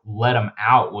let them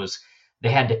out was they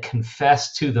had to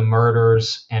confess to the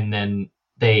murders, and then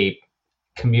they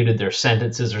commuted their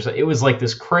sentences, or so. It was like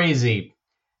this crazy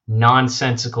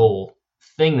nonsensical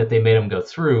thing that they made them go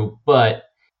through. But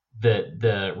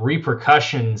the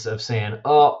repercussions of saying,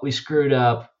 oh, we screwed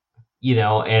up,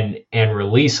 and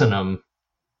releasing them,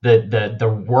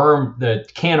 the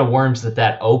can of worms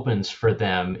that opens for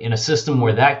them in a system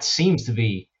where that seems to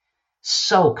be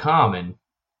so common,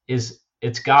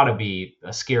 it's got to be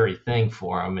a scary thing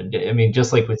for them. And I mean,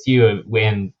 just like with you,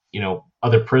 when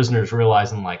other prisoners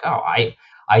realizing like, oh,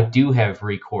 I do have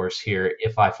recourse here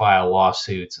if I file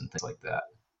lawsuits and things like that.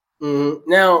 Mm-hmm.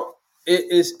 Now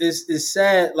it's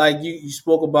sad. Like you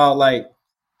spoke about, like,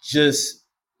 just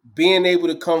being able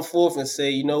to come forth and say,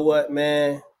 you know what,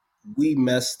 man, we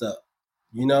messed up.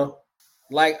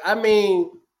 Like, I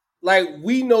mean, like,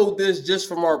 we know this just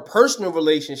from our personal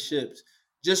relationships,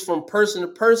 just from person to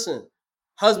person,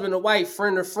 husband to wife,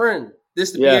 friend to friend.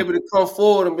 This to be able to come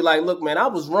forward and be like, look, man, I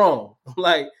was wrong.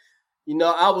 Like,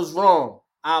 I was wrong.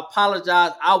 I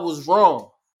apologize. I was wrong.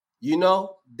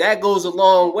 That goes a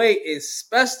long way,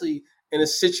 especially in a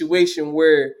situation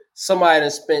where somebody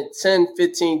has spent 10,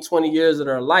 15, 20 years of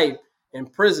their life in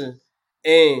prison.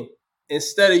 And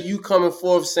instead of you coming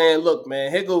forth saying, look,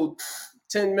 man, here go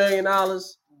 $10 million.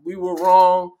 We were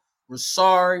wrong. We're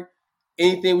sorry.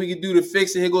 Anything we could do to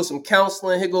fix it. Here goes some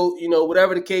counseling. Here go,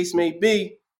 whatever the case may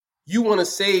be. You want to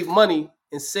save money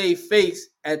and save face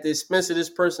at the expense of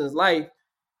this person's life,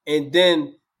 and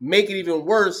then make it even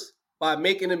worse by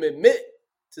making them admit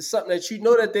to something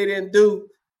that that they didn't do,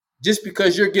 just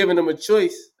because you're giving them a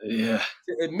choice to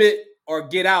admit or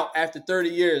get out after 30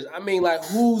 years. I mean, like,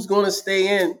 who's going to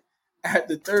stay in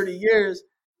after 30 years?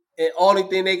 And only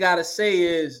thing they got to say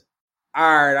is, all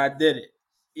right, I did it.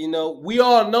 We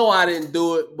all know I didn't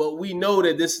do it, but we know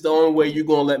that this is the only way you're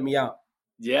going to let me out.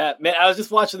 Yeah, man, I was just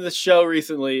watching this show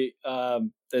recently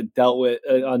that dealt with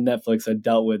on Netflix, that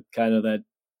dealt with kind of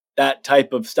that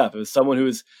type of stuff. It was someone who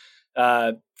was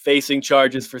facing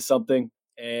charges for something,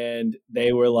 and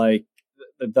they were like,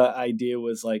 the idea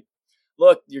was like,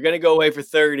 look, you're going to go away for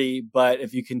 30, but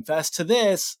if you confess to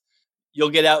this, you'll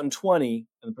get out in 20.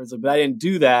 And the person's like, but I didn't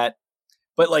do that.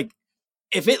 But like,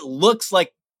 if it looks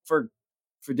like for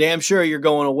damn sure you're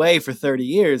going away for 30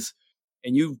 years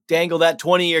and you dangle that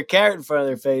 20-year carrot in front of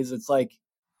their face, it's like,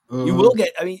 you will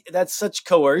get, I mean, that's such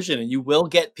coercion, and you will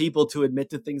get people to admit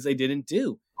to things they didn't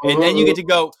do. And then you get to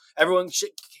go, everyone,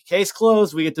 case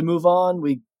closed. We get to move on.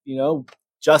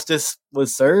 Justice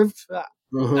was served. I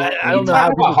don't know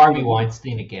how about Harvey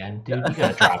Weinstein again, dude. You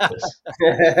gotta drop this.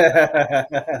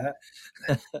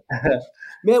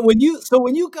 Man, when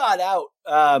you got out,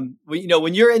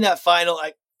 when you're in that final,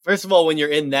 like, first of all, when you're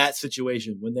in that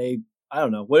situation, when I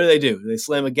don't know, what do? Do they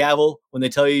slam a gavel when they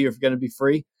tell you you're going to be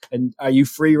free? And are you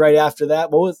free right after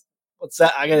that? What's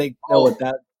that? I gotta know what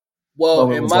that.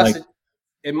 Well,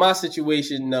 in my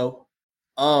situation, no,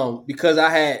 because I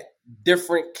had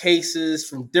different cases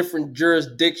from different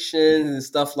jurisdictions and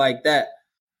stuff like that.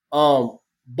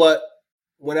 But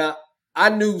when I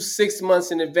knew 6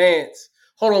 months in advance.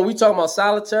 Hold on, we talking about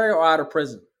solitary or out of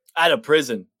prison? Out of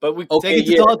prison, but we take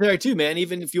it to solitary too, man.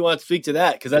 Even if you want to speak to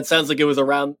that, because that sounds like it was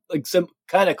around like some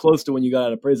kind of close to when you got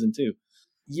out of prison too.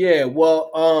 Yeah,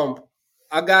 well,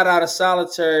 I got out of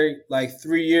solitary like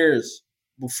 3 years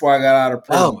before I got out of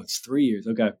prison. Oh, it's 3 years.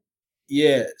 Okay.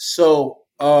 Yeah, so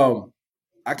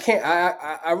I can't.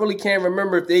 I really can't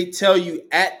remember if they tell you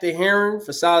at the hearing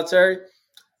for solitary.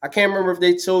 I can't remember if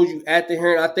they told you at the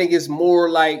hearing. I think it's more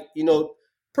like,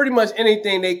 pretty much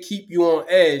anything, they keep you on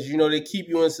edge. They keep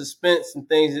you in suspense and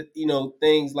things,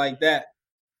 things like that.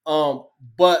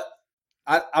 But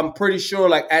I'm pretty sure,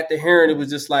 like, at the hearing, it was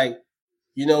just like,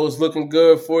 it's looking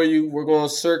good for you. We're going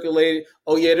to circulate it.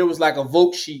 Oh yeah, there was like a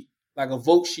vote sheet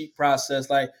process.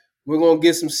 Like, we're going to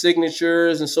get some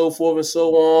signatures and so forth and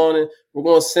so on, and we're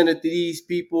going to send it to these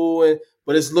people.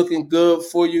 But it's looking good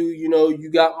for you.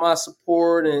 You got my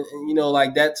support, and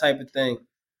like that type of thing.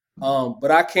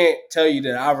 But I can't tell you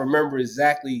that I remember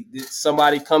exactly. Did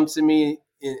somebody come to me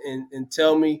and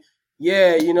tell me,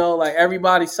 yeah, like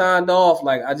everybody signed off?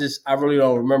 Like, I really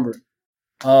don't remember.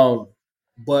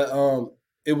 But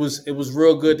it was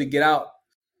real good to get out.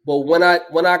 But when I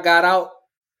got out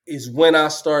is when I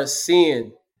started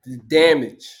seeing the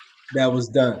damage that was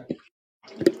done.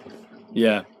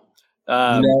 Yeah.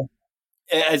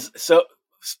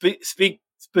 Speak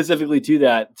specifically to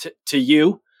that, to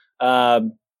you.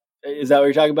 Is that what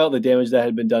you're talking about? The damage that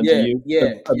had been done to you?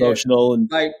 Yeah. Emotional and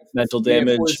like mental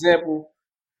damage. For example,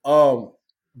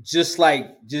 just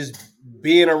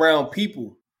being around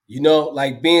people,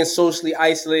 like being socially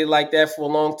isolated like that for a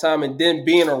long time, and then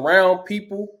being around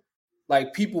people,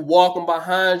 like people walking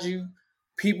behind you,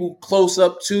 people close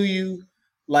up to you,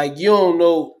 like you don't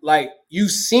know, like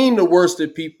you've seen the worst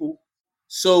of people,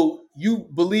 so you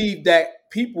believe that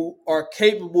people are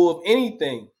capable of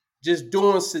anything. Just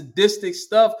doing sadistic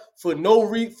stuff for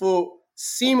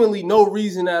seemingly no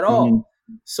reason at all.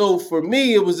 Mm-hmm. So for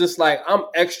me, it was just like, I'm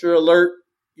extra alert.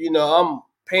 I'm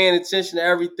paying attention to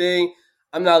everything.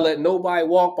 I'm not letting nobody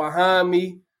walk behind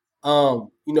me. I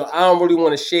don't really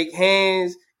want to shake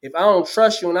hands. If I don't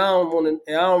trust you and I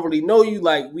don't really know you,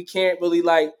 like, we can't really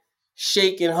like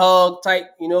shake and hug type,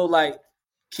 like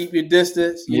keep your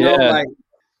distance, like,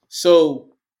 so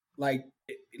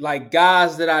like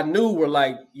guys that I knew were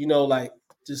like, like,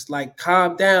 just like,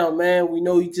 calm down, man. We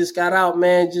know you just got out,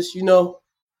 man. Just,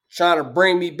 trying to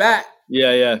bring me back.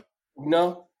 Yeah.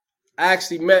 I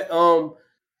actually met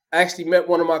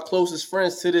one of my closest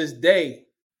friends to this day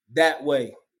that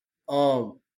way.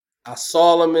 I just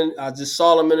saw him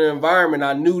in an environment.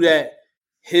 I knew that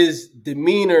his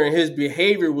demeanor and his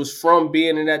behavior was from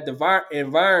being in that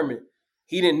environment.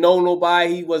 He didn't know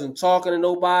nobody. He wasn't talking to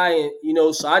nobody.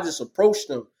 And, so I just approached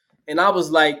him. And I was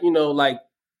like, like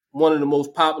one of the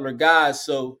most popular guys.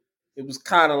 So it was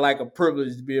kind of like a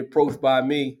privilege to be approached by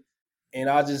me. And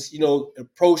I just,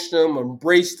 approached him,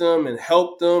 embraced him, and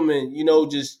helped him. And,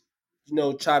 just,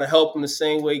 try to help him the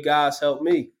same way guys helped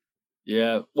me.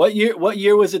 Yeah. What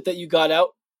year was it that you got out?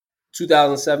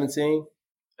 2017.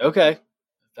 Okay.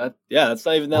 That's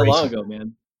not even that long ago,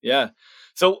 man. Yeah.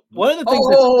 So one of the things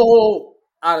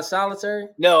out of solitary?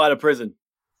 No, out of prison.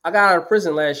 I got out of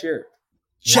prison last year.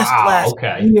 Just last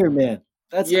year, man.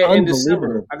 That's unbelievable. In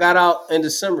December. I got out in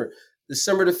December.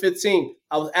 December the 15th.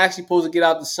 I was actually supposed to get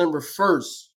out December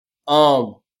 1st.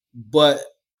 But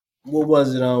what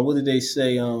was it? What did they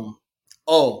say?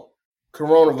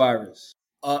 Coronavirus.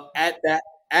 At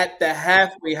the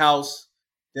halfway house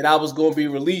that I was going to be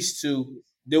released to,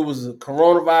 there was a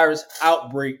coronavirus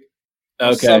outbreak.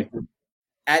 Okay.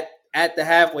 at the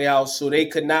halfway house, so they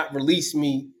could not release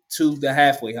me to the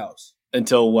halfway house.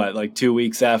 Until what, like 2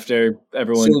 weeks after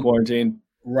everyone quarantined?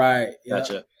 Right. Yeah.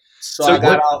 Gotcha. So I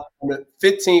got out on the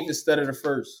 15th instead of the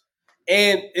 1st.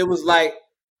 And it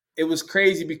was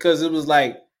crazy because it was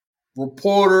like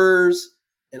reporters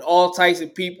and all types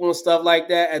of people and stuff like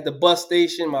that at the bus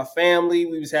station. My family,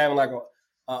 we was having like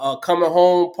a coming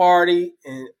home party,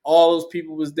 and all those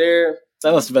people was there.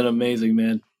 That must have been amazing,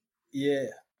 man. Yeah.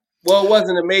 Well, it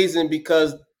wasn't amazing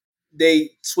because they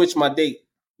switched my date.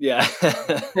 Yeah.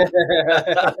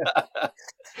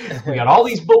 We got all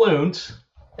these balloons.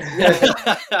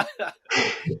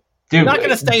 Dude, not going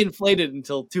to stay inflated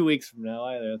until 2 weeks from now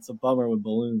either. It's a bummer with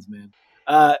balloons, man.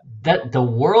 That the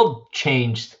world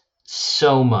changed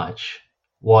so much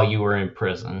while you were in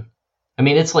prison. I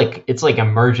mean, it's like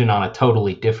emerging on a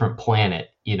totally different planet,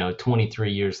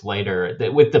 23 years later,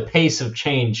 with the pace of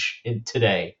change in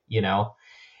today,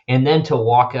 and then to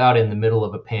walk out in the middle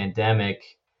of a pandemic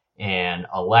and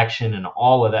election and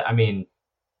all of that. I mean,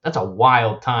 that's a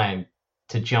wild time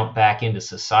to jump back into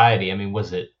society. I mean,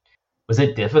 was it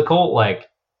difficult, like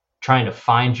trying to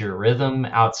find your rhythm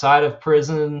outside of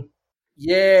prison?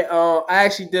 Yeah, I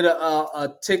actually did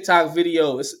a TikTok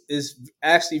video. It's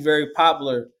actually very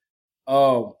popular,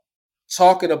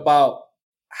 talking about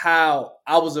how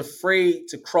I was afraid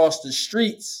to cross the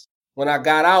streets when I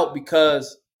got out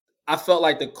because I felt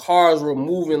like the cars were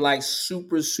moving like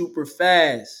super, super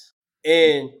fast.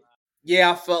 And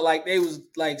yeah, I felt like they was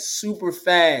like super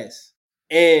fast.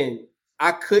 And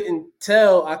I couldn't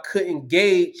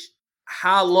gauge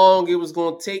how long it was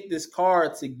going to take this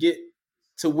car to get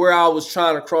to where I was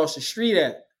trying to cross the street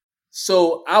at.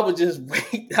 So I would just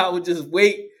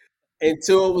wait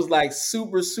until it was like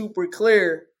super, super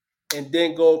clear and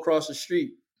then go across the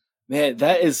street. Man,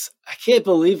 I can't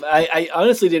believe, I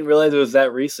honestly didn't realize it was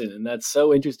that recent, and that's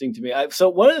so interesting to me. So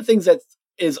one of the things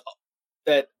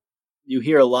that you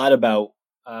hear a lot about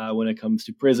when it comes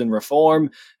to prison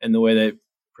reform and the way that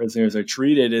prisoners are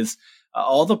treated is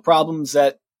all the problems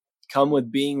that come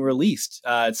with being released.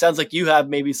 It sounds like you have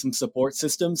maybe some support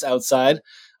systems outside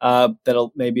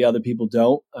that maybe other people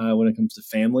don't when it comes to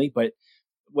family. But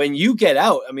when you get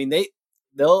out, I mean,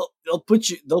 they'll put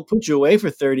you away for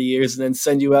 30 years and then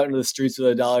send you out into the streets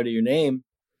with $1 to your name.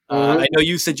 I know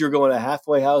you said you were going to a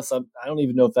halfway house. I don't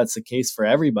even know if that's the case for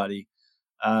everybody.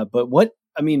 But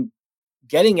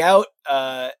getting out,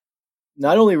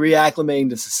 not only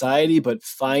reacclimating to society, but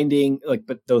finding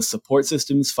those support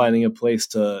systems, finding a place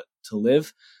to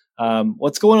live.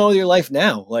 What's going on with your life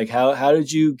now? Like how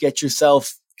did you get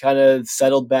yourself kind of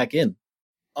settled back in?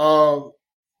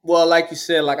 Well, like you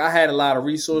said, like I had a lot of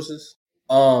resources.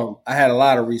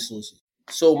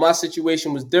 So my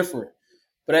situation was different,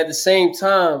 but at the same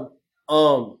time,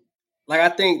 like I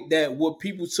think that what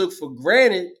people took for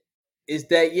granted is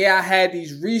that, yeah, I had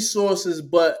these resources,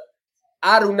 but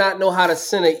I do not know how to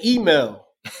send an email.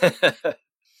 I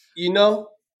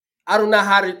don't know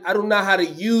how to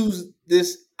use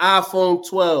this iPhone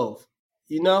 12.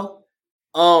 I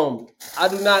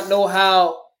do not know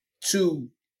how to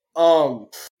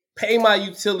pay my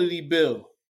utility bill.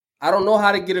 I don't know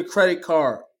how to get a credit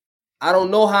card. I don't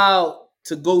know how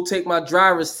to go take my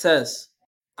driver's test.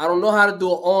 I don't know how to do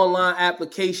an online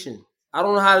application. I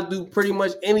don't know how to do pretty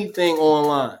much anything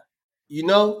online.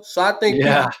 So I think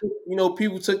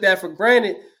people took that for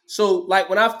granted. So like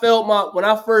when I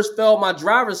first failed my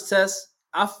driver's test,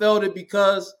 I failed it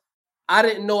because I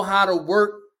didn't know how to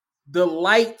work the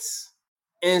lights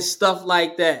and stuff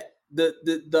like that.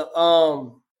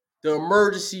 The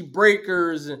emergency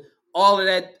breakers and all of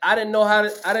that. I knew how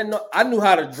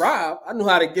to drive. I knew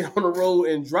how to get on the road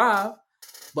and drive,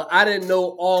 but I didn't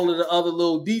know all of the other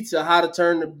little detail, how to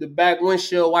turn the back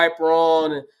windshield wiper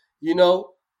on, and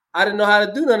I didn't know how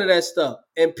to do none of that stuff.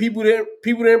 And people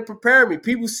didn't prepare me.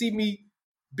 People see me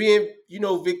being,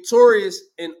 victorious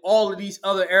in all of these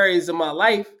other areas of my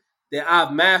life that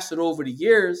I've mastered over the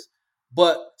years.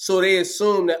 But so they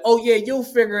assume that, oh yeah, you'll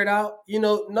figure it out.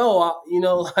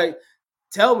 Like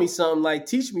tell me something, like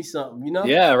teach me something,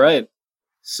 Yeah, right.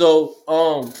 So,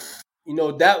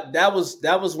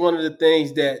 that was one of the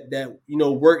things that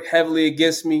worked heavily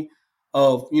against me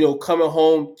of, coming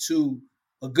home to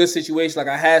a good situation. Like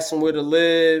I had somewhere to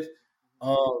live.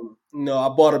 I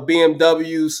bought a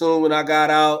BMW soon when I got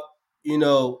out,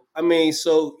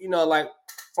 like as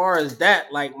far as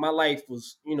that, like my life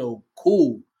was,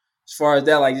 cool. As far as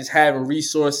that, like just having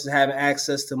resources, having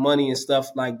access to money and stuff,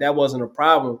 like that wasn't a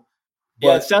problem.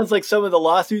 Yeah, it sounds like some of the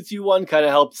lawsuits you won kind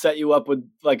of helped set you up with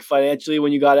like financially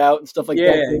when you got out and stuff like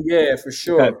that. Yeah, for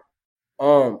sure.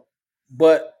 Okay.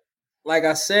 But like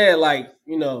I said, like,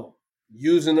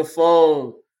 using the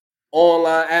phone,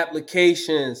 online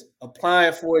applications,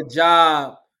 applying for a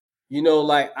job.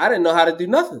 Like I didn't know how to do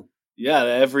nothing. Yeah,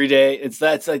 the everyday.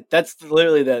 That's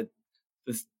literally the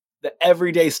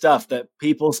everyday stuff that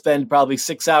people spend probably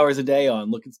 6 hours a day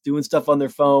on, doing stuff on their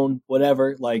phone,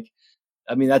 whatever. Like,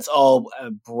 I mean, that's all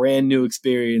a brand new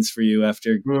experience for you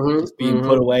after just being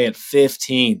put away at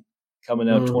 15, coming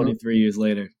out 23 years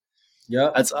later. Yeah,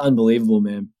 that's unbelievable,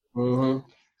 man.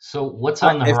 So what's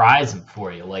on the horizon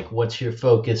for you? Like, what's your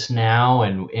focus now,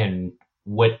 and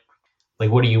what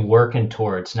are you working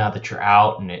towards now that you're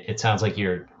out? And it sounds like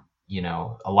you're,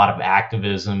 a lot of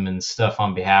activism and stuff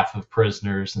on behalf of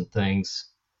prisoners and things.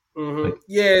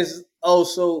 Yes. Oh,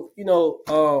 so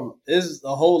there's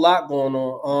a whole lot going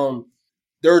on.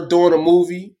 They're doing a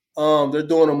movie. They're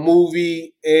doing a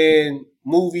movie and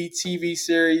TV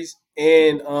series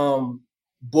and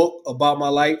book about my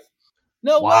life.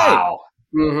 No wow.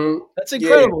 way. That's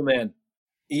incredible, man.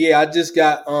 Yeah, I just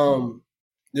got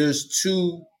there's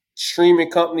 2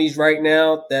 streaming companies right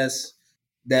now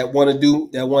that want to do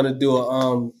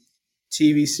a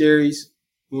TV series,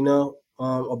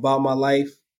 about my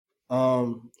life.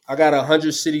 I got a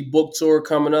 100 city book tour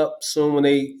coming up soon when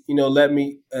they, let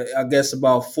me, I guess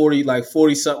about 40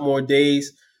 something more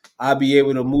days. I'll be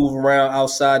able to move around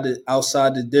outside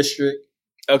the district.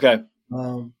 Okay.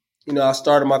 I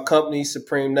started my company,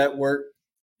 Supreme Network.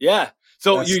 Yeah.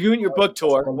 So you're doing your book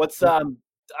tour. I want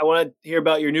to hear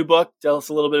about your new book. Tell us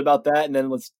a little bit about that, and then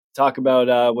let's talk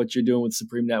about what you're doing with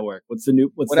Supreme Network. That's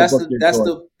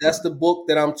the book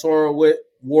that I'm touring with,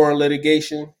 War and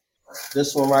Litigation.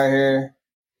 This one right here.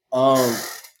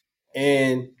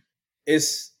 And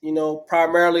it's,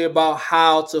 primarily about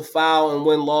how to file and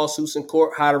win lawsuits in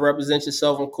court, how to represent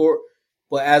yourself in court.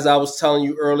 But as I was telling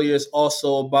you earlier, it's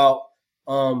also about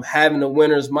having a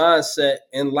winner's mindset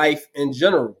in life in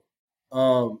general.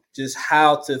 Just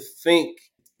how to think,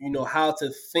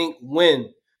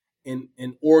 when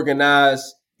and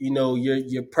organize,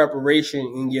 your preparation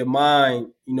in your mind,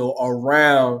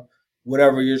 around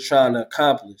whatever you're trying to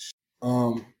accomplish.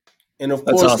 And of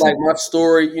course, awesome. Like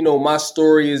my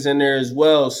story is in there as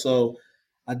well. So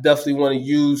I definitely want to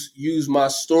use my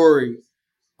story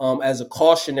as a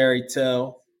cautionary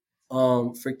tale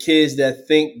for kids that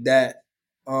think that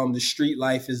the street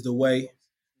life is the way,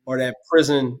 or that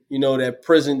prison,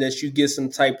 that you get some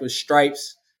type of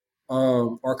stripes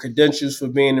or credentials for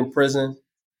being in prison,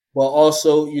 but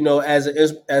also, as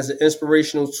an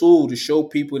inspirational tool to show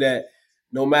people that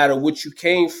no matter what you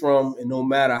came from and no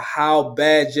matter how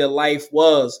bad your life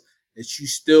was, that you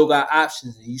still got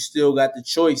options and you still got the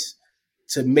choice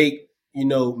to make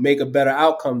a better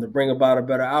outcome, to bring about a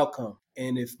better outcome.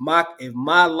 And if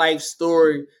my life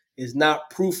story is not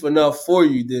proof enough for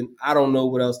you, then I don't know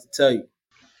what else to tell you.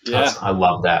 Yeah, I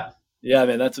love that. Yeah,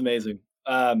 man, that's amazing.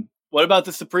 What about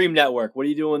the Supreme Network? What are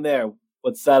you doing there?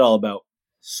 What's that all about?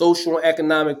 Social and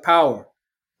economic power.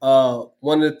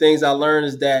 One of the things I learned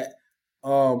is that a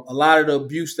lot of the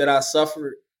abuse that I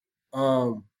suffered,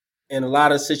 and a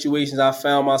lot of situations I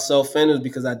found myself in, is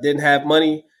because I didn't have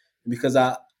money, because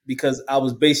I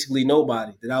was basically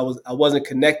nobody. That I wasn't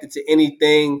connected to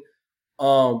anything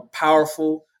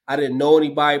powerful. I didn't know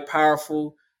anybody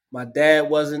powerful. My dad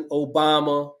wasn't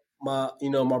Obama.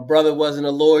 My brother wasn't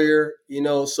a lawyer.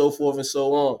 So forth and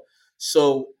so on.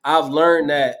 So I've learned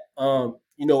that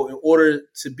in order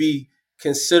to be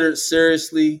considered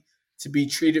seriously, to be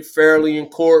treated fairly in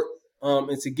court,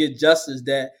 and to get justice,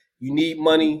 that you need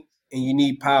money and you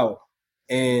need power.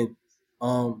 And,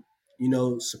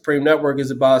 Supreme Network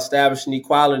is about establishing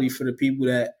equality for the people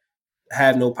that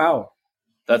have no power.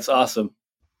 That's awesome.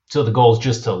 So the goal is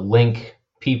just to link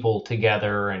people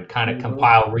together and kind of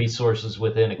compile resources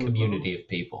within a community of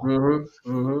people.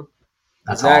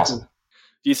 That's exactly. Awesome.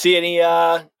 Do you see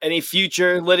any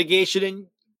future litigation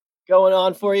going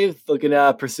on for you? Looking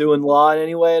at pursuing law in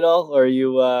any way at all, or are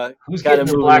you who's getting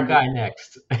the black guy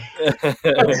next?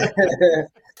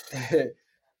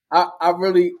 I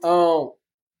really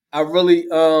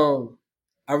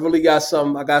got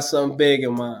something. I got something big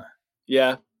in mind.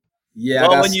 Yeah. Yeah.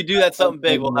 Well, when you do that something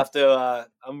big, we'll have to.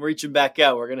 I'm reaching back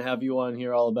out. We're gonna have you on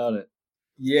here all about it.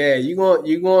 Yeah, you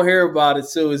gonna hear about it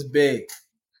too. It's big.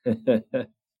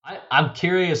 I'm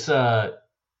curious.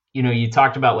 You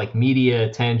talked about like media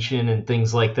attention and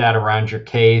things like that around your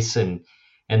case, and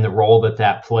the role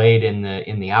that played in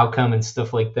the outcome and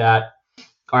stuff like that.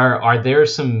 Are there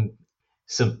some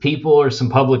people or some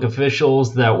public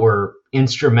officials that were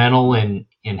instrumental in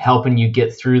helping you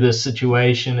get through this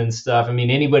situation and stuff? I mean,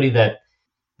 anybody that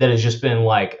has just been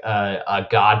like a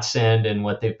godsend in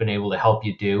what they've been able to help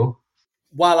you do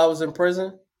while I was in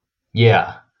prison?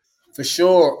 Yeah, for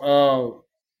sure.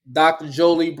 Dr.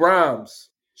 Jolie Brahms.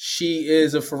 She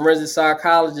is a forensic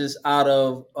psychologist out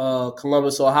of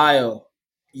Columbus, Ohio.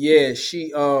 Yeah,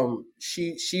 she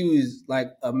was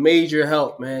like a major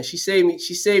help, man. She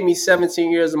saved me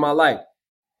 17 years of my life.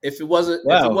 If it wasn't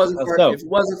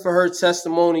for her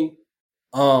testimony,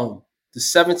 the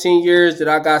 17 years that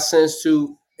I got sentenced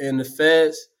to in the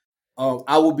feds,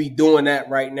 I would be doing that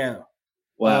right now.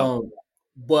 Wow.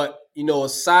 But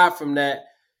aside from that,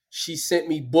 she sent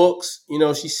me books.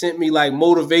 She sent me like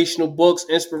motivational books,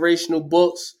 inspirational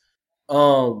books.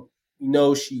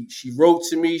 She wrote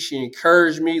to me. She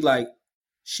encouraged me. Like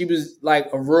she was like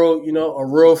a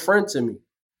real friend to me.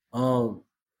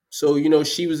 So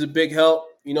she was a big help.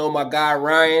 My guy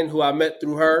Ryan, who I met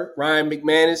through her, Ryan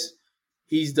McManus.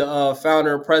 He's the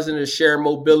founder and president of Share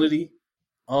Mobility.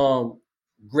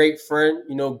 Great friend.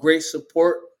 Great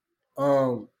support.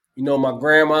 My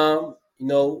grandma.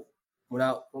 When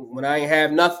I ain't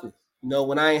have nothing,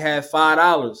 when I ain't have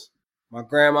 $5, my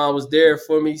grandma was there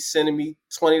for me, sending me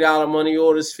 $20 money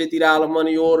orders, $50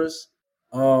 money orders.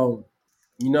 Even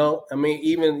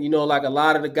like a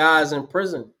lot of the guys in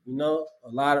prison, a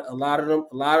lot of them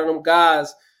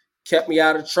guys kept me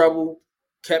out of trouble,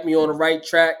 kept me on the right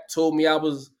track, told me I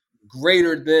was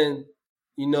greater than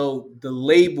the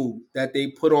label that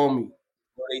they put on me.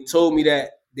 They told me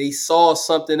that they saw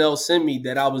something else in me,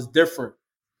 that I was different.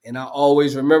 And I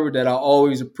always remember that. I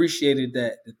always appreciated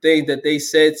that. The things that they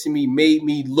said to me made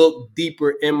me look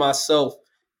deeper in myself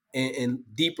and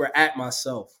deeper at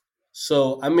myself.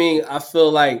 So, I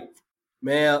feel like,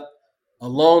 man,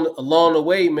 along the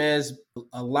way, man,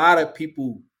 a lot of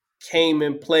people came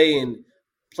and played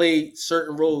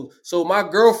certain roles. So my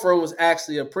girlfriend was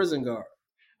actually a prison guard.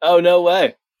 Oh, no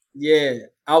way. Yeah.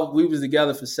 We was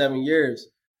together for 7 years.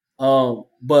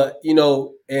 But,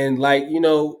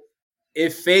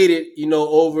 it faded,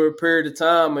 over a period of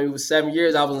time. It was 7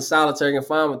 years. I was in solitary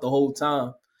confinement the whole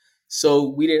time. So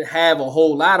we didn't have a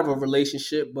whole lot of a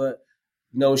relationship, but,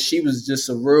 she was just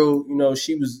a real,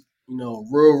 she was,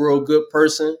 real good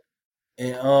person.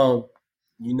 And,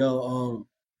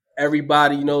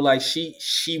 everybody, like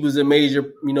she was a major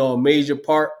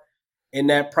part in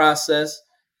that process.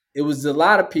 It was a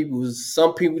lot of people.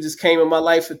 Some people just came in my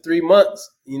life for 3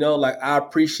 months. Like I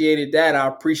appreciated that. I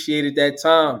appreciated that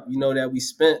time, that we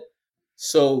spent.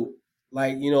 So,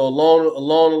 like,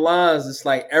 along the lines, it's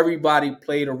like everybody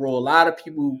played a role. A lot of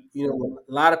people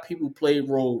played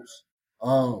roles.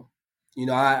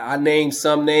 I named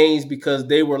some names because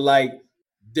they were like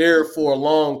there for a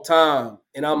long time,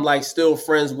 and I'm like still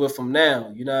friends with them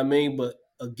now. You know what I mean? But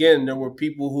again, there were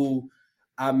people who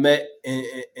I met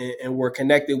and were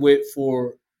connected with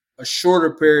for a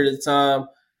shorter period of time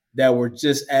that were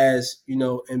just as,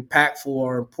 impactful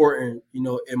or important,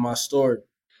 in my story.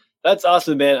 That's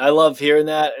awesome, man. I love hearing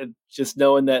that. And just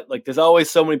knowing that, like, there's always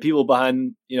so many people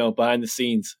behind the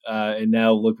scenes. And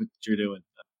now look what you're doing.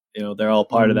 They're all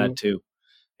part of that too.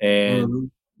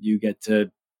 And you get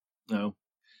to, through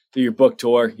your book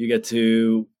tour, you get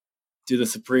to do the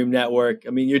Supreme Network. I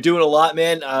mean, you're doing a lot,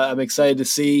 man. I'm excited to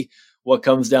see what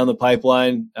comes down the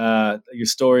pipeline. Your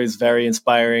story is very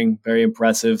inspiring, very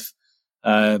impressive.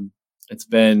 It's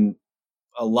been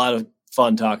a lot of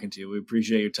fun talking to you. We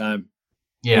appreciate your time.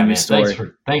 Yeah, man.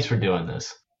 Thanks for doing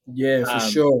this. Yeah, for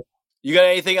sure. You got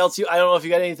anything else? I don't know if you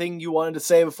got anything you wanted to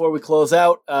say before we close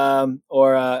out. You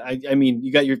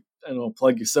got your,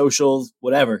 plug your socials,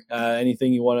 whatever.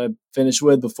 Anything you want to finish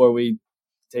with before we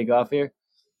take off here?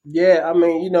 Yeah,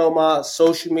 my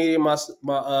social media, my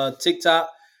TikTok,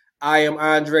 I am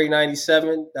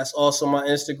Andre97. That's also my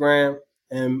Instagram.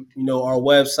 And, our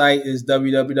website is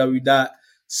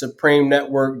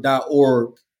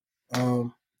www.supremenetwork.org.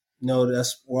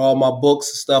 That's where all my books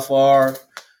and stuff are,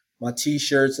 my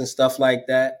T-shirts and stuff like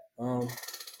that.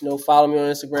 Follow me on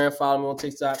Instagram, follow me on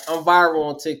TikTok. I'm viral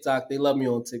on TikTok. They love me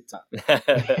on TikTok.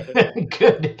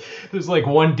 Good. There's like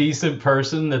one decent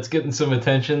person that's getting some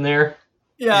attention there.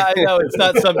 Yeah, I know. It's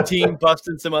not some teen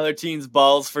busting some other teens'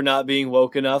 balls for not being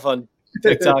woke enough on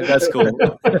TikTok. That's cool.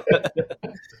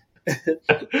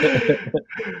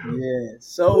 Yeah.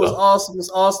 So it was awesome.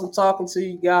 It's awesome talking to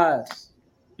you guys.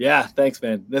 Yeah, thanks,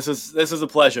 man. This is a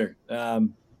pleasure.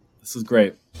 This was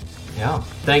great. Yeah.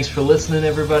 Thanks for listening,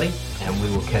 everybody, and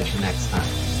we will catch you next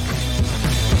time.